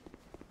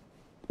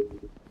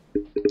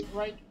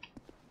 Right.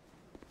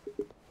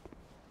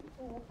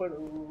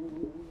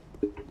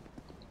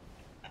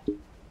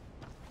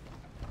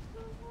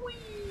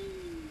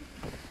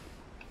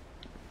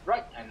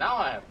 Right, and now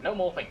I have no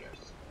more fingers.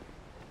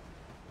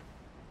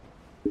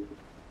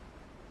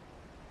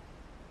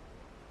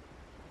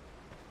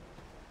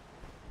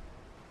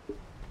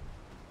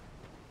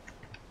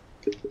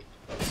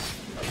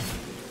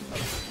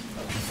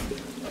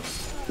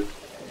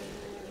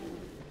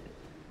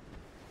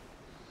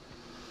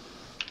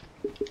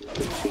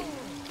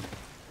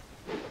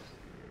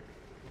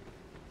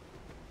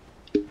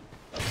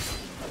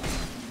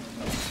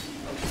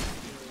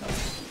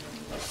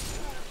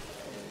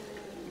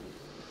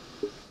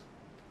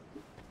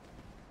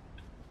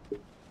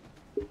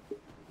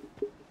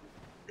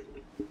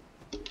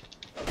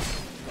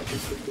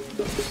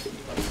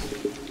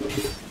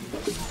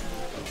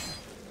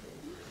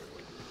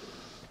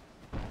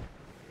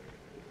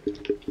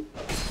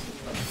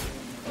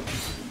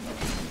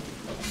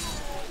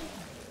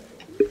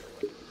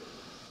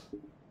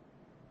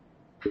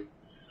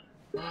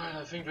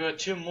 I think there are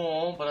two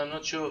more, but I'm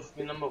not sure if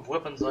the number of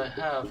weapons I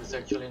have is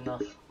actually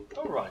enough.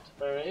 Alright,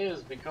 there it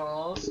is,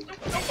 because... No,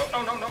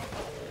 no, no, no, no!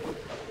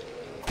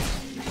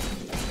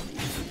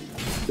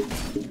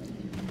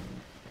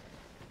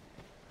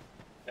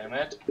 Damn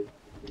it.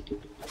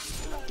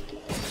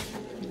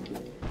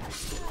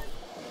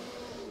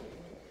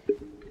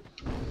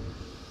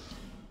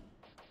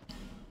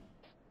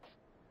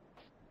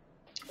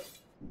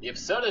 The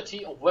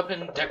absurdity of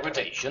weapon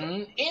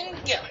degradation in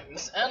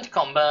games and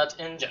combat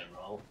in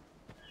general,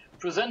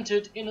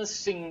 presented in a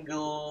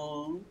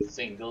single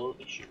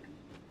issue.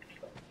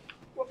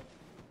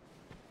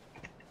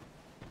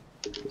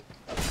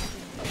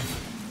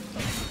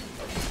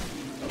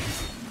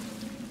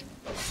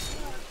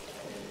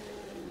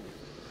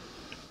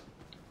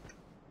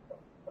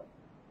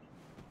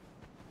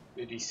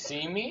 Did he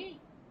see me?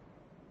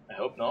 I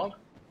hope not.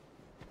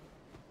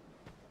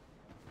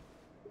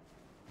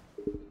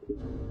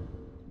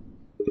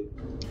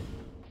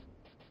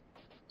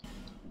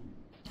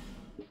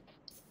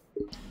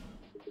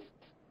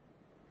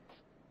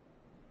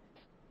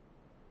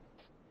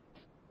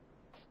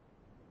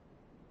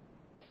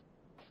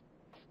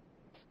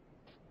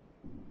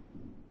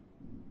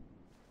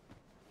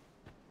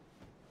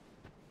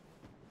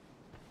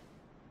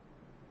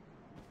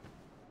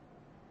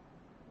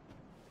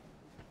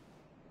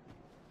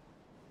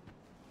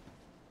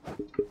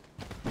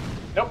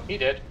 Nope, he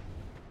did.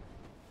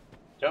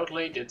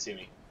 Totally did see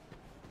me.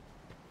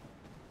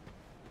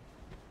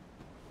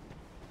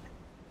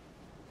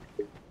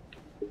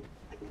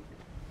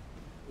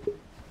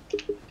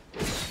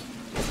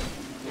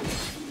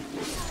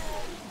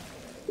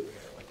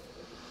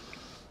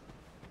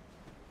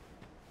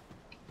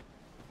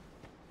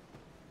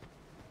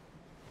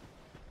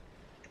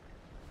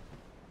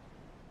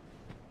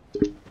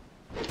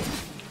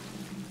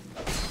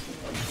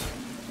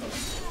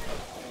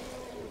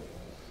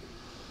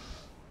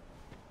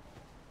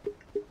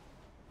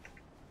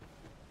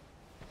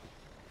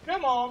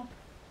 Come on.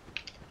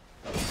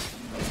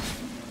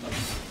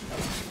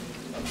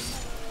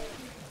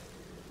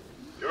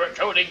 Your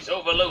encoding's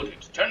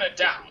overloaded. Turn it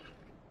down.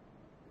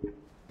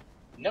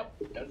 Nope,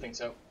 don't think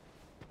so.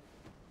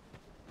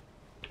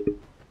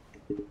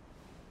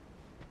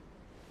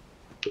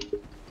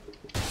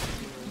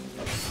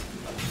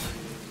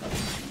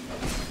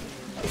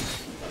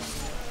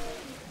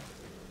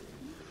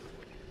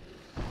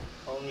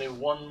 Only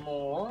one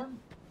more.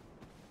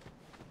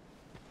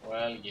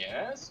 Well,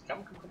 yes.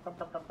 Come.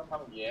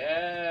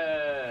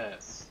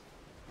 Yes.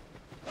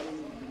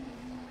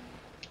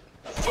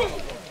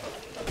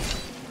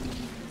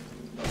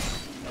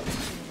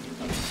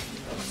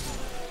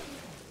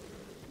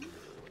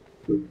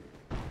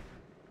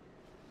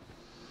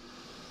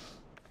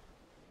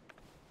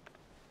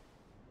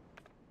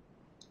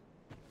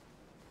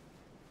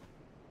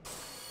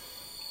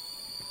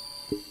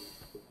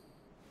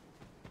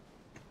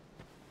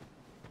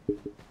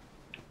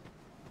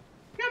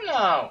 Come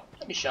now.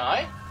 Don't be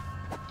shy.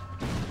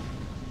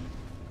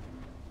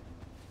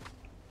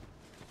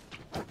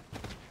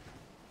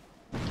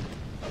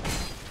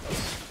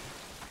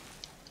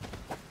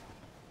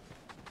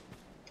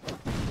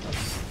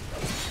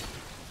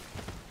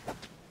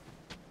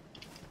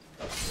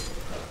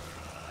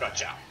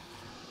 Gotcha.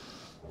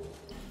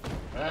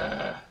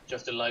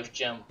 Just a life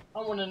gem. I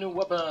want a new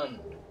weapon.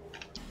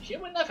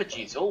 Human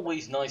effigy is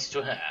always nice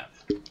to have.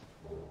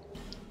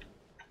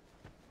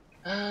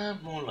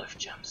 More life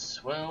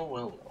gems.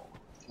 Well.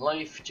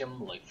 Life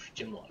gem.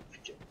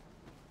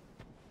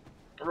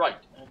 Right,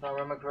 if I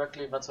remember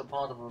correctly, that's a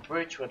part of a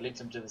bridge that leads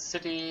into the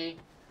city.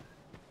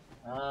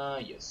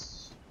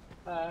 Yes.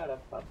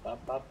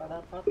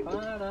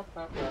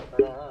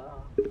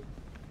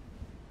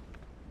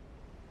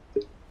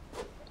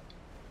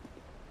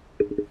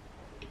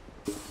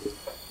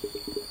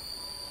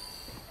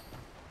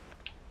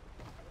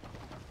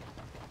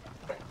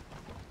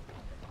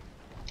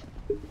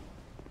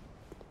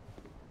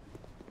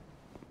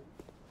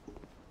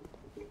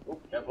 Oh,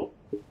 careful.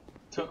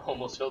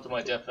 Almost fell to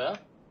my death there.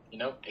 You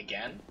know,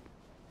 again.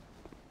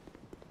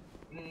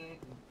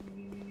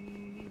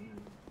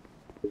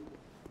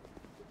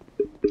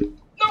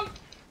 No!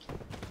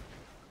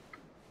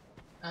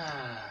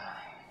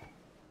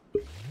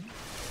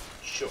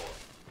 Sure.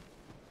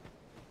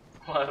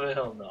 Why the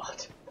hell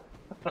not?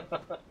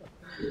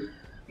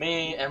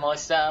 Me and my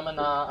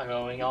stamina are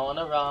going on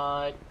a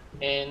ride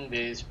in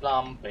this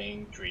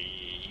plumping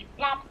tree.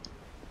 Plump!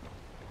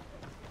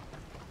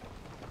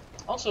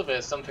 Also,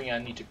 there's something I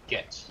need to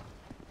get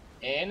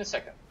in a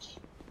second.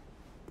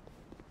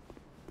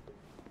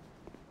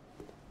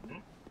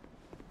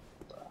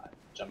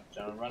 Jump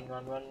down, run.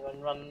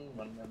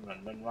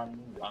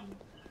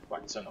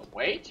 Right, so now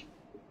wait,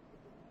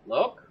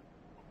 look,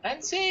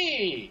 and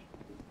see!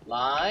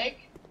 Like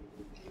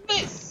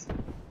this!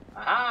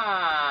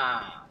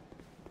 Aha!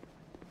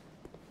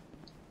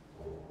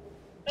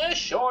 A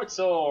short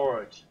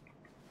sword!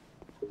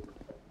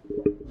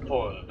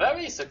 For a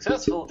very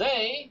successful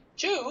day,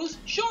 choose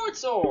short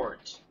sword!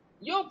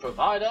 Your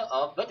provider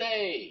of the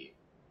day!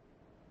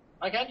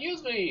 I can't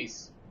use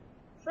these!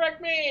 Frack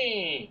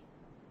me!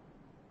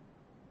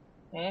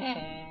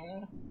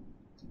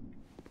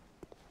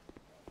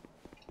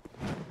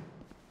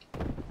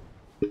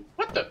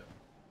 What the?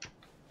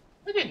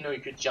 I didn't know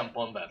you could jump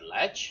on that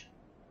ledge.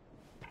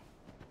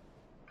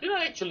 Did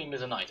I actually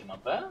miss an item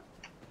up there?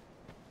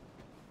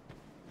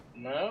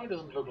 No, it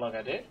doesn't look like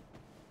I did.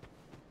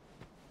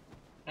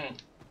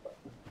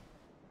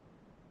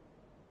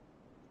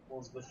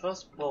 Was the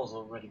first boss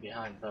already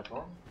behind that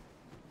one?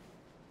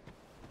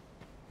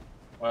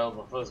 Well,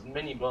 the first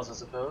mini-boss, I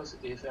suppose,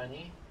 if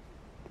any.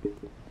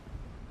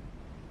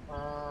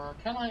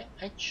 Can I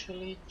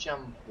actually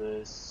jump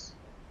this?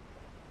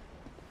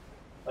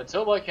 Let's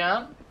hope I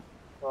can,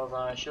 because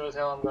I sure as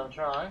hell I'm gonna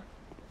try.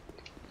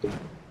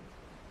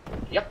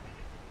 Yep,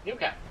 you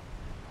can.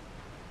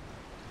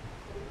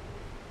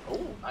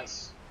 Oh,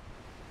 nice.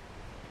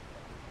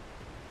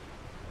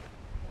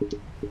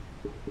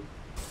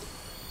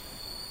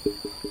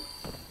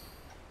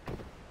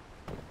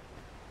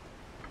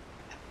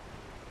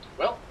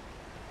 Well,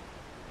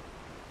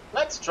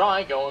 let's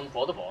try going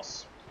for the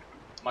boss.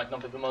 Might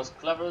not be the most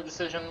clever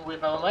decision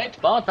we've ever made,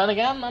 but then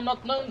again, I'm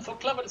not known for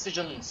clever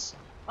decisions.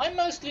 I'm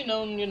mostly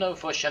known, you know,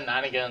 for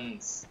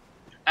shenanigans.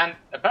 And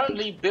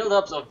apparently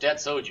build-ups of dead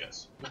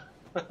soldiers.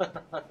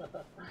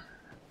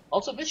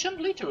 Also, this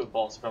shouldn't lead to a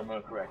boss, if I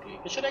remember correctly.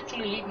 It should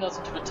actually lead us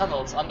into the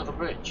tunnels under the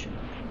bridge.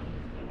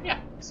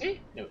 Yeah,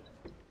 see? Knew it.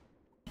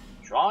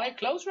 Try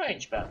close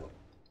range battle.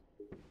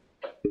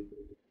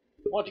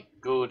 What a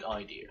good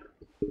idea.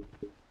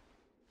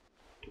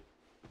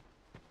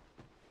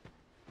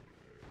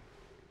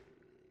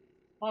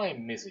 I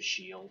miss a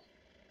shield.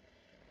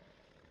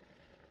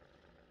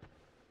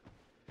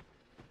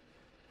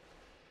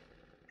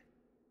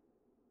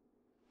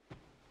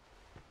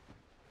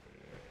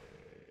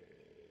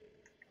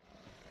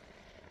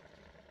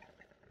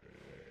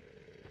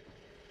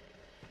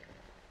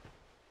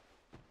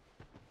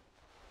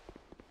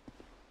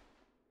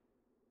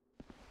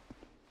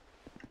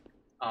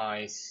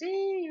 I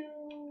see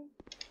you.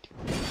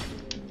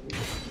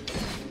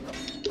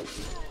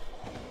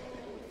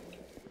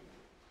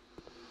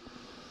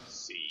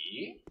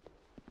 See?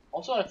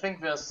 Also, I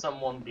think there's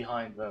someone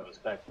behind those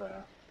back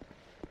there.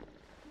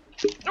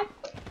 Nope.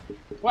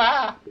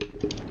 Wah!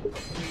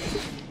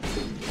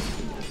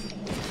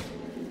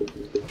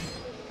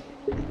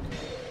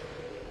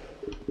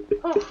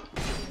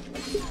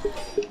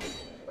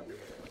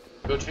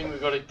 Good thing we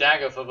got a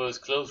dagger for those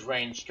close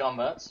range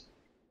combats.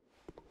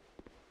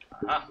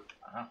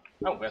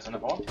 Oh, there's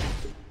another one.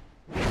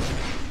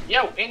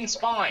 Yo, in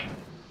spine!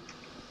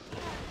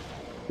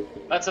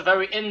 That's a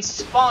very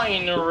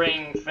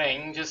inspiring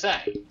thing to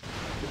say.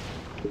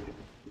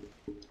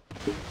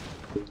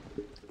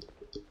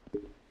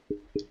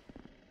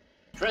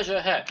 Treasure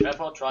ahead,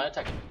 therefore try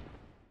attacking.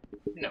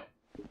 No.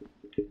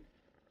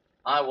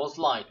 I was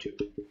lied to.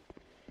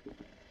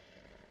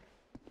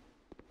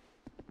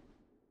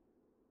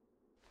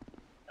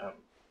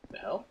 The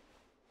hell?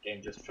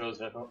 just froze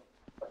that up.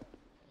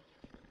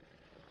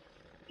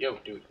 Yo,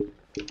 dude.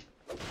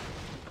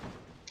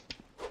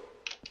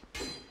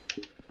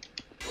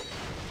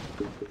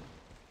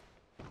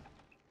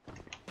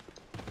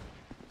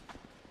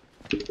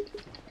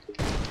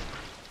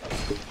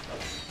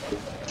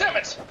 Damn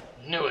it!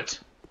 Knew it.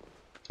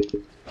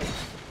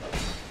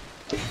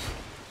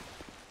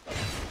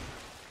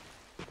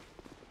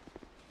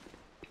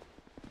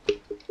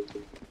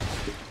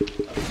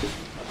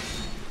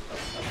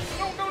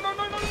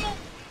 No.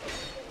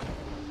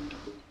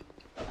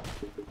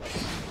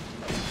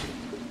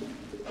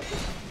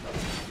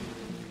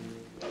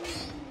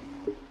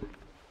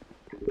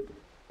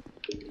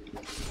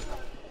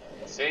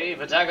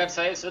 Save a dagger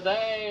saves the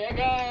day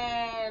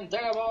again!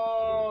 Dagger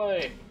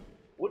boy!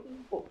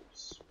 Wooden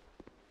bolts.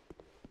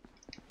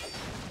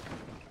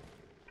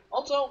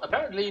 Also,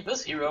 apparently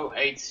this hero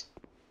hates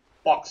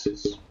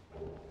boxes.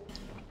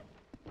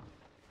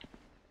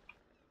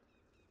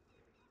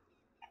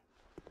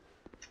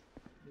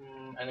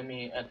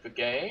 Enemy at the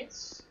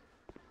gates.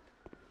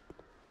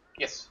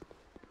 Yes.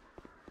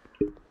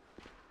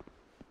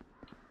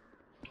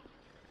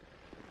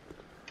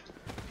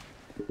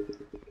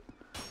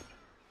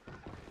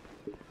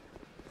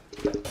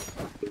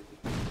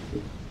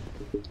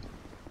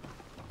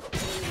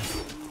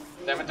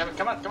 Damn it,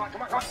 come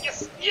on,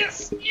 yes!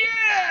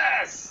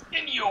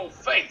 In your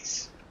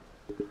face!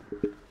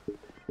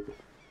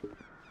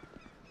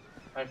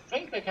 I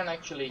think they can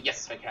actually,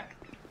 yes they can.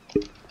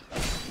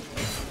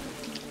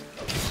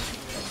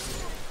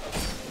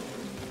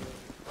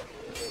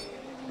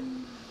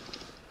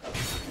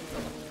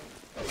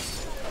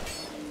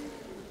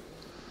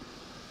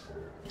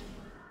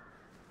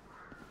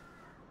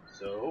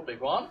 So, big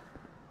one.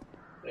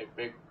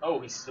 Big, oh,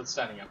 he's still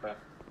standing up there.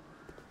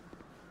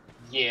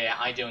 Yeah,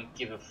 I don't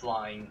give a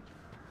flying.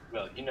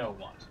 Well, you know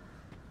what.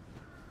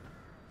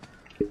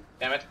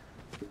 Damn it.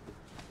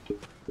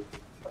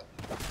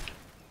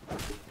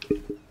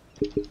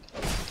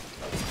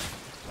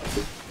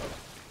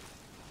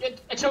 Yeah,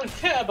 I don't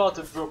care about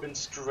the broken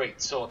straight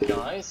sword,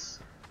 guys.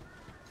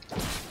 No.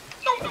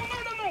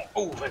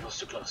 Oh, that was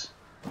too close.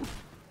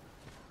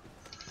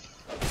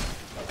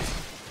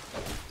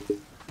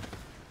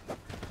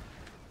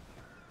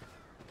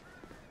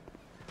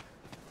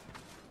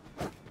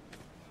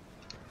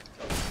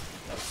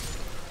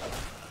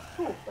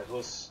 That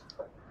was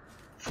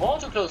far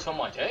too close for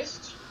my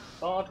taste,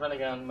 but then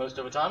again, most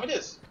of the time it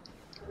is.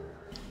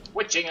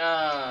 Witching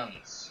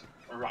hands!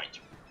 Right.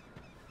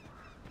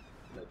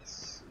 Let's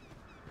see.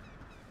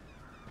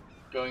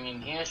 Going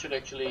in here should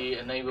actually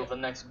enable the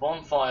next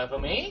bonfire for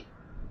me.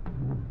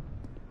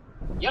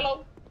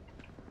 Yellow!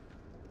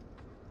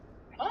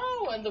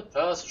 Oh, and the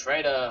first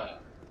trader!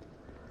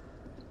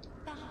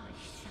 Buy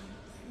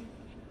something,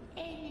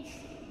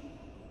 anything.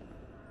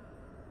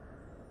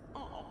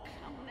 Oh,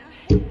 come now,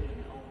 help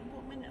an old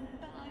woman and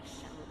buy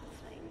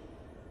something.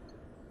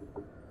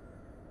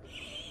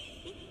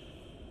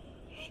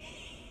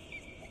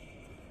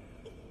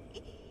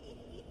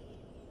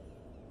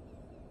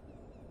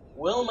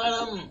 Well,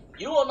 madam,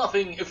 you are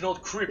nothing if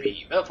not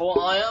creepy,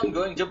 therefore I am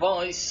going to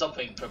buy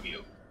something from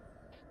you.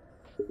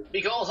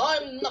 Because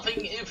I'm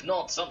nothing if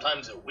not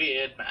sometimes a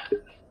weird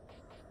man.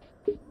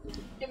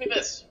 Give me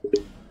this.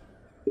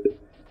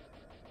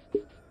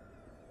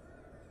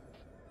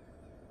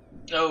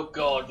 Oh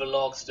god, the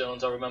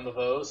logstones, I remember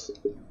those.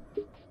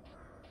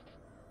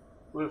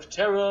 With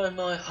terror in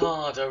my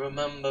heart, I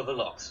remember the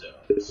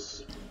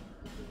logstones.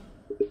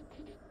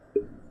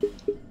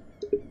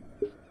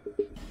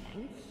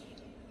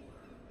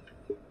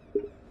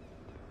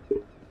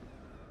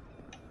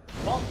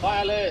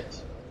 Bonfire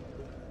lit!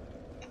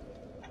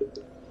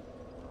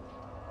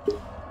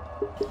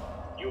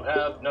 You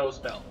have no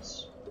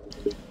spells.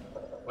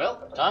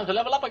 Well, time to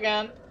level up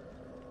again.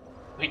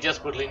 We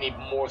desperately need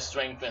more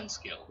strength and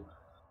skill.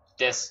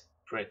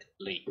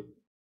 Desperately.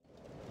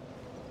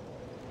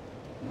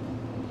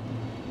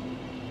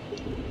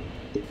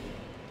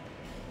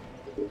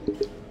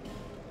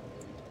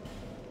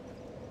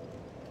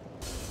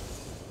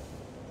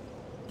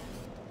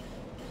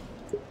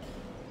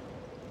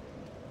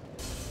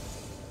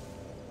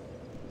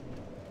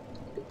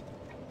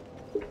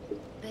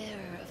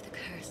 Bearer of the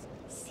curse,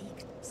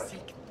 seek,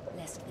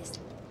 lest this...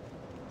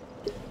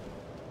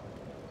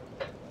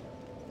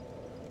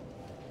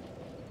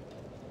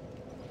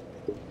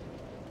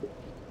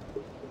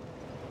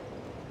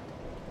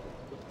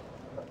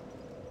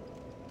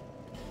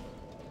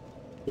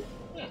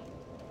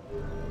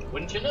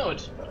 Wouldn't you know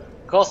it?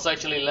 Costs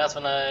actually less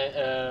than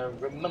I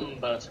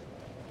remembered.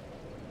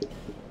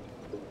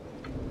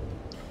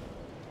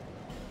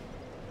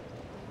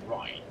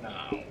 Right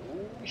now,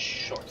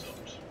 short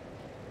sword.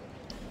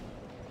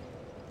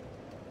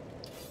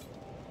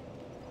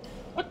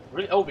 What?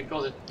 Really? Oh,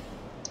 because it.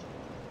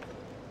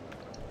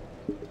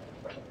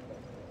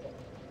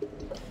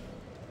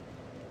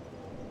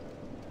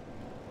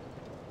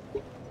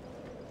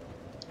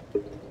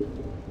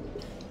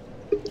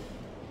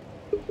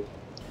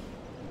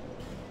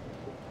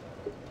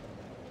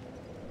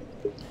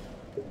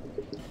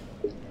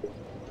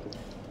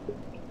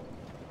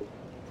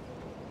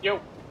 Yo!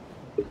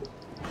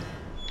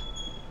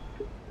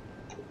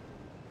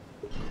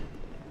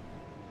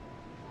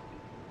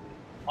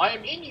 I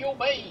am in your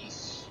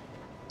base!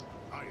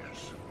 Ah,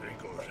 yes, very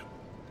good.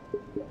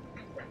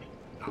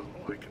 Now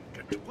I can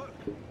get to work.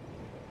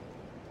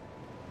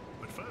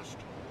 But first,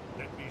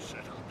 let me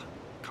set up.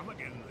 Come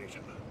again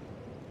later.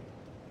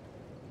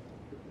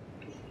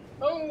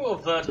 Oh,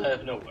 of that I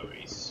have no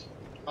worries.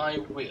 I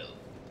will.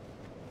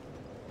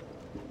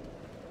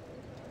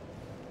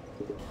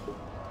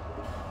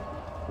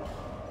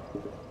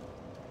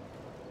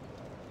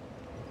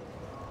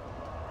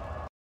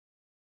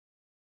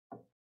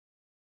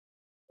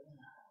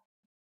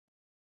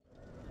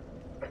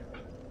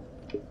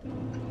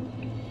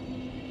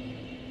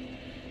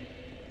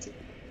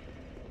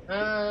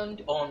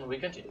 And on we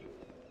continue.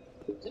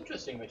 It's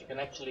interesting that you can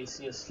actually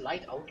see a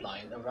slight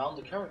outline around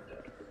the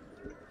character.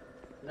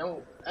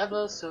 No,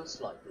 ever so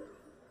slightly.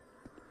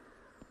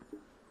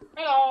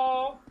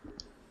 Hello!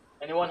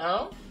 Anyone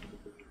home?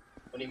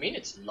 What do you mean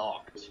it's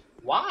locked?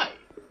 Why?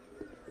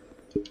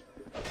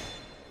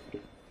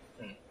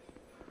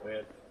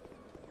 Weird.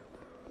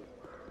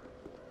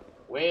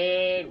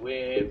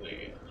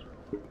 Weird.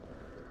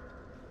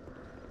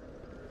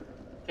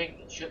 I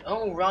think it should.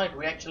 Oh, right,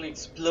 we actually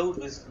explode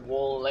this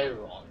wall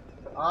later on.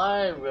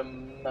 I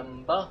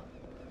remember.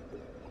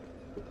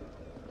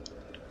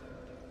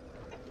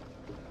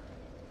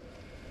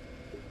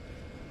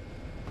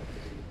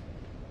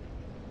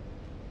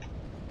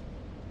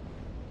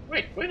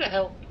 Wait, where the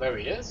hell? There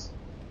he is.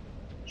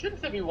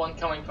 Shouldn't there be one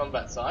coming from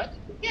that side?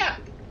 Yeah!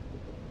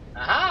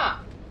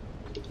 Aha!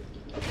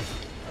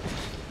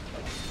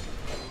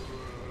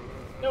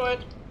 Knew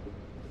it!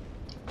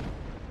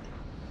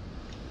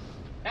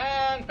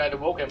 And better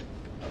woke him.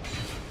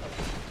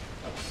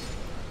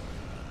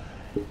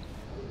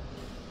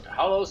 The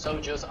Hollow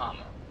Soldier's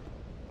armor.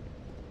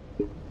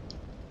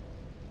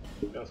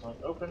 Does not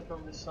open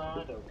from this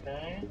side,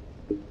 okay.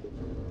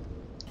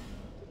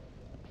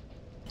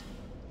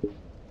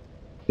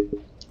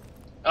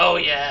 Oh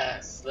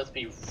yes! Let's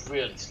be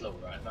really slow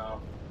right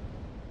now.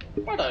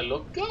 But I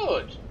look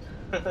good!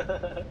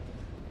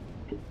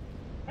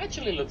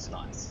 Actually looks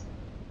nice.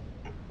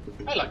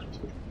 I like it.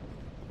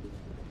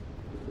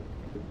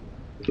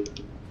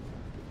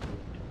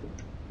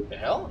 The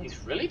hell? He's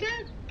really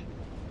dead?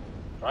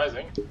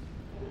 Surprising.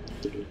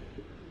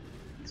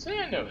 See,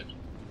 I knew it.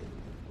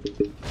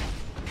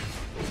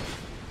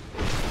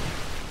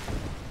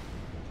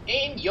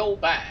 In your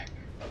bag.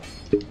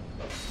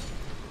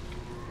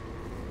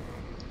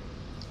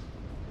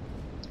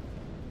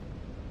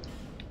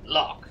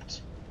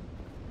 Locked.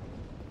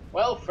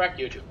 Well, frack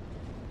you too.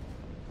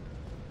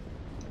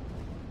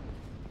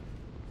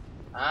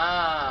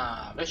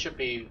 Ah, this should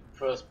be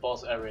first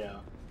boss area,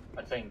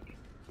 I think.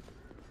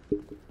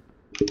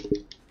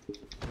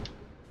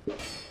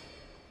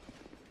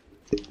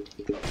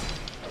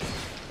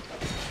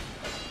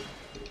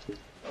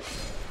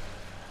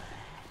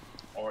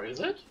 Or is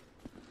it?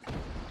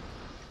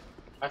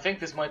 I think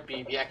this might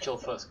be the actual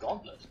first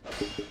gauntlet.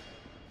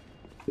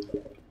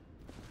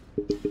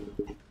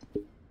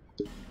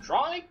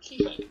 Try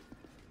key.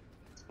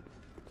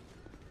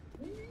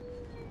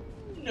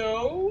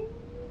 No.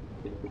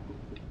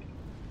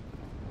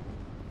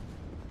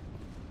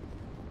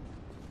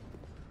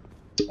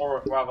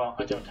 Or rather,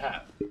 I don't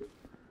have.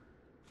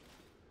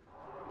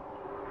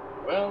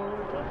 Well.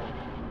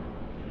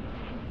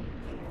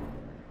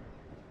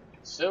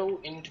 So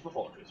into the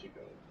fortress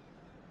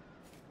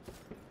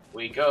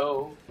we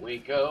go. We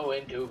go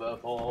into the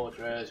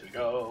fortress, we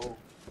go.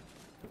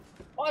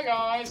 Bye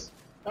guys,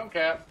 don't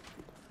care.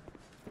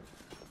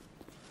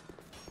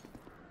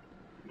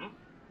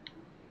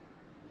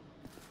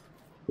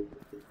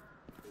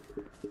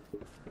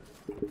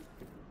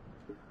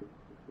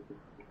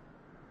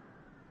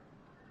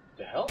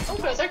 The hell? Oh,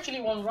 there's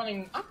actually one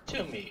running up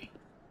to me.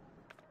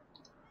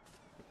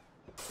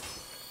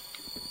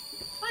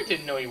 I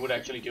didn't know he would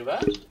actually do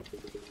that.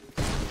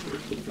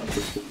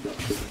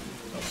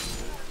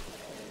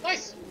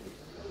 Nice!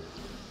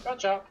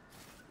 Gotcha!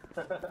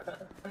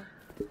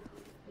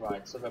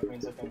 Right, so that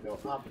means I can go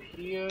up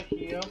here.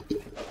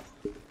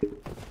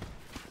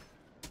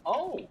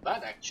 Oh,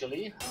 that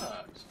actually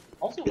hurt.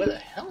 Also, where the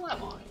hell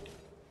am I?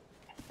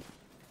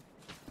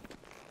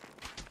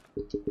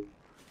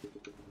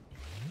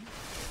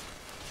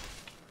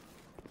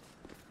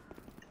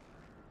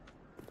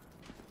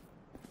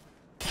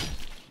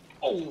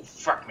 Oh,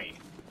 fuck me.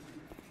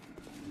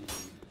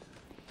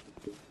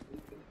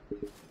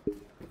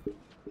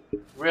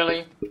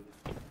 Really?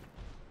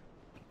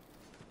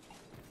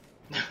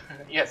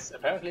 Yes,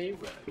 apparently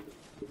really.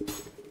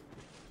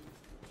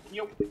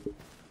 Yup.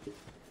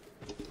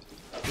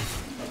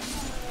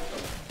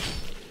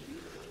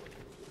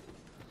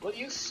 Will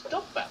you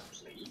stop that,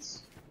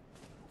 please?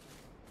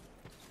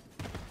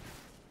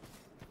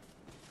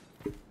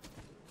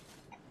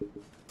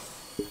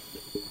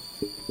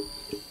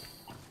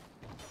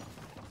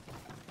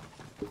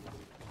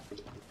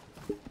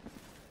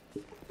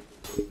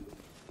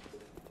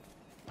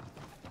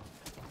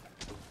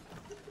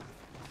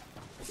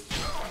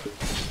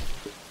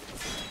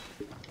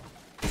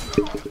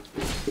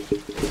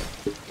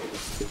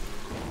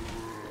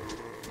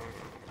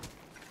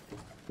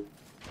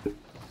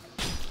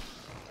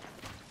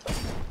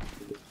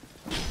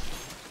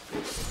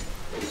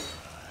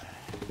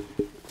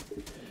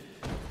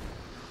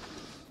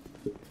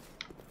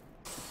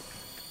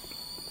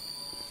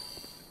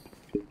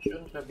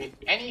 Shouldn't there be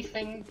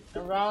anything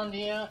around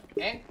here?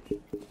 Eh?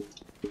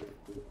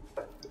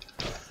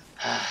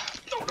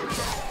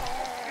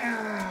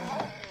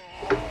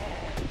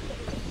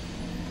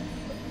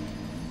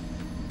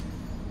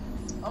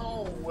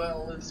 Oh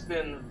well, it's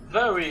been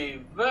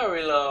very,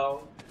 very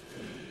long.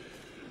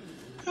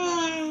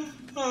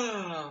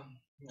 No.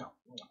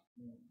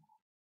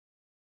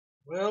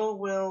 Well,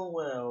 well,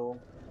 well.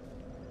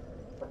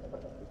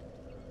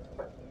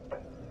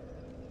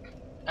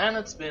 And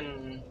it's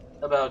been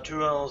about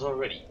 2 hours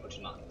already for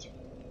tonight.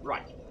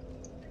 Right.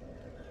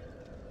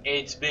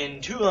 It's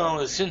been 2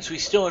 hours since we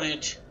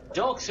started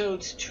Dark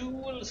Souls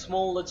 2, a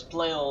small let's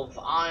play of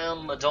I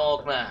Am a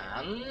Dark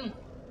Man.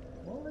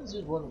 What is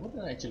it? What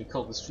did I actually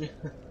call the stream?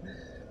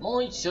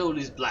 My soul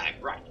is black,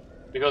 right.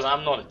 Because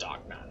I'm not a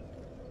dark man.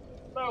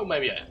 Oh,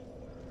 maybe I am.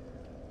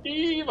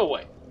 Either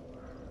way.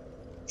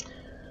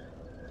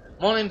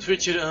 My name's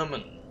Richard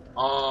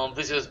Erman.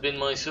 This has been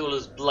My Soul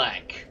is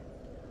Black.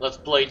 Let's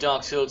play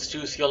Dark Souls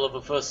 2 Skull of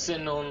the First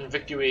Sin on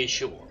Victory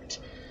Short.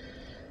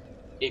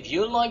 If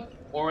you liked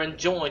or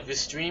enjoyed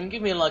this stream,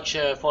 give me a like,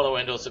 share, follow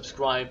and or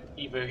subscribe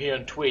either here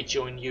on Twitch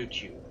or on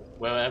YouTube,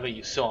 wherever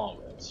you saw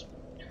it.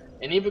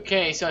 In either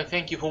case, I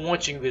thank you for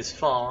watching this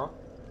far.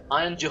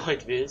 I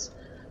enjoyed this,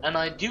 and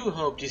I do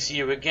hope to see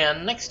you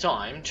again next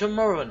time,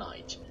 tomorrow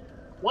night,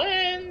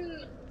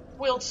 when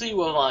we'll see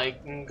whether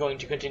I'm going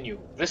to continue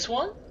this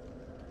one,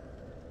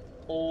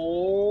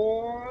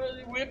 or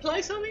we'll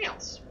play something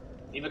else.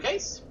 In either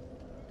case,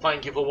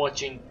 thank you for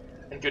watching,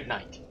 and good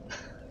night.